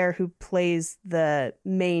Oded Fehr, who plays the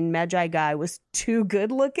main Magi guy, was too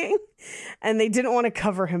good looking and they didn't want to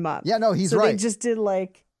cover him up. Yeah, no, he's so right. they just did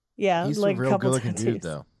like He's like a a real couple good-looking tattoos. dude,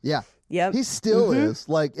 though. Yeah. Yep. He still Mhm. is.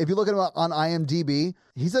 Like, if you look at him on IMDb,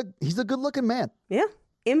 he's a good looking man. Yeah.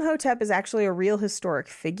 Imhotep is actually a real historic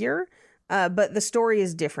figure, but the story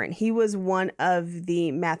is different. He was one of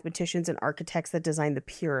the mathematicians and architects that designed the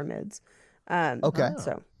pyramids. Okay.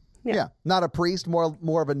 So, Yeah. Yeah. Not a priest, more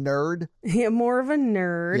of a nerd. yeah, more of a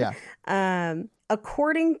nerd. Yeah.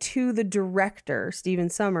 According to the director, Stephen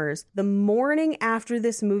Sommers, the morning after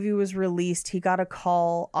this movie was released, he got a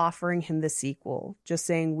call offering him the sequel, just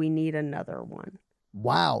saying, we need another one.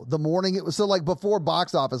 Wow. The morning it was so like before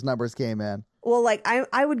box office numbers came in. Well, like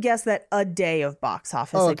I would guess that a day of box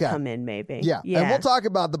office Oh, had okay. come in, maybe. Yeah. Yeah. And we'll talk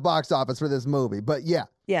about the box office for this movie, but yeah.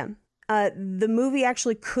 Yeah. The movie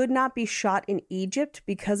actually could not be shot in Egypt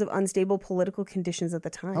because of unstable political conditions at the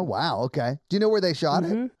time. Oh, wow. Okay. Do you know where they shot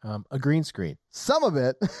it? Mhm. A green screen. Some of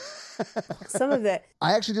it. Some of it.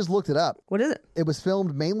 I actually just looked it up. What is it? It was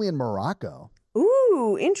filmed mainly in Morocco.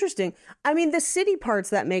 Ooh, interesting. I mean, the city parts,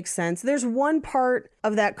 that makes sense. There's one part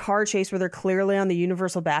of that car chase where they're clearly on the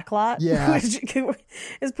Universal backlot, Yeah. which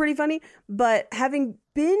is pretty funny. But having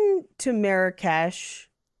been to Marrakesh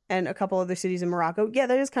and a couple other cities in Morocco, yeah,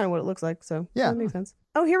 that is kind of what it looks like. So Yeah. that makes sense.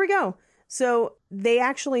 Oh, here we go. So they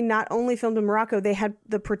actually not only filmed in Morocco, they had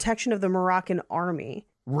the protection of the Moroccan army.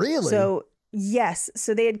 Really? So, yes.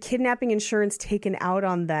 So they had kidnapping insurance taken out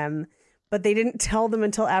on them, but they didn't tell them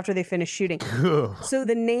until after they finished shooting. So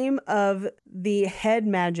the name of the head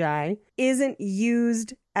Magi isn't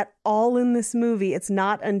used at all in this movie. It's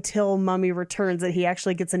not until Mummy Returns that he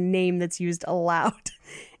actually gets a name that's used aloud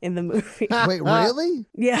in the movie. Wait, really?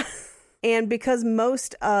 Yeah. And because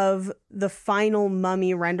most of the final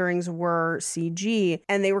Mummy renderings were CG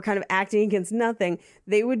and they were kind of acting against nothing,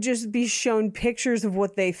 they would just be shown pictures of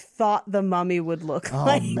what they thought the mummy would look Oh,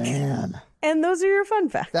 like. man. And those are your fun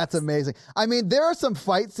facts. That's amazing. I mean, there are some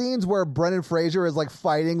fight scenes where Brendan Fraser is like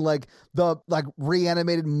fighting like the like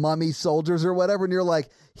reanimated mummy soldiers or whatever, and you're like,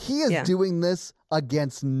 he is Yeah. doing this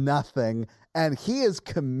against nothing, and he is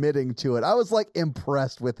committing to it. I was like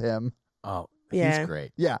impressed with him. Oh, Yeah. he's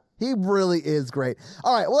great. Yeah, he really is great.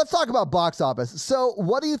 All right, well, let's talk about box office. So,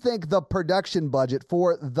 what do you think the production budget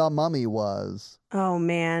for The Mummy was? Oh,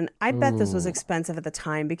 man. I bet this was Ooh. expensive at the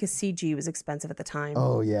time because CG was expensive at the time.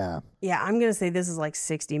 Oh, yeah. Yeah, I'm going to say this is like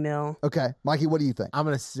 60 mil. Okay, Mikey, what do you think? I'm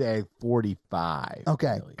gonna say 45. Okay,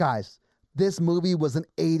 million. guys, this movie was an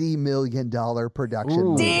 $80 million production. Ooh.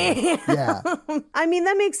 movie. Damn. Yeah. I mean,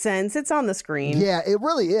 that makes sense. It's on the screen. Yeah, it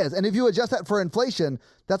really is. And if you adjust that for inflation,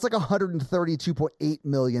 that's like $132.8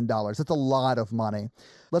 million. That's a lot of money.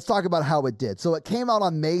 Let's talk about how it did. So it came out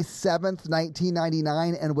on May 7th,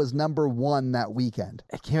 1999, and was number 1 that weekend.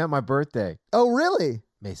 It came out my birthday. Oh, really?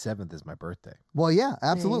 May 7th is my birthday. Well, yeah,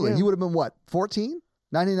 absolutely. go. You would have been what, 14?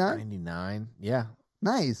 99? 99. Yeah.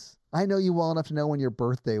 Nice. I know you well enough to know when your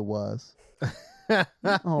birthday was.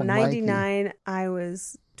 Oh, 99, I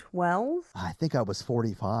was 12. I think I was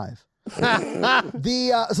 45. So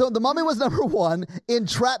The Mummy was number 1.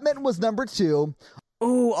 Entrapment was number 2.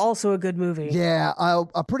 Oh, also a good movie. Yeah,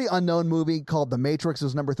 a pretty unknown movie called The Matrix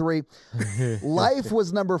was number 3. Life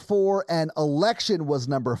was number 4, and Election was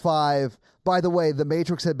number 5. By the way, The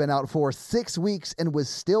Matrix had been out for 6 weeks and was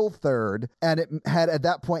still third, and it had at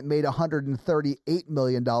that point made $138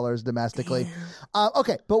 million domestically.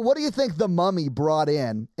 Okay, but what do you think The Mummy brought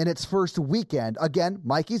in its first weekend? Again,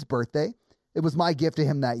 Mikey's birthday. It was my gift to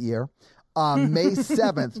him that year. May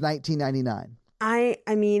 7th, 1999. I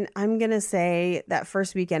mean, I'm going to say that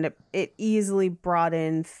first weekend, it easily brought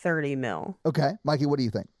in 30 mil. Okay, Mikey, what do you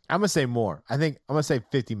think? I'm gonna say more. I'm gonna say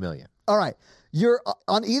 50 million. All right. You're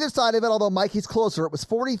on either side of it, although Mikey's closer. It was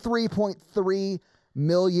 $43.3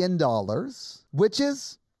 million, which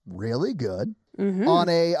is really good. Mhm. On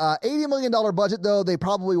a $80 million budget, though, they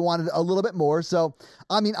probably wanted a little bit more. So,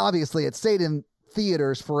 I mean, obviously, it stayed in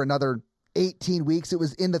theaters for another 18 weeks. It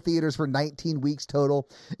was in the theaters for 19 weeks total.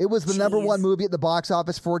 It was the number Jeez. 1 movie at the box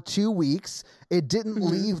office for 2 weeks. It didn't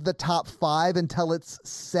leave the top 5 until its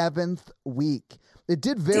 7th week. It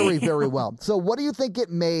did very, very well. So what do you think it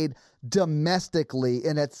made domestically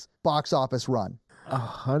in its box office run?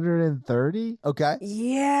 130? Okay.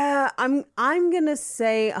 Yeah, I'm going to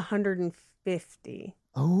say 150.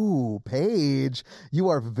 Oh, Paige, you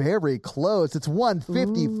are very close. It's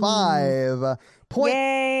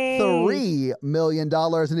 $155.3 million.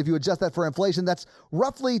 And if you adjust that for inflation, that's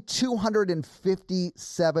roughly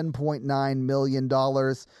 $257.9 million.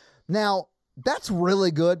 Now, that's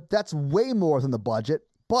really good. That's way more than the budget.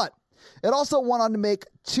 But it also went on to make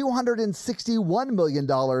 $261 million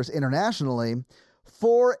internationally,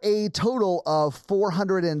 for a total of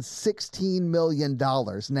 $416 million.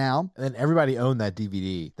 Now, And then everybody owned that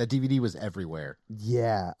DVD. That DVD was everywhere.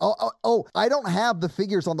 yeah. Oh, I don't have the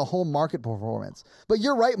figures on the home market performance. But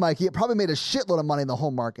you're right, Mikey. It probably made a shitload of money in the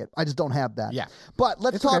home market. I just don't have that. Yeah. But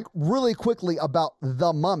let's It's talk okay. really quickly about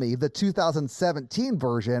The Mummy, the 2017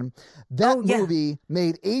 version. That Oh, yeah. movie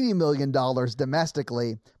made $80 million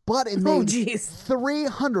domestically, but it Oh, made jeez.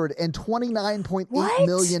 $329.8 What?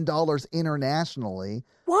 million internationally.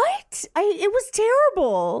 What? It was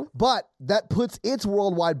terrible. But that puts its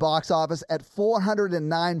worldwide box office at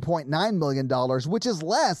 $409.9 million, which is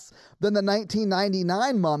less than the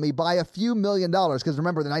 1999 Mummy by a few $million. Because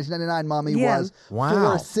remember, the 1999 Mummy Yeah. was Wow.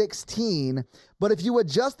 416. But if you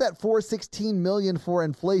adjust that 416 million for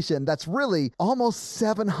inflation, that's really almost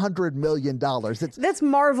 $700 million. It's That's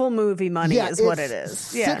Marvel movie money is what it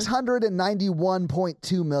it's is. Yeah.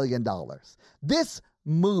 $691.2 million. This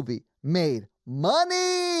movie made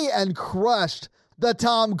money and crushed the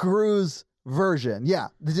Tom Cruise version. Yeah,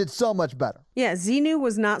 they did so much better. Yeah, Xenu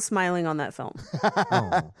was not smiling on that film.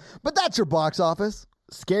 Oh. But that's your box office.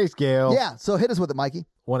 Scary scale. Yeah, so hit us with it, Mikey.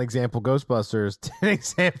 One example, Ghostbusters. 10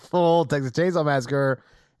 example, Texas Chainsaw Massacre.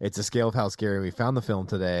 It's a scale of how scary we found the film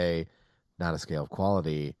today, not a scale of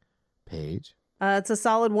quality. Paige. It's a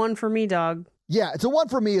solid one for me, dog. Yeah, it's a one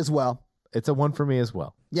for me as well. It's a one for me as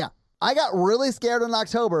well. Yeah. I got really scared in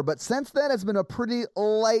October, but since then it's been a pretty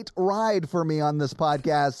light ride for me on this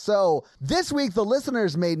podcast. So this week, the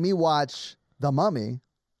listeners made me watch The Mummy.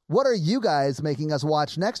 What are you guys making us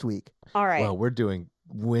watch next week? All right. Well, we're doing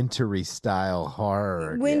wintry style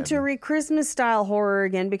horror. again. Wintry Christmas style horror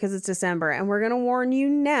again because it's December. And we're going to warn you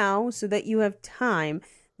now so that you have time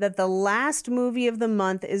that the last movie of the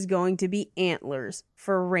month is going to be Antlers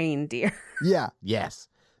for Reindeer. Yeah. Yes.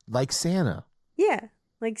 Like Santa. Yeah,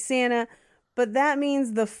 like Santa. But that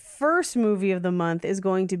means the first movie of the month is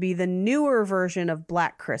going to be the newer version of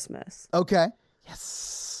Black Christmas, Okay.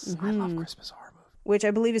 Yes. I love Christmas horror movies. which I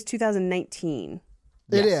believe is 2019.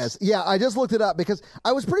 It Yes. is. Yeah, I just looked it up because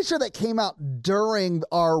I was pretty sure that came out during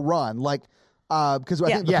our run, like because I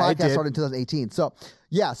Yeah. think the Yeah, it podcast did. started in 2018. So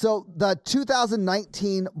yeah, so the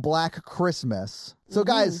 2019 Black Christmas. So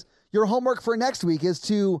guys, your homework for next week is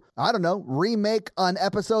to, I don't know, remake an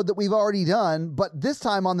episode that we've already done, but this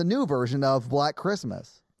time on the new version of Black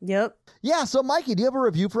Christmas. Yep. Yeah, so Mikey, do you have a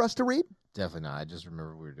review for us to read? Definitely not. I just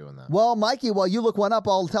remember we were doing that. Well, Mikey, while you look one up,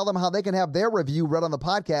 I'll tell them how they can have their review read on the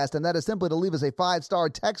podcast, and that is simply to leave us a 5-star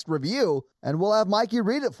text review, and we'll have Mikey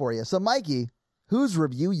read it for you. So, Mikey, whose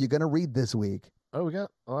review you going to read this week? Oh, we got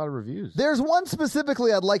a lot of reviews. There's one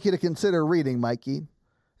specifically I'd like you to consider reading, Mikey.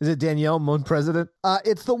 Is it Danielle, Moon President?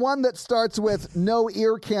 It's the one that starts with "No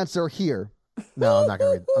ear cancer here." No, I'm not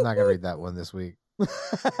gonna read that one this week.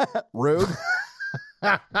 Rude.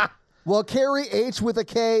 Well, Carrie H with a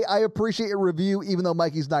K, I appreciate your review, even though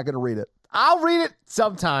Mikey's not going to read it. I'll read it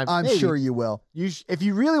sometime. I'm maybe. sure you will. If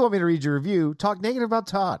you really want me to read your review, talk negative about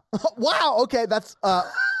Todd. Wow. Okay, that's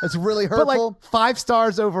really But hurtful. like 5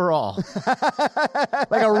 stars overall.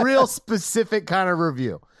 Like a real specific kind of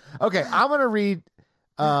review. Okay, I'm gonna read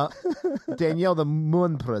Danielle, the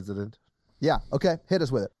Moon President. Yeah. Okay. Hit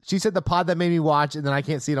us with it. She said the pod that made me watch, and then I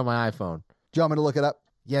can't see it on my iPhone. Do you want me to look it up?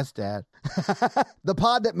 Yes, Dad. The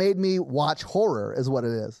pod that made me watch horror is what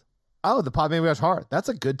it is. Oh, the pod made me watch horror. That's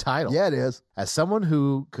a good title. Yeah, it is. As someone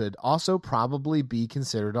who could also probably be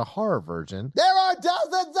considered a horror virgin, There are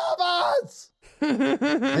dozens of us.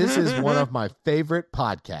 this is one of my favorite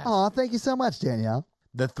podcasts. Aw, thank you so much, Danielle.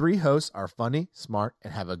 The 3 hosts are funny, smart,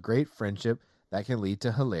 and have a great friendship that can lead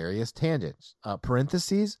to hilarious tangents.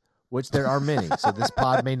 Parentheses, which there are many, so this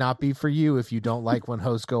pod may not be for you if you don't like when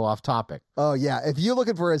hosts go off topic. Oh, yeah. If you're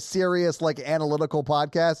looking for a serious, like, analytical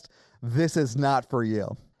podcast, this is not for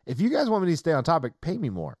you. If you guys want me to stay on topic, pay me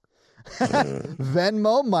more.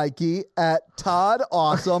 Venmo Mikey at Todd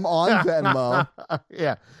Awesome on Venmo.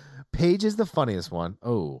 Yeah. Paige is the funniest one.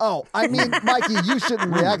 Oh. Oh, I mean, Mikey, you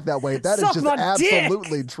shouldn't react that way. That is Suck just my dick.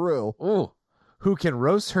 absolutely true. Ooh. Who can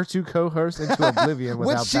roast her 2 co-hosts into oblivion Which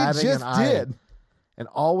without she batting just an eye. did. And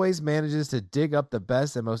always manages to dig up the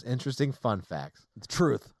best and most interesting fun facts. It's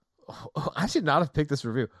truth. I should not have picked this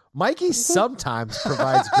review. Mikey sometimes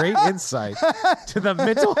provides great insight to the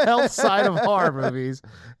mental health side of horror movies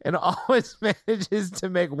and always manages to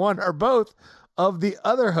make one or both of the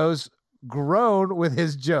other hosts groan with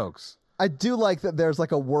his jokes. I do like that there's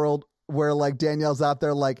like a world where like Danielle's out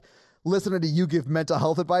there like listening to you give mental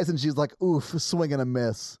health advice and she's like, oof, swing and a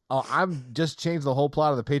miss. Oh, I'm just changed the whole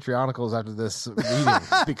plot of the Patreonicals after this meeting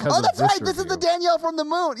because Oh, of that's this right. This is the review. Danielle from the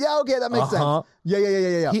moon. Yeah, okay, that makes Uh-huh. sense.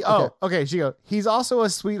 Yeah. He, Okay. okay, she goes, he's also a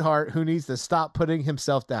sweetheart who needs to stop putting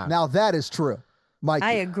himself down. Now that is true, Mikey.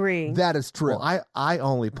 I agree. That is true. Well, I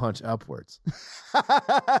only punch upwards.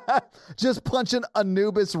 Just punching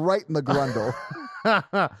Anubis right in the grundle.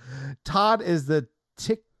 Todd is the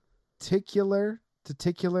titular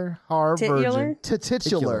horror virgin.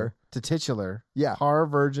 Titular? Titular Yeah. horror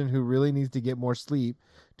virgin who really needs to get more sleep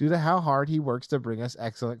due to how hard he works to bring us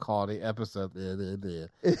excellent quality episodes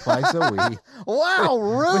twice a week. Wow,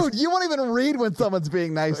 rude. You won't even read when someone's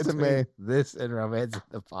being nice to me. Between this and Romancing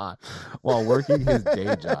the Pod while working his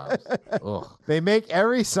day jobs. Ugh. They make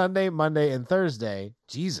every Sunday, Monday, and Thursday.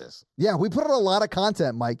 Jesus. Yeah, we put out a lot of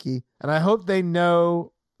content, Mikey. And I hope they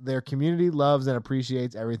know their community loves and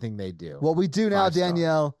appreciates everything they do. Well, we do now, 5-star.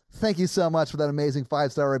 Danielle. Thank you so much for that amazing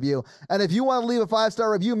 5-star review. And if you want to leave a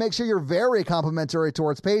 5-star review, make sure you're very complimentary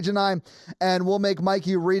towards Paige and I, and we'll make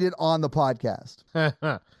Mikey read it on the podcast.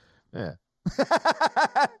 Yeah.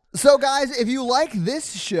 So, guys, if you like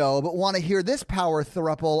this show but want to hear this power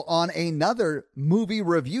throuple on another movie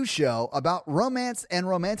review show about romance and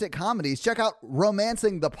romantic comedies, check out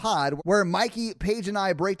Romancing the Pod, where Mikey, Paige, and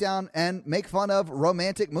I break down and make fun of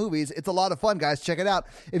romantic movies. It's a lot of fun, guys. Check it out.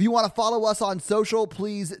 If you want to follow us on social,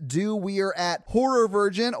 please do. We are at Horror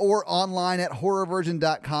Virgin or online at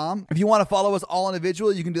horrorvirgin.com. If you want to follow us all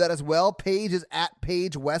individually, you can do that as well. Paige is at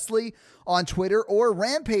Paige Wesley on Twitter or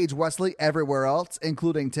Rampage Wesley everywhere else,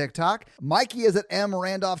 including TikTok. Mikey is at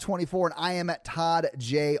mrandolph24 and I am at Todd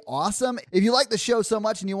J. Awesome. If you like the show so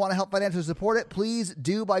much and you want to help financially support it, please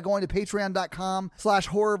do by going to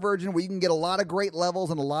patreon.com/horrorvirgin, where you can get a lot of great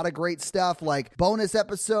levels and a lot of great stuff like bonus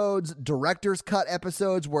episodes, director's cut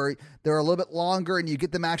episodes where they're a little bit longer and you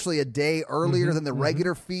get them actually a day earlier than the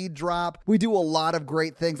regular feed drop. We do a lot of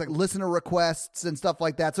great things like listener requests and stuff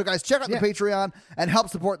like that. So guys, check out the Patreon and help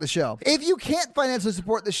support the show. If you can't financially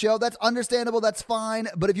support the show, that's understandable. That's fine.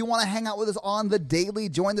 But if you want to hang out with us on the daily,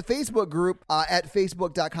 join the Facebook group at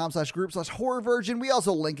facebook.com/group/horrorvirgin. We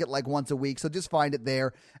also link it like once a week. So just find it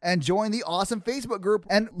there and join the awesome Facebook group.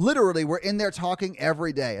 And literally, we're in there talking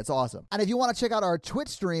every day. It's awesome. And if you want to check out our Twitch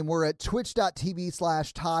stream, we're at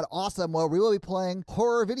twitch.tv/ToddAwesome, where we will be playing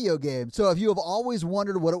horror video games. So if you have always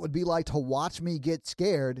wondered what it would be like to watch me get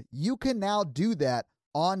scared, you can now do that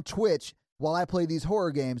on Twitch while I play these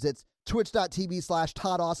horror games. It's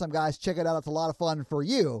twitch.tv/ToddAwesome, guys. Check it out. It's a lot of fun for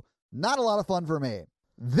you. Not a lot of fun for me.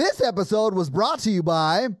 This episode was brought to you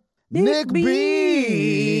by Nick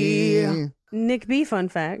B. Nick B, fun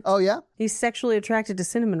fact. Oh, yeah? He's sexually attracted to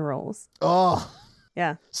cinnamon rolls. Oh,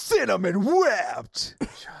 Yeah. cinnamon whipped.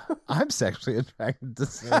 I'm sexually attracted to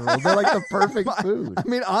cinnamon rolls. They're like the perfect food. I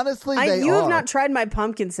mean, honestly, You are. have not tried my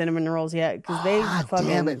pumpkin cinnamon rolls yet because they God fucking.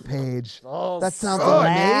 damn it, Paige. Oh, That sounds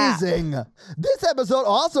slap. amazing. This episode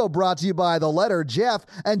also brought to you by the letter Jeff.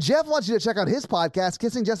 And Jeff wants you to check out his podcast,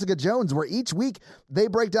 Kissing Jessica Jones, where each week they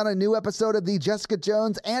break down a new episode of the Jessica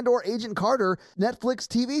Jones and or Agent Carter Netflix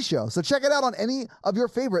TV show. So check it out on any of your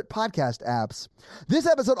favorite podcast apps. This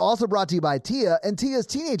episode also brought to you by Tia, and Tia's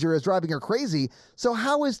teenager is driving her crazy. So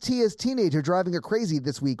how is Tia's teenager driving her crazy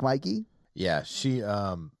this week, Mikey? Yeah, she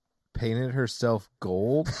painted herself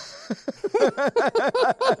gold.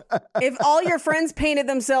 If all your friends painted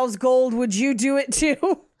themselves gold, would you do it too?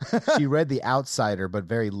 She read The Outsider, but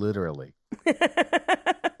very literally.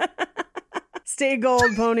 Stay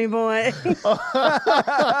gold, pony boy.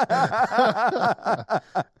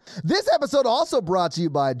 This episode also brought to you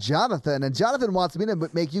by Jonathan, and Jonathan wants me to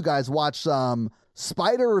make you guys watch some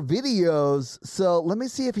spider videos. So let me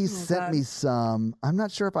see if he sent me some. I'm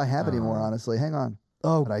not sure if I have any more, honestly. Hang on.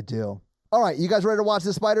 Oh, but I do. All right, you guys ready to watch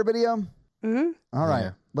this spider video? Mm-hmm. All right,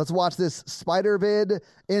 Yeah. let's watch this spider vid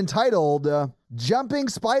entitled Jumping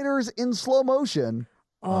Spiders in Slow Motion.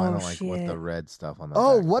 Oh, I Oh, don't like shit. what the red stuff on the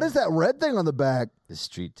Oh, back. what is that red thing on the back? The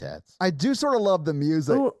street tats. I do sort of love the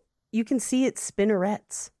music. Oh, you can see it's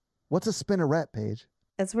spinnerets. What's a spinneret, Paige?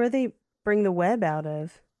 That's where they bring the web out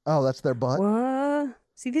of. Oh, that's their butt. What?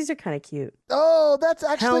 See, these are kind of cute. Oh, that's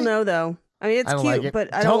actually. Hell no, though. I mean, it's I don't cute, like it.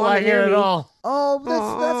 but I don't want like it near it me. at all. Oh,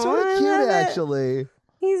 that's sort Aw, I of cute, love it. actually.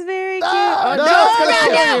 He's very cute. Ah, no, no, it's gonna no,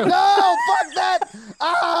 kill no, you. no, fuck that.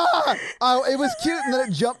 Ah! Oh, it was cute, and then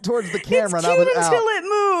it jumped towards the camera, It's and I cute was until out. it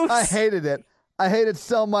moves. I hated it. I hate it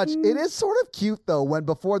so much. It is sort of cute though when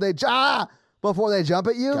before they jump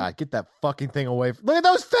at you. God, get that fucking thing away. Look at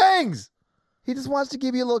those things. He just wants to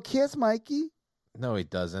give you a little kiss, Mikey. No, he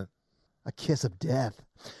doesn't. A kiss of death.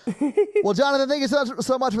 Well, Jonathan, thank you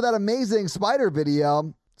so much for that amazing spider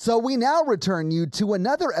video. So we now return you to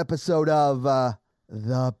another episode of the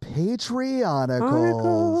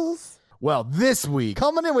Patreonicals. Well, this week,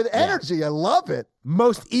 Coming in with energy. I love it.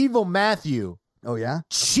 Most Evil Matthew Oh, yeah?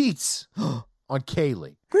 cheats on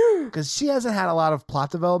Kaylee because she hasn't had a lot of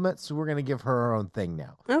plot development, so we're going to give her her own thing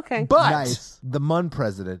now. Okay. But Nice. the Mun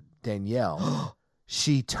president, Danielle,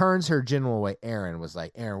 she turns her general away. Aaron was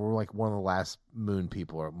like, Aaron, we're like one of the last moon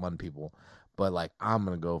people or Mun people, but like, I'm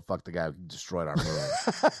going to go fuck the guy who destroyed our moon.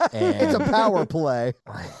 It's a power play.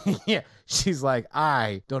 Yeah. She's like,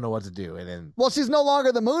 I don't know what to do. And then, Well, she's no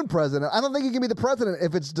longer the moon president. I don't think you can be the president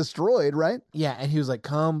if it's destroyed, right? yeah. And he was like,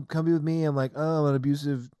 come be with me. I'm like, oh, I'm an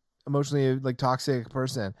abusive, emotionally like toxic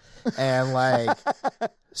person. And like,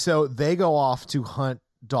 so they go off to hunt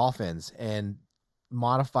dolphins and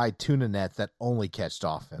modified tuna nets that only catch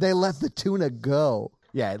dolphins. They let the tuna go.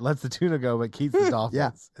 Yeah, it lets the tuna go, but keeps the dolphins.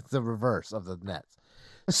 Yeah. It's the reverse of the nets.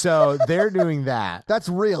 So they're doing that. That's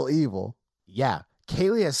real evil. Yeah.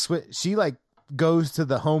 Kaylee has she like goes to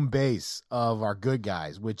the home base of our good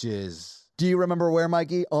guys, which is Do you remember where,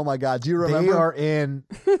 Mikey? Oh, my God. Do you remember? they are in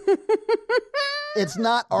It's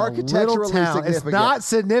not a little architecturally town. significant. It's not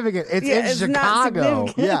significant. It's Yeah, in it's not Chicago.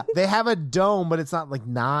 significant. Yeah. They have a dome, but it's not like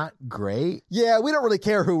not great. Yeah, we don't really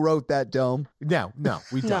care who wrote that dome. No,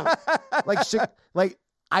 we don't. No. like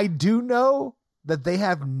I do know that they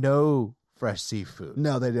have no fresh seafood.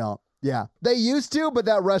 No, they don't. Yeah. They used to, but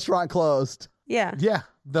that restaurant closed. Yeah. Yeah,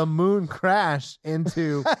 the moon crashed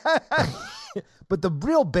into. But the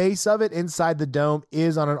real base of it inside the dome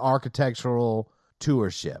is on an architectural tour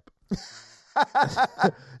ship.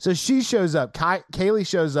 So she shows up. Kaylee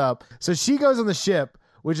shows up. So she goes on the ship,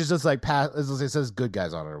 which is just like it says "good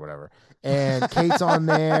guys" on it or whatever. And Kate's on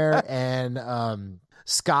there, and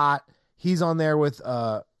Scott, he's on there with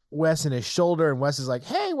Wes in his shoulder, and Wes is like,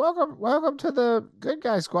 "Hey, welcome to the good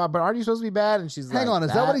guy squad, but aren't you supposed to be bad?" And she's Hang like, on.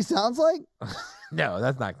 Is that what he sounds like? No,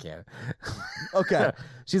 that's not canon. Okay.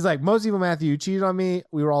 She's like, most evil Matthew, you cheated on me.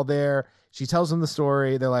 We were all there. She tells them the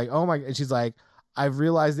story. They're like, oh my, and she's like, I've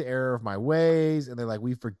realized the error of my ways. And they're like,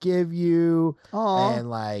 we forgive you. Aw. And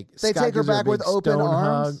like, They Scott take her gives a back with big open stone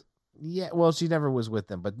arms? hug. Yeah, well, she never was with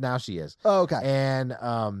them, but now she is. Oh, okay. And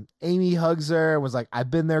Amy hugs her and was like,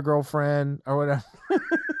 I've been there, girlfriend, or whatever.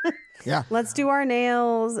 Let's do our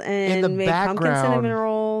nails and the make pumpkin background cinnamon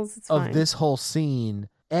rolls. It's Of fine. this whole scene,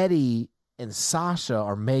 Eddie and Sasha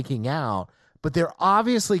are making out, but they're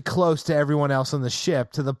obviously close to everyone else on the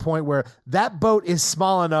ship to the point where that boat is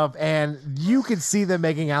small enough and you can see them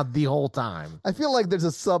making out the whole time. I feel like there's a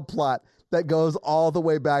subplot that goes all the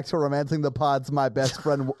way back to Romancing the Pod's my best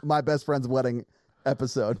friend's wedding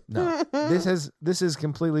episode. No, this is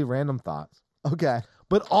completely random thoughts. Okay.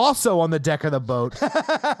 But also on the deck of the boat,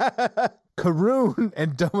 Karun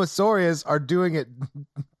and Domosaurus are doing it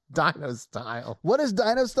Dino style. What is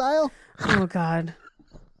Dino style? Oh, God.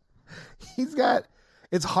 He's got,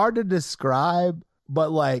 it's hard to describe,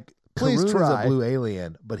 but like, Please Karun is try. a blue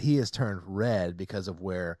alien, but he has turned red because of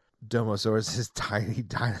where Domosaurus' tiny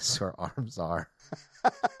dinosaur arms are.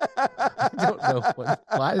 I don't know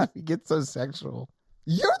why did we get so sexual?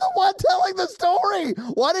 You're the one telling the story.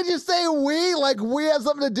 Why did you say we like we have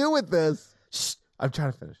something to do with this? Shh, I'm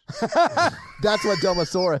trying to finish. That's what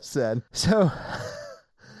Domosaurus said. So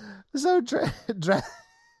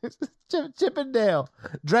Chippendale,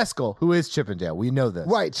 Dreskel, who is Chippendale, we know this.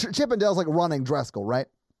 Right. Chippendale's like running Dreskel, right?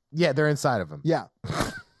 Yeah, they're inside of him. Yeah.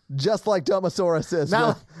 Just like Domosaurus is.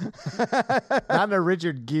 Not in a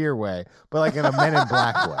Richard Gere way, but like in a Men in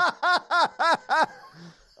Black way.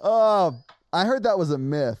 Oh, I heard that was a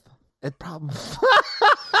myth. It probably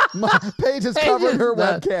Paige has covered her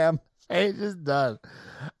done. webcam. It just done.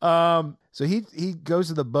 So he goes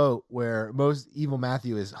to the boat where most evil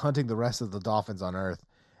Matthew is hunting the rest of the dolphins on Earth,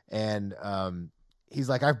 and he's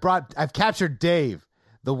like, I've captured Dave,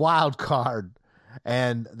 the wild card,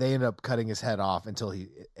 and they end up cutting his head off and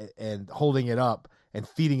holding it up and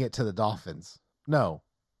feeding it to the dolphins. No,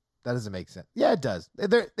 that doesn't make sense. Yeah, it does.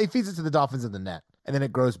 They feeds it to the dolphins in the net, and then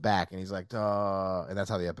it grows back, and he's like, and that's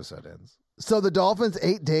how the episode ends. So the dolphins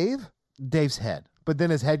ate Dave? Dave's head, but then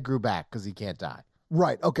his head grew back because he can't die.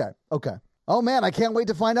 Right. Okay. Oh, man, I can't wait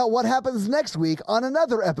to find out what happens next week on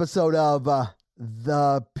another episode of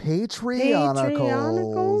The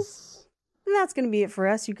Patreonicals. And that's going to be it for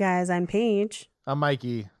us, you guys. I'm Paige. I'm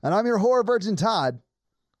Mikey. And I'm your horror virgin, Todd.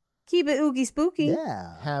 Keep it oogie spooky.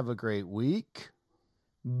 Yeah. Have a great week.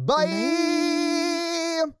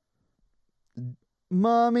 Bye.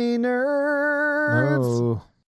 Mommy nerds. No.